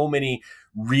so many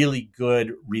really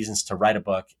good reasons to write a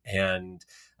book. And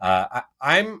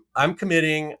I'm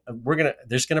committing,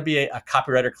 there's going to be a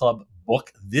Copywriter Club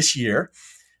book this year.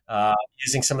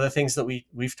 Using some of the things that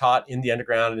we've taught in the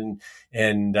underground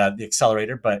and the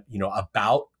accelerator, but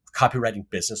about copywriting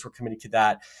business, we're committing to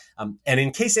that. And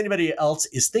in case anybody else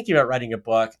is thinking about writing a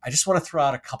book, I just want to throw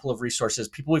out a couple of resources.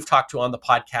 People we've talked to on the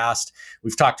podcast.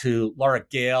 We've talked to Laura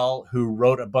Gale, who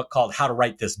wrote a book called How to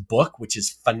Write This Book, which is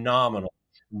phenomenal.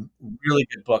 Really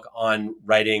good book on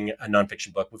writing a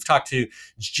nonfiction book. We've talked to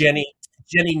Jenny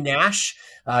Nash.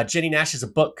 Jenny Nash is a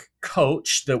book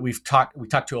coach that we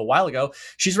talked to a while ago.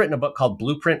 She's written a book called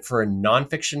Blueprint for a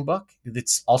Nonfiction Book.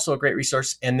 That's also a great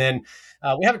resource. And then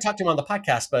we haven't talked to him on the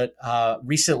podcast, but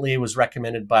recently was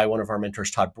recommended by one of our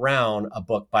mentors, Todd Brown, a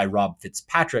book by Rob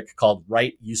Fitzpatrick called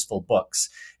Write Useful Books.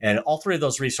 And all 3 of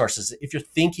those resources, if you're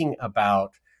thinking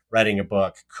about writing a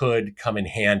book, could come in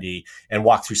handy and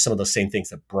walk through some of those same things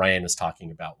that Brian is talking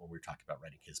about when we were talking about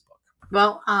writing his book.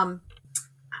 Well,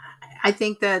 I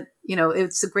think that,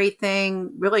 it's a great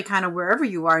thing really kind of wherever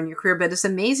you are in your career, but it's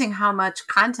amazing how much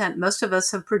content most of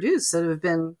us have produced that have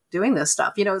been doing this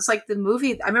stuff. It's like the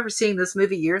movie. I remember seeing this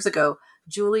movie years ago,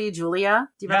 Julia. Do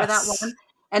you remember that one?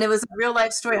 And it was a real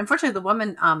life story. Unfortunately, the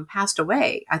woman passed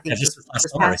away, I think, this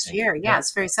past year. Yeah,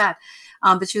 it's very sad.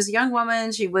 But she was a young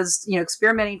woman. She was,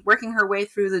 experimenting, working her way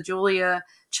through the Julia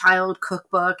child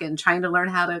cookbook and trying to learn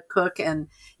how to cook and,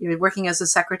 working as a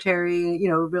secretary,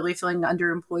 really feeling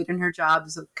underemployed in her job,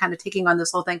 so kind of taking on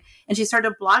this whole thing. And she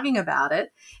started blogging about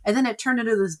it. And then it turned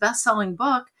into this best-selling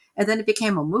book. And then it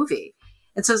became a movie.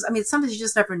 And so, sometimes you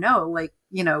just never know, like,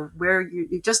 where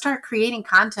you just start creating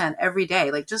content every day,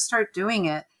 like just start doing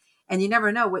it. And you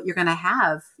never know what you're going to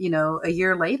have, a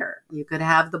year later. You could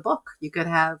have the book. You could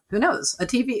have, who knows,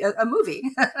 a movie.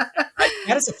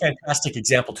 That is a fantastic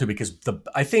example, too, because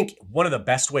I think one of the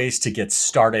best ways to get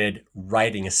started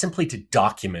writing is simply to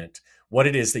document what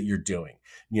it is that you're doing.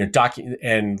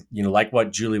 Like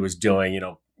what Julie was doing,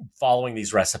 following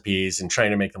these recipes and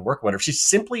trying to make them work, whatever. She's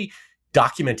simply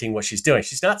documenting what she's doing.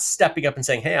 She's not stepping up and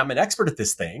saying, hey, I'm an expert at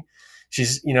this thing.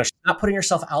 She's not putting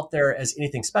herself out there as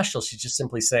anything special. She's just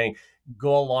simply saying,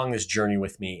 go along this journey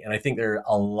with me. And I think there are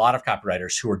a lot of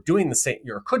copywriters who are doing the same,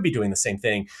 or could be doing the same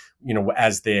thing,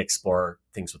 as they explore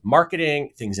things with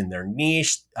marketing, things in their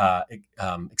niche,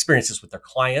 experiences with their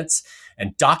clients,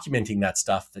 and documenting that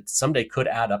stuff that someday could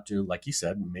add up to, like you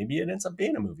said, maybe it ends up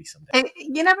being a movie someday.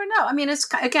 You never know.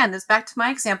 It's back to my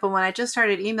example when I just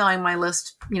started emailing my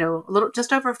list,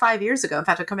 just over 5 years ago. In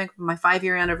fact, I'm coming up with my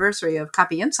 5-year anniversary of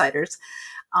Copy Insiders.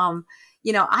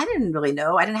 I didn't really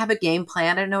know. I didn't have a game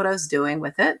plan. I didn't know what I was doing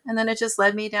with it. And then it just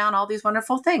led me down all these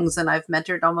wonderful things. And I've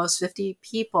mentored almost 50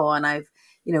 people, and I've,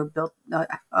 built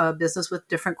a business with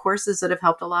different courses that have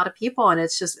helped a lot of people. And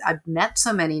it's just, I've met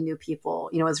so many new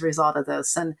people, as a result of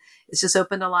this. And it's just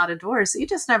opened a lot of doors. So you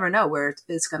just never know where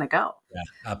it's going to go. Yeah,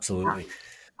 absolutely.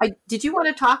 Did you want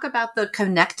to talk about the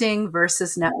connecting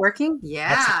versus networking?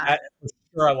 Yeah.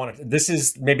 where I want to. This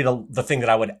is maybe the thing that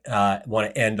I would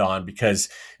want to end on, because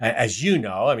as you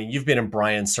know, I mean, you've been in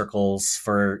Brian's circles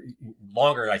for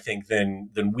longer, I think, than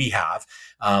we have.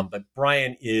 But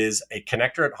Brian is a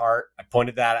connector at heart. I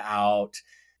pointed that out.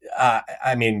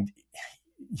 I mean,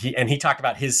 he talked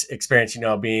about his experience,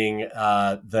 being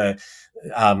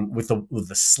with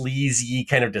the sleazy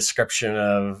kind of description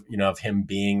of him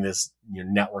being this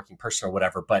networking person or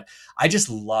whatever. But I just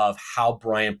love how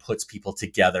Brian puts people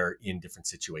together in different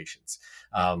situations.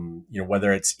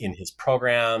 Whether it's in his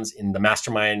programs, in the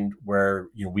mastermind where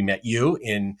we met you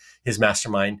in his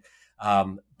mastermind.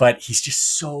 But he's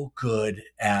just so good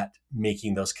at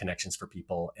making those connections for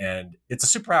people, and it's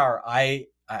a superpower I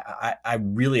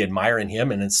really admire in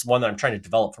him, and it's one that I'm trying to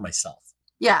develop for myself.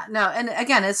 Yeah, no, and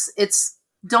again, it's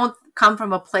don't come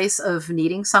from a place of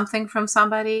needing something from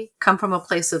somebody. Come from a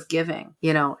place of giving,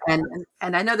 and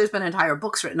I know there's been entire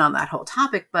books written on that whole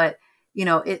topic, but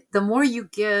the more you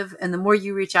give and the more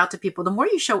you reach out to people, the more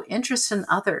you show interest in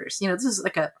others. This is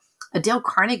like a Dale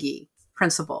Carnegie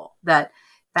principle that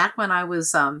back when I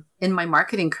was in my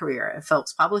marketing career at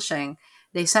Phillips Publishing,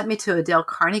 they sent me to a Dale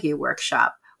Carnegie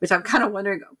workshop, which I'm kind of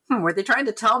wondering, were they trying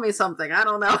to tell me something? I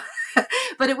don't know.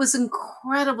 But it was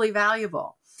incredibly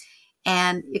valuable.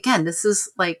 And again, this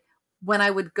is like when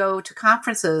I would go to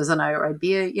conferences and I'd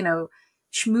be,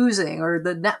 schmoozing or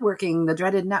the networking, the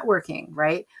dreaded networking,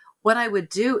 right? What I would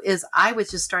do is I would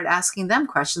just start asking them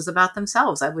questions about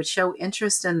themselves. I would show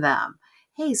interest in them.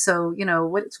 Hey, so,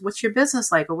 what's your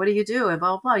business like? Or what do you do? And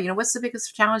blah, blah, blah. What's the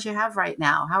biggest challenge you have right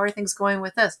now? How are things going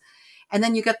with this? And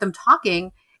then you get them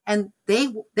talking. And they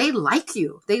like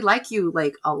you. They like you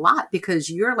like a lot because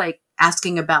you're like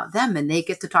asking about them and they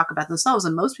get to talk about themselves.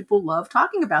 And most people love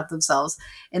talking about themselves.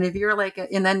 And if you're like,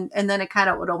 and then it kind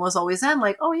of would almost always end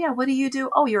like, oh yeah, what do you do?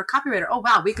 Oh, you're a copywriter. Oh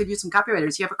wow, we could use some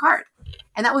copywriters. You have a card.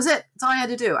 And that was it. That's all I had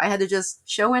to do. I had to just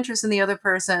show interest in the other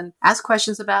person, ask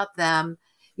questions about them.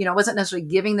 I wasn't necessarily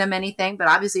giving them anything, but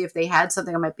obviously if they had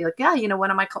something, I might be like, yeah, when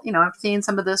am I, I'm seeing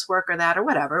some of this work or that or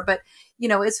whatever. But,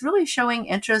 it's really showing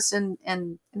interest and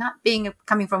not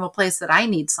coming from a place that I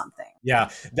need something. Yeah.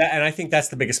 And I think that's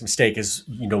the biggest mistake is,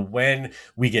 when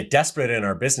we get desperate in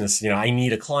our business, I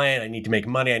need a client, I need to make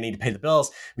money, I need to pay the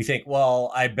bills. We think,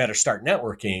 well, I better start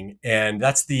networking. And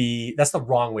that's the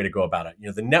wrong way to go about it.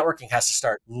 The networking has to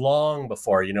start long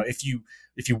before,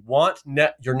 if you want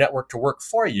your network to work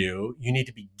for you, you need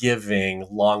to be giving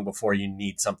long before you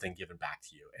need something given back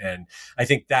to you. And I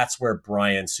think that's where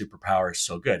Brian's superpower is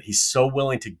so good. He's so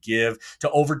willing to give, to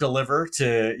over deliver,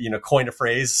 to, coin a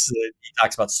phrase that he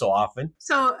talks about so often.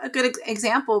 So a good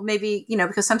example, maybe,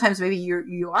 because sometimes maybe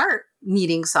you are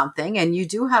needing something and you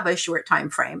do have a short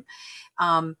time frame.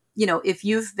 If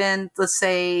you've been, let's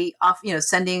say, off,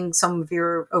 sending some of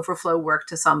your overflow work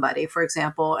to somebody, for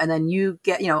example, and then you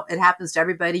get, it happens to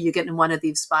everybody, you get in one of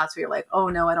these spots where you're like, oh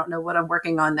no, I don't know what I'm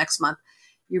working on next month.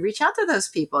 You reach out to those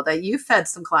people that you fed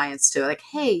some clients to, like,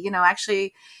 hey,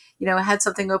 actually, I had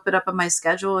something open up on my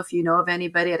schedule. If you know of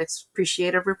anybody, I'd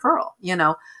appreciate a referral,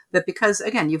 but because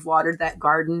again, you've watered that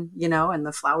garden, and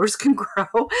the flowers can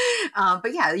grow.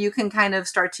 But yeah, you can kind of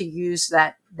start to use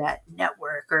that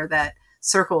network or that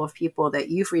circle of people that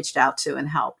you've reached out to and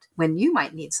helped when you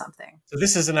might need something. So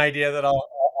this is an idea that I'll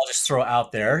just throw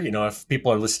out there. If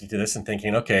people are listening to this and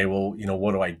thinking, okay, well,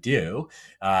 what do I do?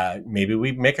 Maybe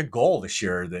we make a goal this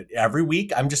year that every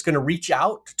week I'm just going to reach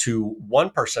out to one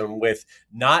person with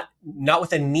not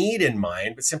with a need in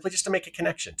mind, but simply just to make a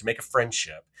connection, to make a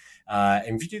friendship.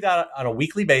 And if you do that on a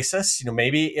weekly basis,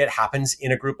 maybe it happens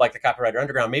in a group like the Copywriter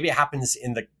Underground. Maybe it happens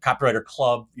in the Copywriter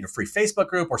Club, free Facebook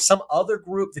group or some other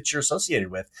group that you're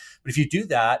associated with. But if you do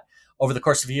that over the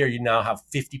course of a year, you now have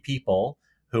 50 people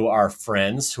who are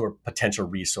friends, who are potential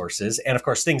resources, and of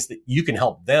course, things that you can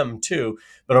help them too.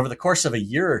 But over the course of a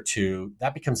year or two,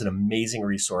 that becomes an amazing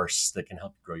resource that can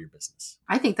help you grow your business.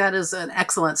 I think that is an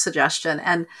excellent suggestion.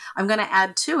 And I'm going to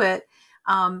add to it,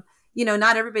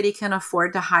 not everybody can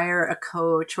afford to hire a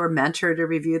coach or mentor to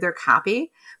review their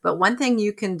copy. But one thing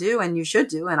you can do, and you should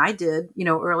do, and I did,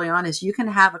 early on, is you can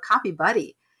have a copy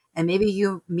buddy. And maybe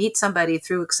you meet somebody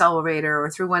through Accelerator or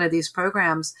through one of these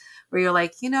programs where you're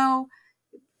like,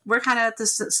 we're kind of at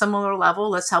this similar level.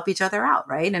 Let's help each other out,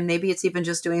 right? And maybe it's even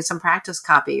just doing some practice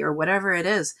copy or whatever it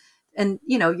is. And,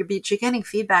 you're getting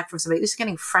feedback from somebody, just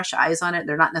getting fresh eyes on it.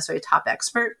 They're not necessarily a top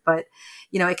expert, but,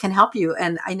 it can help you.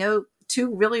 And I know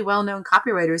two really well-known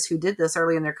copywriters who did this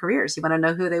early in their careers. You want to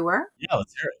know who they were? Yeah,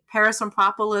 let's hear it. Paris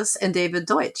Lampropoulos and David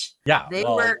Deutsch. Yeah, They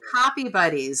were copy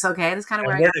buddies. Okay, that's kind of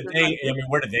where I got did they? I mean,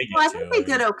 where did they get Well, I to? think they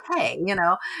did okay,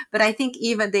 but I think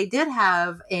even they did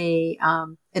have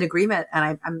an agreement,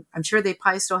 and I'm sure they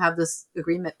probably still have this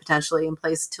agreement potentially in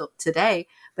place till today,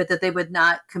 but that they would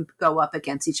not go up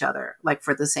against each other like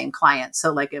for the same client.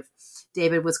 So, like if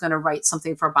David was going to write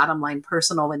something for Bottom Line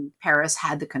Personal and Paris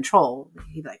had the control,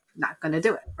 he'd like not going to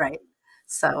do it, right?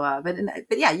 So,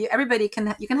 but yeah, you can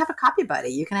have a copy buddy.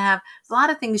 You can have a lot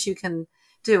of things you can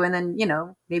do, and then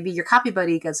maybe your copy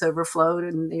buddy gets overflowed,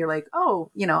 and you're like, oh,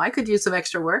 I could use some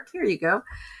extra work. Here you go.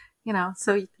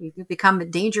 So you become a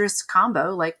dangerous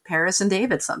combo like Paris and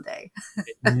David someday.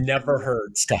 It never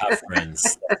hurts to have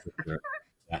friends. That's for sure.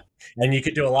 Yeah. And you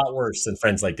could do a lot worse than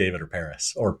friends like David or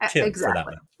Paris or Kim Exactly. for that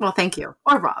matter. Well, thank you.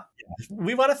 Or Rob.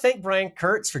 We want to thank Brian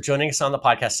Kurtz for joining us on the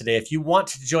podcast today. If you want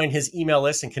to join his email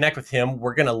list and connect with him,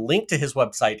 we're going to link to his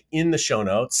website in the show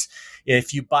notes.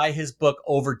 If you buy his book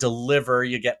Over Deliver,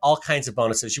 you get all kinds of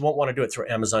bonuses. You won't want to do it through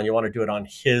Amazon. You want to do it on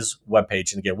his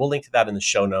webpage. And again, we'll link to that in the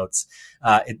show notes.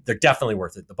 They're definitely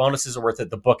worth it. The bonuses are worth it.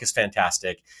 The book is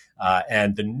fantastic.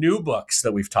 And the new books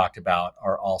that we've talked about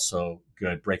are also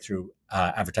good. Breakthrough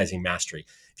Advertising Mastery.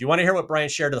 If you want to hear what Brian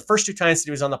shared the first two times that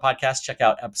he was on the podcast, check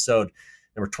out episode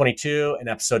number 22 and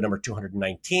episode number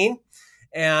 219.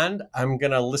 And I'm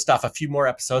going to list off a few more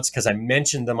episodes because I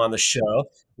mentioned them on the show.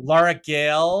 Laura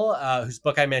Gale, whose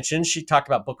book I mentioned, she talked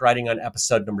about book writing on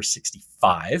episode number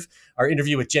 65. Our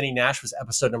interview with Jenny Nash was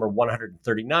episode number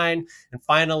 139. And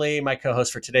finally, my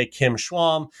co-host for today, Kim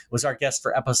Schwalm, was our guest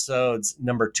for episodes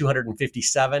number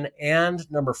 257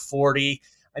 and number 40.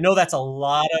 I know that's a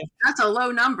lot of... That's a low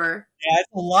number. Yeah, it's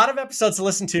a lot of episodes to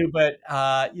listen to, but,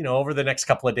 over the next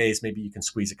couple of days, maybe you can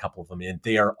squeeze a couple of them in.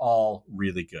 They are all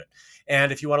really good. And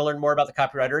if you want to learn more about the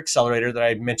Copywriter Accelerator that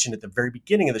I mentioned at the very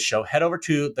beginning of the show, head over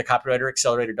to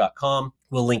thecopywriteraccelerator.com.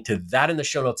 We'll link to that in the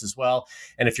show notes as well.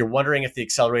 And if you're wondering if the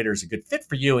accelerator is a good fit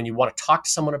for you and you want to talk to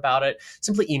someone about it,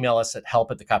 simply email us at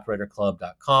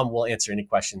help@thecopywriterclub.com. We'll answer any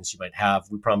questions you might have.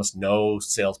 We promise no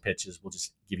sales pitches. We'll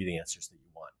just give you the answers that you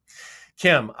want.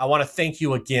 Kim, I want to thank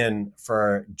you again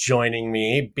for joining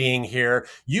me, being here.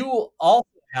 You also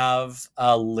have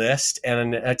a list,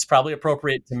 and it's probably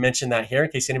appropriate to mention that here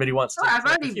in case anybody wants to. I've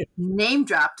already name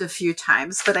dropped a few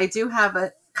times, but I do have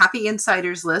a Copy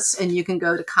Insiders list, and you can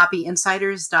go to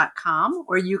copyinsiders.com,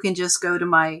 or you can just go to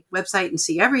my website and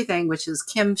see everything, which is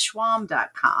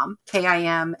kimschwalm.com,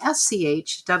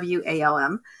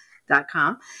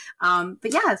 KIMSCHWALM.com.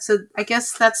 But yeah, so I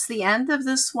guess that's the end of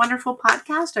this wonderful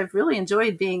podcast. I've really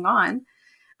enjoyed being on.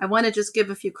 I want to just give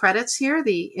a few credits here.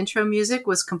 The intro music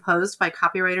was composed by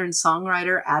copywriter and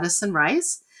songwriter Addison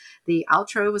Rice. The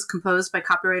outro was composed by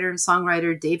copywriter and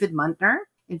songwriter David Muntner.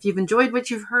 If you've enjoyed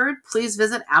what you've heard, please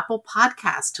visit Apple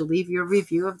Podcasts to leave your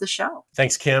review of the show.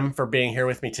 Thanks, Kim, for being here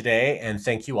with me today. And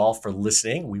thank you all for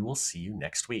listening. We will see you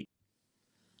next week.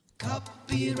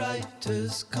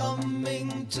 Copywriters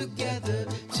coming together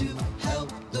to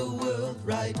help the world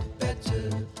write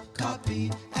better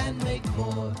copy and make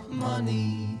more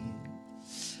money.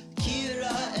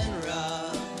 Kira and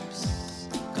Rob's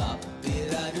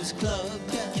Copywriters Club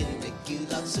can make you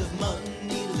lots of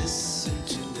money. Listen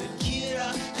to it.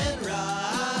 Kira and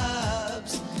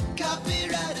Rob's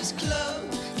Copywriters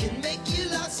Club can make you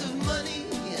lots of money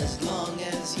as long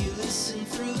as you listen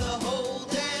through the whole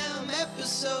damn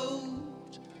episode.